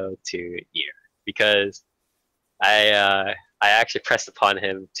gonna go to Ear because I actually pressed upon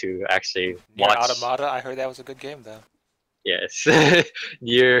him to actually watch Nier Automata. I heard that was a good game though. Yes,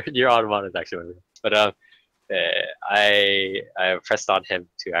 Nier Automata is actually one of them. But I pressed on him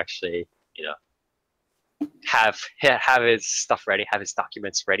to actually have his stuff ready, have his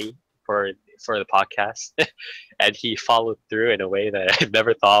documents ready for the podcast, and he followed through in a way that I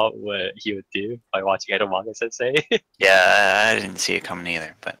never thought he would do by watching Edo Manga Sensei. Yeah, I didn't see it coming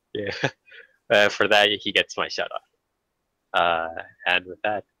either, but yeah, for that he gets my shout out. And with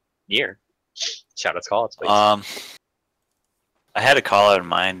that, Nier, shout outs, call outs, please. I had a call out in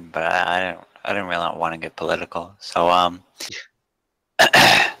mind, but I didn't really want to get political. So I'm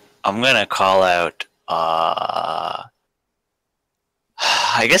gonna call out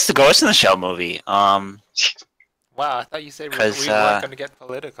I guess the Ghost in the Shell movie. Wow, I thought you said we weren't gonna get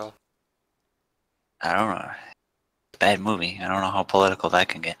political. I don't know. Bad movie. I don't know how political that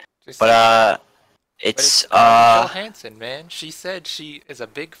can get. It's Johansson, man. She said she is a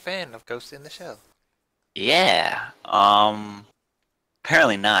big fan of Ghost in the Shell. Yeah.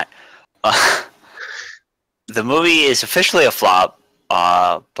 Apparently not. The movie is officially a flop,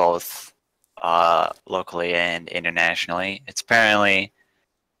 both locally and internationally. It's apparently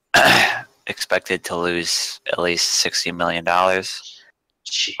expected to lose at least $60 million.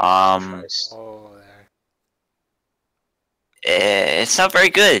 It's not very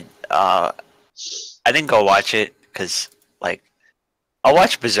good. I didn't go watch it because, like, I'll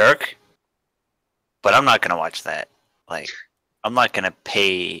watch Berserk, but I'm not gonna watch that. Like, I'm not gonna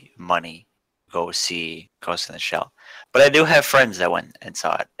pay money to go see Ghost in the Shell. But I do have friends that went and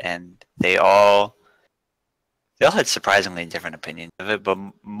saw it, and they all had surprisingly different opinions of it. But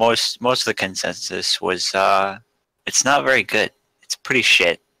most of the consensus was it's not very good. It's pretty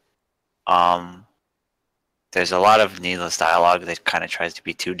shit. There's a lot of needless dialogue that kind of tries to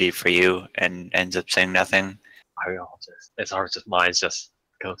be too deep for you and ends up saying nothing. It's mine's just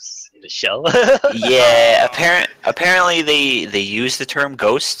Ghosts in the Shell. Yeah, apparently they use the term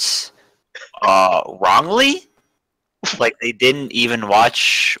ghosts wrongly. Like they didn't even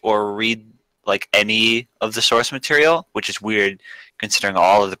watch or read like any of the source material, which is weird considering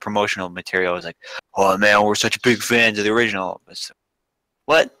all of the promotional material is like, oh man, we're such big fans of the original.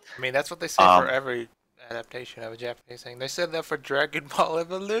 What? I mean, that's what they say for every adaptation of a Japanese thing. They said that for Dragon Ball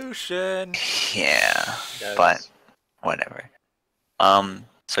Evolution. Yeah, but whatever.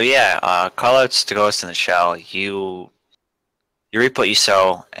 So yeah, callouts to Ghost in the Shell. You reap what you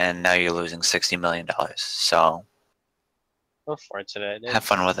sow, and now you're losing $60 million. So Unfortunate. Have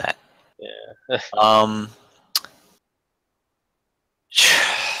fun with that. Yeah.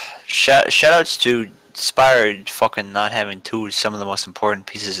 Shoutouts to Spire fucking not having some of the most important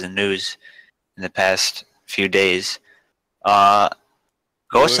pieces of news in the past few days.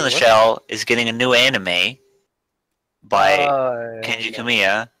 Ghost in the What? Shell is getting a new anime by Kenji Yeah.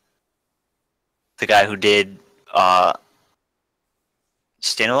 Kamiya, the guy who did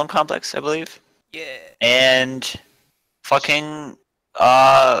Standalone Complex, I believe. Yeah. And fucking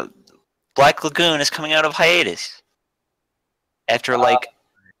Black Lagoon is coming out of hiatus after like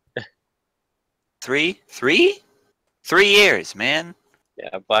 3 years, man.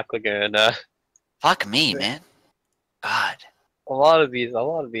 Yeah, Black Lagoon. Fuck me, man. God. A lot of these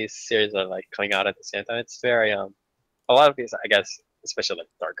series are like coming out at the same time. It's very a lot of these, I guess, especially like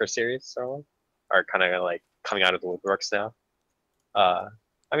darker series are kind of like coming out of the woodworks now.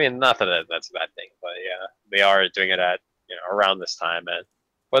 I mean, not that that's a bad thing, but yeah, they are doing it at around this time, and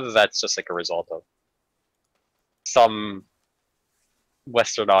whether that's just like a result of some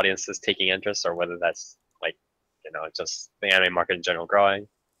Western audiences taking interest, or whether that's like just the anime market in general growing,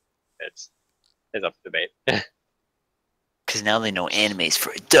 it's up for debate. Because now they know anime's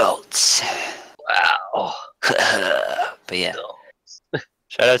for adults. Wow. But yeah.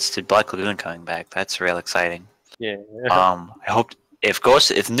 Shoutouts to Black Lagoon coming back. That's real exciting. Yeah. I hope if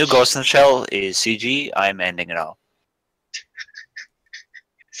the new Ghost in the Shell is CG, I'm ending it all.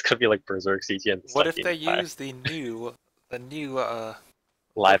 It's gonna be like Berserk CG and What stuff if they being use the new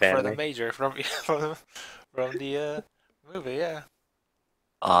live for anime? the major from the movie? Yeah.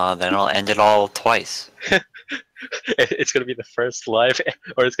 Then I'll end it all twice. It's gonna be the first live,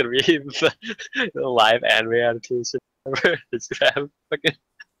 or it's gonna be the live anime adaptation ever. It's gonna have fucking.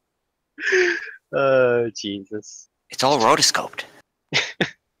 Oh Jesus! It's all rotoscoped.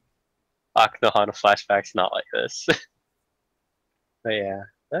 Akinohana flashbacks not like this. But yeah,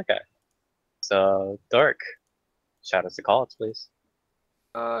 okay. So Dork, shout out to college, please.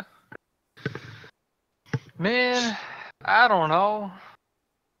 Man, I don't know.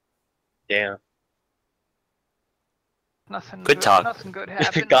 Damn, Nothing Good talk. Nothing good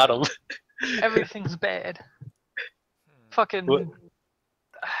happened. got him. Everything's bad. Fucking. What?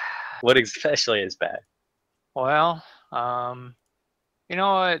 What especially is bad? Well, you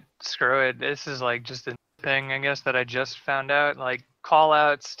know what? Screw it. This is like just a thing, I guess, that I just found out. Like call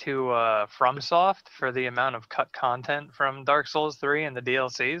outs to FromSoft for the amount of cut content from Dark Souls 3 and the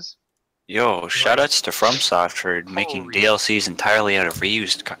DLCs. Yo, shoutouts to FromSoft for making Holy- DLCs entirely out of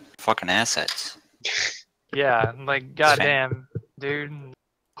reused fucking assets. Yeah, like goddamn, dude.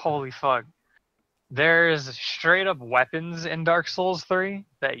 Holy fuck. There's straight up weapons in Dark Souls 3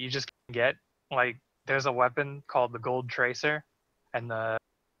 that you just can't get. Like there's a weapon called the Gold Tracer and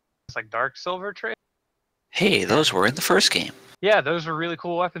it's like Dark Silver Tracer. Hey, those were in the first game. Yeah, those were really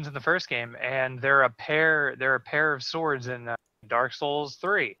cool weapons in the first game, and they're a pair of swords in Dark Souls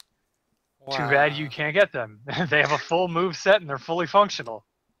 3. Wow. Too bad you can't get them. They have a full move set and they're fully functional,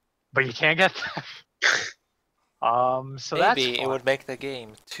 but you can't get them. So Maybe that's it fun. would make the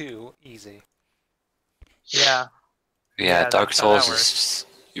game too easy. Yeah, Yeah, Yeah, Dark that's how that Souls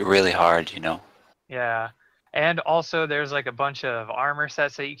is really hard, yeah, and also there's like a bunch of armor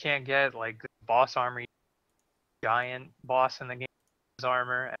sets that you can't get, like boss armor, giant boss in the game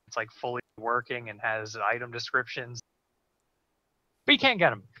armor, and it's like fully working and has item descriptions, but you can't get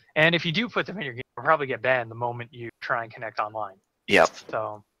them. And if you do put them in your game, you'll probably get banned the moment you try and connect online. Yep.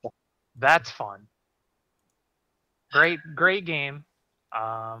 So that's fun. Great game.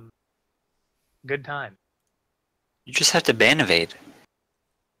 Good time. You just have to ban evade.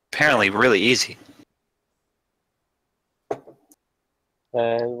 Apparently really easy.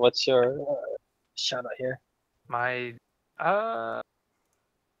 And what's your shout out here? My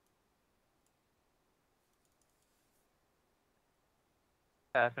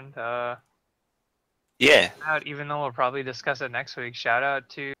happened. Yeah. Out, even though we'll probably discuss it next week. Shout out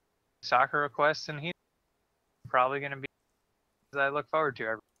to Sakura Quest and he's probably gonna be I look forward to.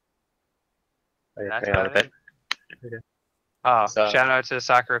 Are you That's hanging out about with it. it? Oh, So- shout out to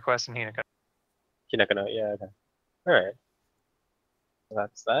Sakura Quest and Hinako. Hinako, yeah. Okay. All right. So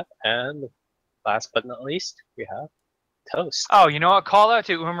that's that. And last but not least, we have Toast. Oh, you know what? Call out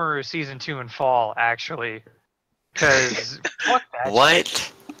to Umaru season 2 in fall, actually, because fuck that.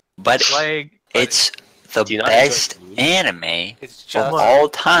 What? But Shit. Like, it's the Do you not enjoy best food? anime It's of just all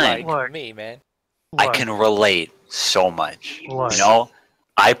time. like Look. me, man. I look, can relate so much. Look.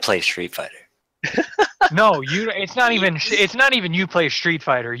 I play Street Fighter. No, you. It's not even. It's not even you play Street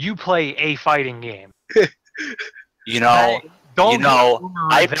Fighter. You play a fighting game. You know, Don't you know, give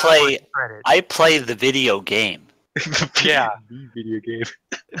Umaru I that play- much credit. I play the video game. Yeah. The video game.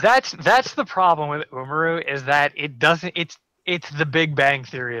 That's the problem with Umaru is that it doesn't. It's the Big Bang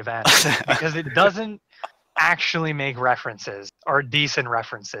Theory of anime because it doesn't actually make references or decent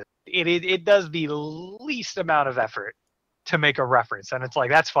references. It does the least amount of effort to make a reference, and it's like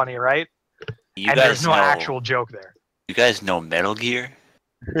that's funny, right? You And guys there's no know. actual joke there. You guys know Metal Gear?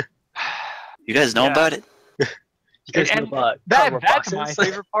 You guys know Yeah. about it? You guys know And about that's cardboard my boxes?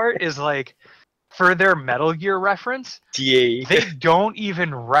 favorite part is like for their Metal Gear reference, TA. they don't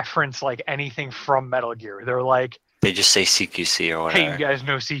even reference like anything from Metal Gear. They're like, They just say CQC or "Hey, you whatever. guys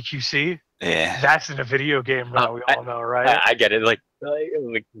know CQC? Yeah. That's in a video game that we all know, right?" I get it. Like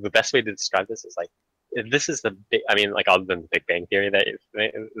the best way to describe this is like this is the big. I mean, like other than the Big Bang Theory that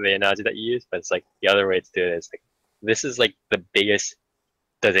the analogy that you use, but it's like the other way to do it is like this is like the biggest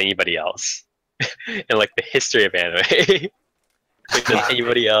does anybody else in like the history of anime. Like, does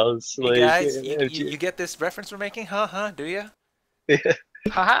anybody else? Hey Like, guys, you get this reference we're making? Huh? Do you?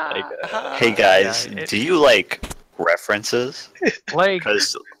 Haha. like, Hey guys, Yeah, do you like references? Like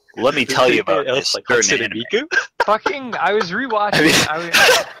Because let me tell you about else this like certain Hatsune anime. Miku? fucking, I was Have rewatching.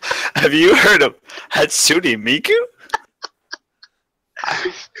 you, have you heard of Hatsune Miku?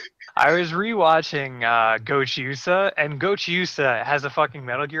 I was rewatching Gochiusa, and Gochiusa has a fucking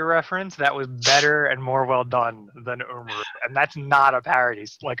Metal Gear reference that was better and more well done than Umaru, and that's not a parody,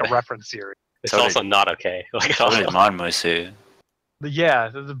 it's like a reference series. It's So did- also not okay. Like, So did Monmusu. Yeah,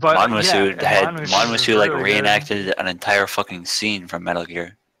 but Monmusu yeah, had Monmusu Monmusu was like really good. reenacted an entire fucking scene from Metal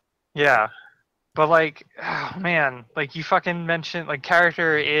Gear. Yeah, but like, oh man, like you fucking mentioned, like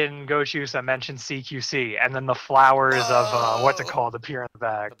character in Gochiusa mentioned CQC, and then the flowers of what's it called appear in the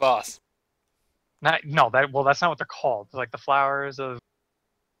bag. The boss. Not that's not what they're called. It's like the flowers of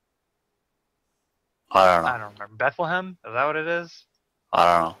I don't know. I don't remember Bethlehem. Is that what it is? I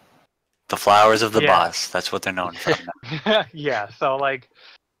don't know. The flowers of the Yeah. boss. That's what they're known for. now. Yeah. So like,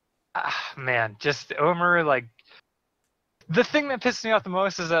 man, just Umaru like. The thing that pissed me off the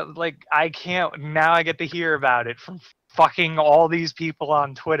most is that like I get to hear about it from fucking all these people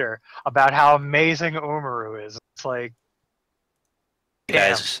on Twitter about how amazing Umaru is. It's like,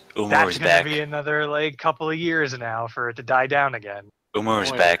 damn, Guys, Umaru's that's gonna back. be another like couple of years now for it to die down again.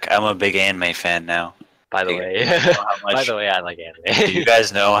 Umaru's Oh, back. I'm a big anime fan now. by the Hey, way, how by much- the way, I like anime. Do you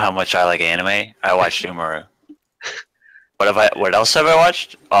guys know how much I like anime? I watched Umaru. What else have I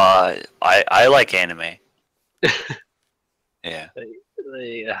watched? I like anime. Yeah.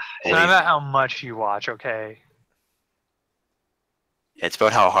 It's not about how much you watch, okay? It's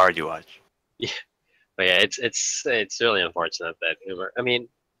about how hard you watch. But yeah, it's really unfortunate that Umaru. I mean,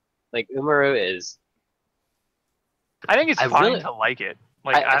 like Umaru is. I think it's I fine really- to like it.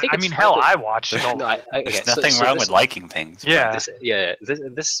 Like I think I it's mean, fine hell, to- I watched it all. No, okay, There's so- nothing so wrong this- with liking things. but- Yeah. This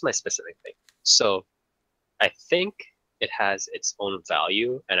is my specific thing. So, I think it has its own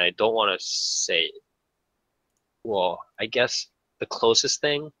value, and I don't want to say. Well, I guess the closest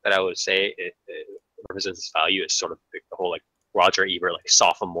thing that I would say it represents its value is sort of the whole like Roger Ebert like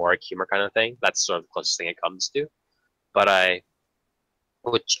sophomoric humor kind of thing. That's sort of the closest thing it comes to. But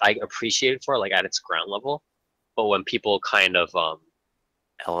which I appreciate it for like at its ground level, but when people kind of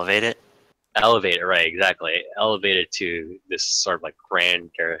Elevate it. elevate it, right? Exactly, elevate it to this sort of like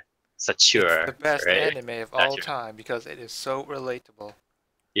grander stature, The best right? anime of all Gotcha. time because it is so relatable.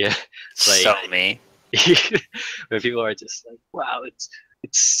 Yeah, like- So me. when people are just like, "Wow, it's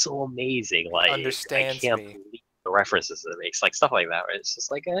so amazing!" Like, Understands I can't me. believe the references it makes, like stuff like that. Right? It's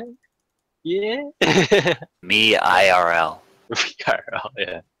just like, yeah, Me IRL.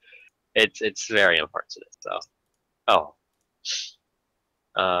 yeah. It's very unfortunate.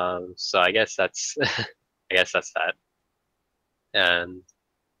 So I guess that's that. And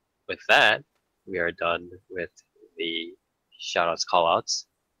with that, we are done with the shoutouts callouts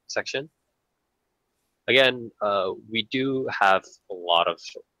section. Again, we do have a lot of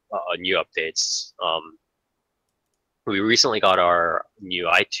new updates. We recently got our new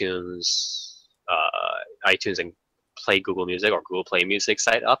iTunes and Play Google Music or Google Play Music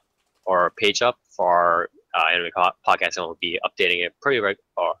site up or page up for our anime podcast, and we'll be updating it pretty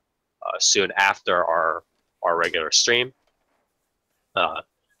soon after our regular stream.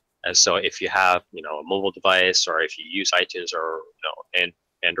 And so, if you have a mobile device or if you use iTunes or and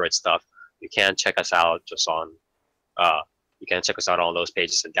Android stuff, you can check us out on those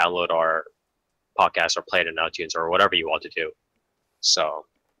pages and download our podcast or play it in iTunes or whatever you want to do. So,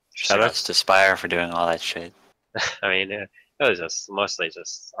 Shoutouts to Spire for doing all that shit. I mean, it was just mostly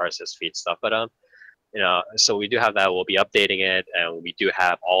just RSS feed stuff, but so we do have that. We'll be updating it, and we do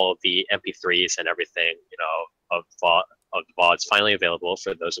have all of the MP3s and everything, of of the VODs finally available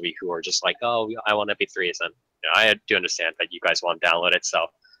for those of you who are just like, oh, I want MP3s, and I do understand that you guys want to download it. So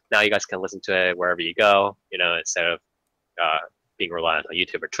now you guys can listen to it wherever you go, instead of being reliant on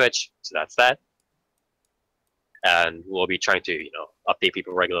YouTube or Twitch. So that's that. And we'll be trying to, update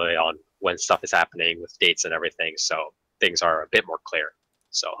people regularly on when stuff is happening with dates and everything, so things are a bit more clear.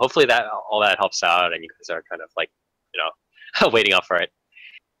 So hopefully that all that helps out, and you guys are kind of like, waiting up for it.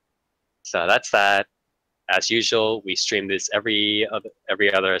 So that's that. As usual, we stream this every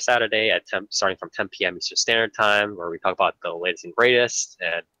other Saturday at starting from 10 p.m. Eastern Standard Time, where we talk about the latest and greatest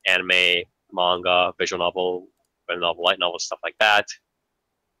and anime, manga, visual novel, light novel, stuff like that.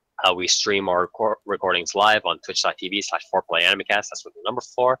 We stream our recordings live on twitch.tv/4PlayAnimecast. That's with the number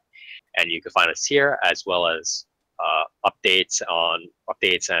 4. And you can find us here, as well as updates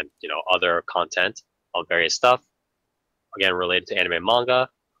and other content on various stuff. Again, related to anime and manga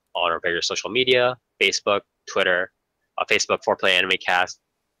on our various social media, Facebook, Twitter, Facebook 4PlayAnimecast,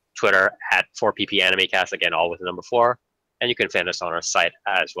 Twitter at 4PPAnimecast, again, all with the number 4. And you can find us on our site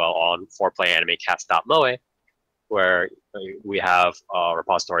as well on 4PlayAnimecast.moe, where we have a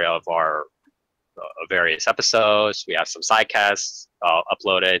repository of our various episodes. We have some sidecasts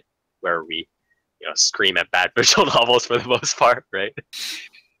uploaded where we scream at bad visual novels for the most part, right?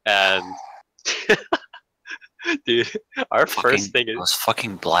 And dude, our first thing is those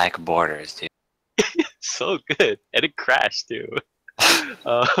fucking black borders, dude. so good, and it crashed too.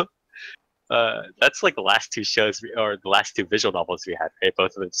 That's like the last 2 shows or the last 2 visual novels we had, right?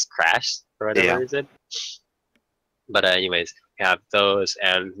 Both of them just crashed for whatever reason. But anyways, we have those,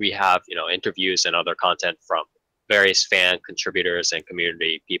 and we have interviews and other content from various fan contributors and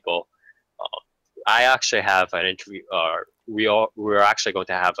community people. I actually have an interview. We're actually going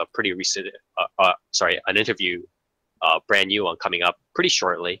to have a pretty recent, an interview, brand new one coming up pretty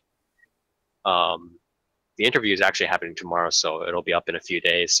shortly. The interview is actually happening tomorrow, so it'll be up in a few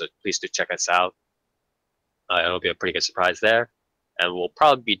days. So please do check us out. It'll be a pretty good surprise there, and we'll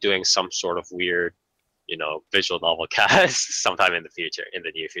probably be doing some sort of weird, visual novel cast sometime in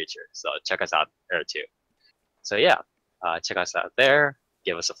the near future. So check us out there too. So yeah, check us out there.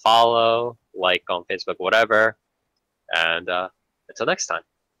 Give us a follow, like on Facebook, whatever. And until next time.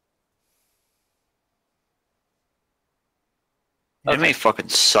 Anime fucking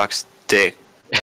sucks dick.